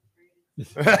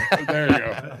 There you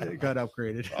go. It got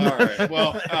upgraded. All right.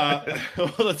 Well,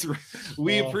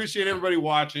 we appreciate everybody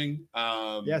watching.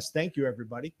 Yes, thank you,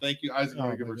 everybody. Thank you. Isaac,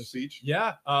 want to give her a speech?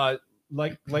 Yeah.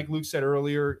 Like Luke said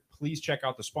earlier, please check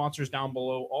out the sponsors down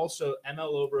below. Also,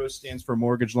 MLO Bros stands for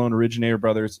Mortgage Loan Originator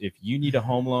Brothers. If you need a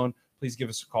home loan, please give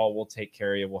us a call. We'll take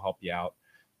care of you. We'll help you out.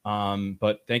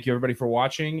 But thank you everybody for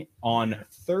watching. On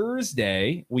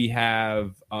Thursday, we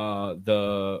have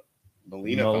the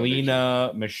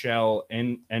Melina Michelle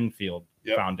Enfield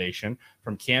Foundation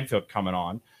from Canfield coming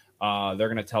on. They're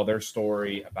going to tell their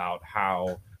story about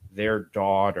how their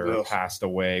daughter passed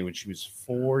away when she was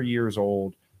 4 years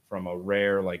old from a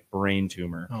rare brain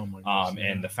tumor. Oh my gosh,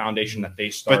 and the foundation that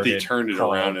they started, but they turned it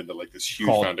around into this huge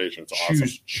foundation. It's awesome.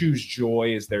 Choose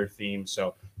Joy is their theme,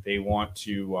 so they want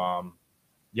to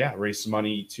raise some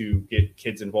money to get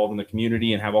kids involved in the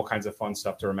community and have all kinds of fun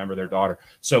stuff to remember their daughter.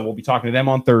 So we'll be talking to them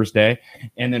on Thursday.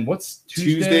 And then what's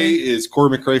Tuesday? Tuesday is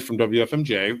Corey McRae from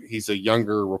WFMJ. He's a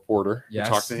younger reporter. Yes.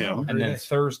 We'll talk to him. And then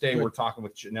Thursday, we're talking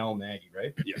with Janelle Nagy,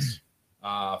 right? Yes.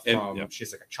 She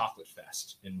has a chocolate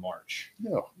fest in March.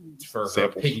 No, for her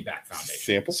Piggyback Foundation.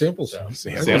 Samples. Samples. That'd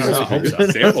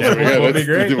be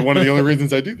great. One of the only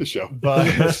reasons I do the show. But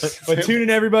tune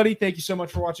in, everybody. Thank you so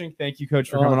much for watching. Thank you,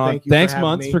 Coach, for coming on. Thanks,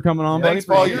 Munts, for coming on, buddy.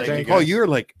 Paul,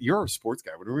 you're a sports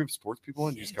guy. When we have sports people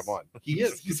on, you just come on. He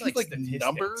is. He's like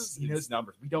numbers. He knows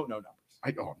numbers. We don't know numbers.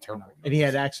 I'm terrible. And he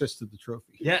had access to the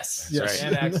trophy. Yes. Right.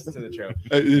 And access to the trophy.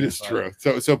 It is true.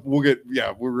 So we'll get.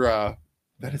 Yeah, we're.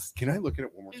 That is. Can I look at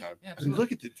it one more time? Yeah,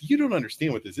 look at it. You don't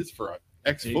understand what this is for an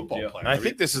ex-football player. And I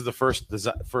think this is the first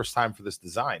time for this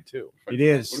design too. It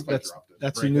is. That's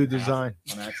a new design.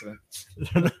 On accident.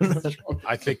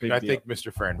 I think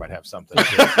Mr. Farron might have something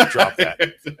to drop that.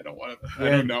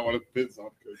 I do not want to piss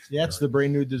off Coach. Yeah, it's the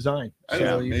brand new design. That's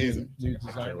amazing. New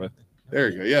design. There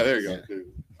you go. Yeah, there you go.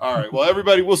 All right. Well,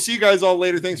 everybody, we'll see you guys all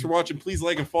later. Thanks for watching. Please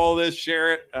like and follow this,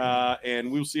 share it,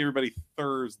 and we'll see everybody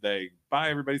Thursday. Bye,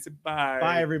 everybody. Say bye.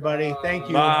 Bye, everybody. Thank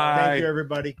you. Bye. Thank you,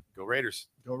 everybody. Go Raiders.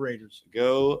 Go Raiders.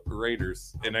 Go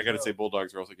Raiders. And I got to say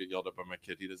Bulldogs, or else I get yelled at by my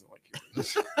kid. He doesn't like hearing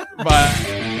this.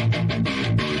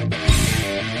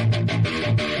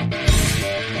 Bye.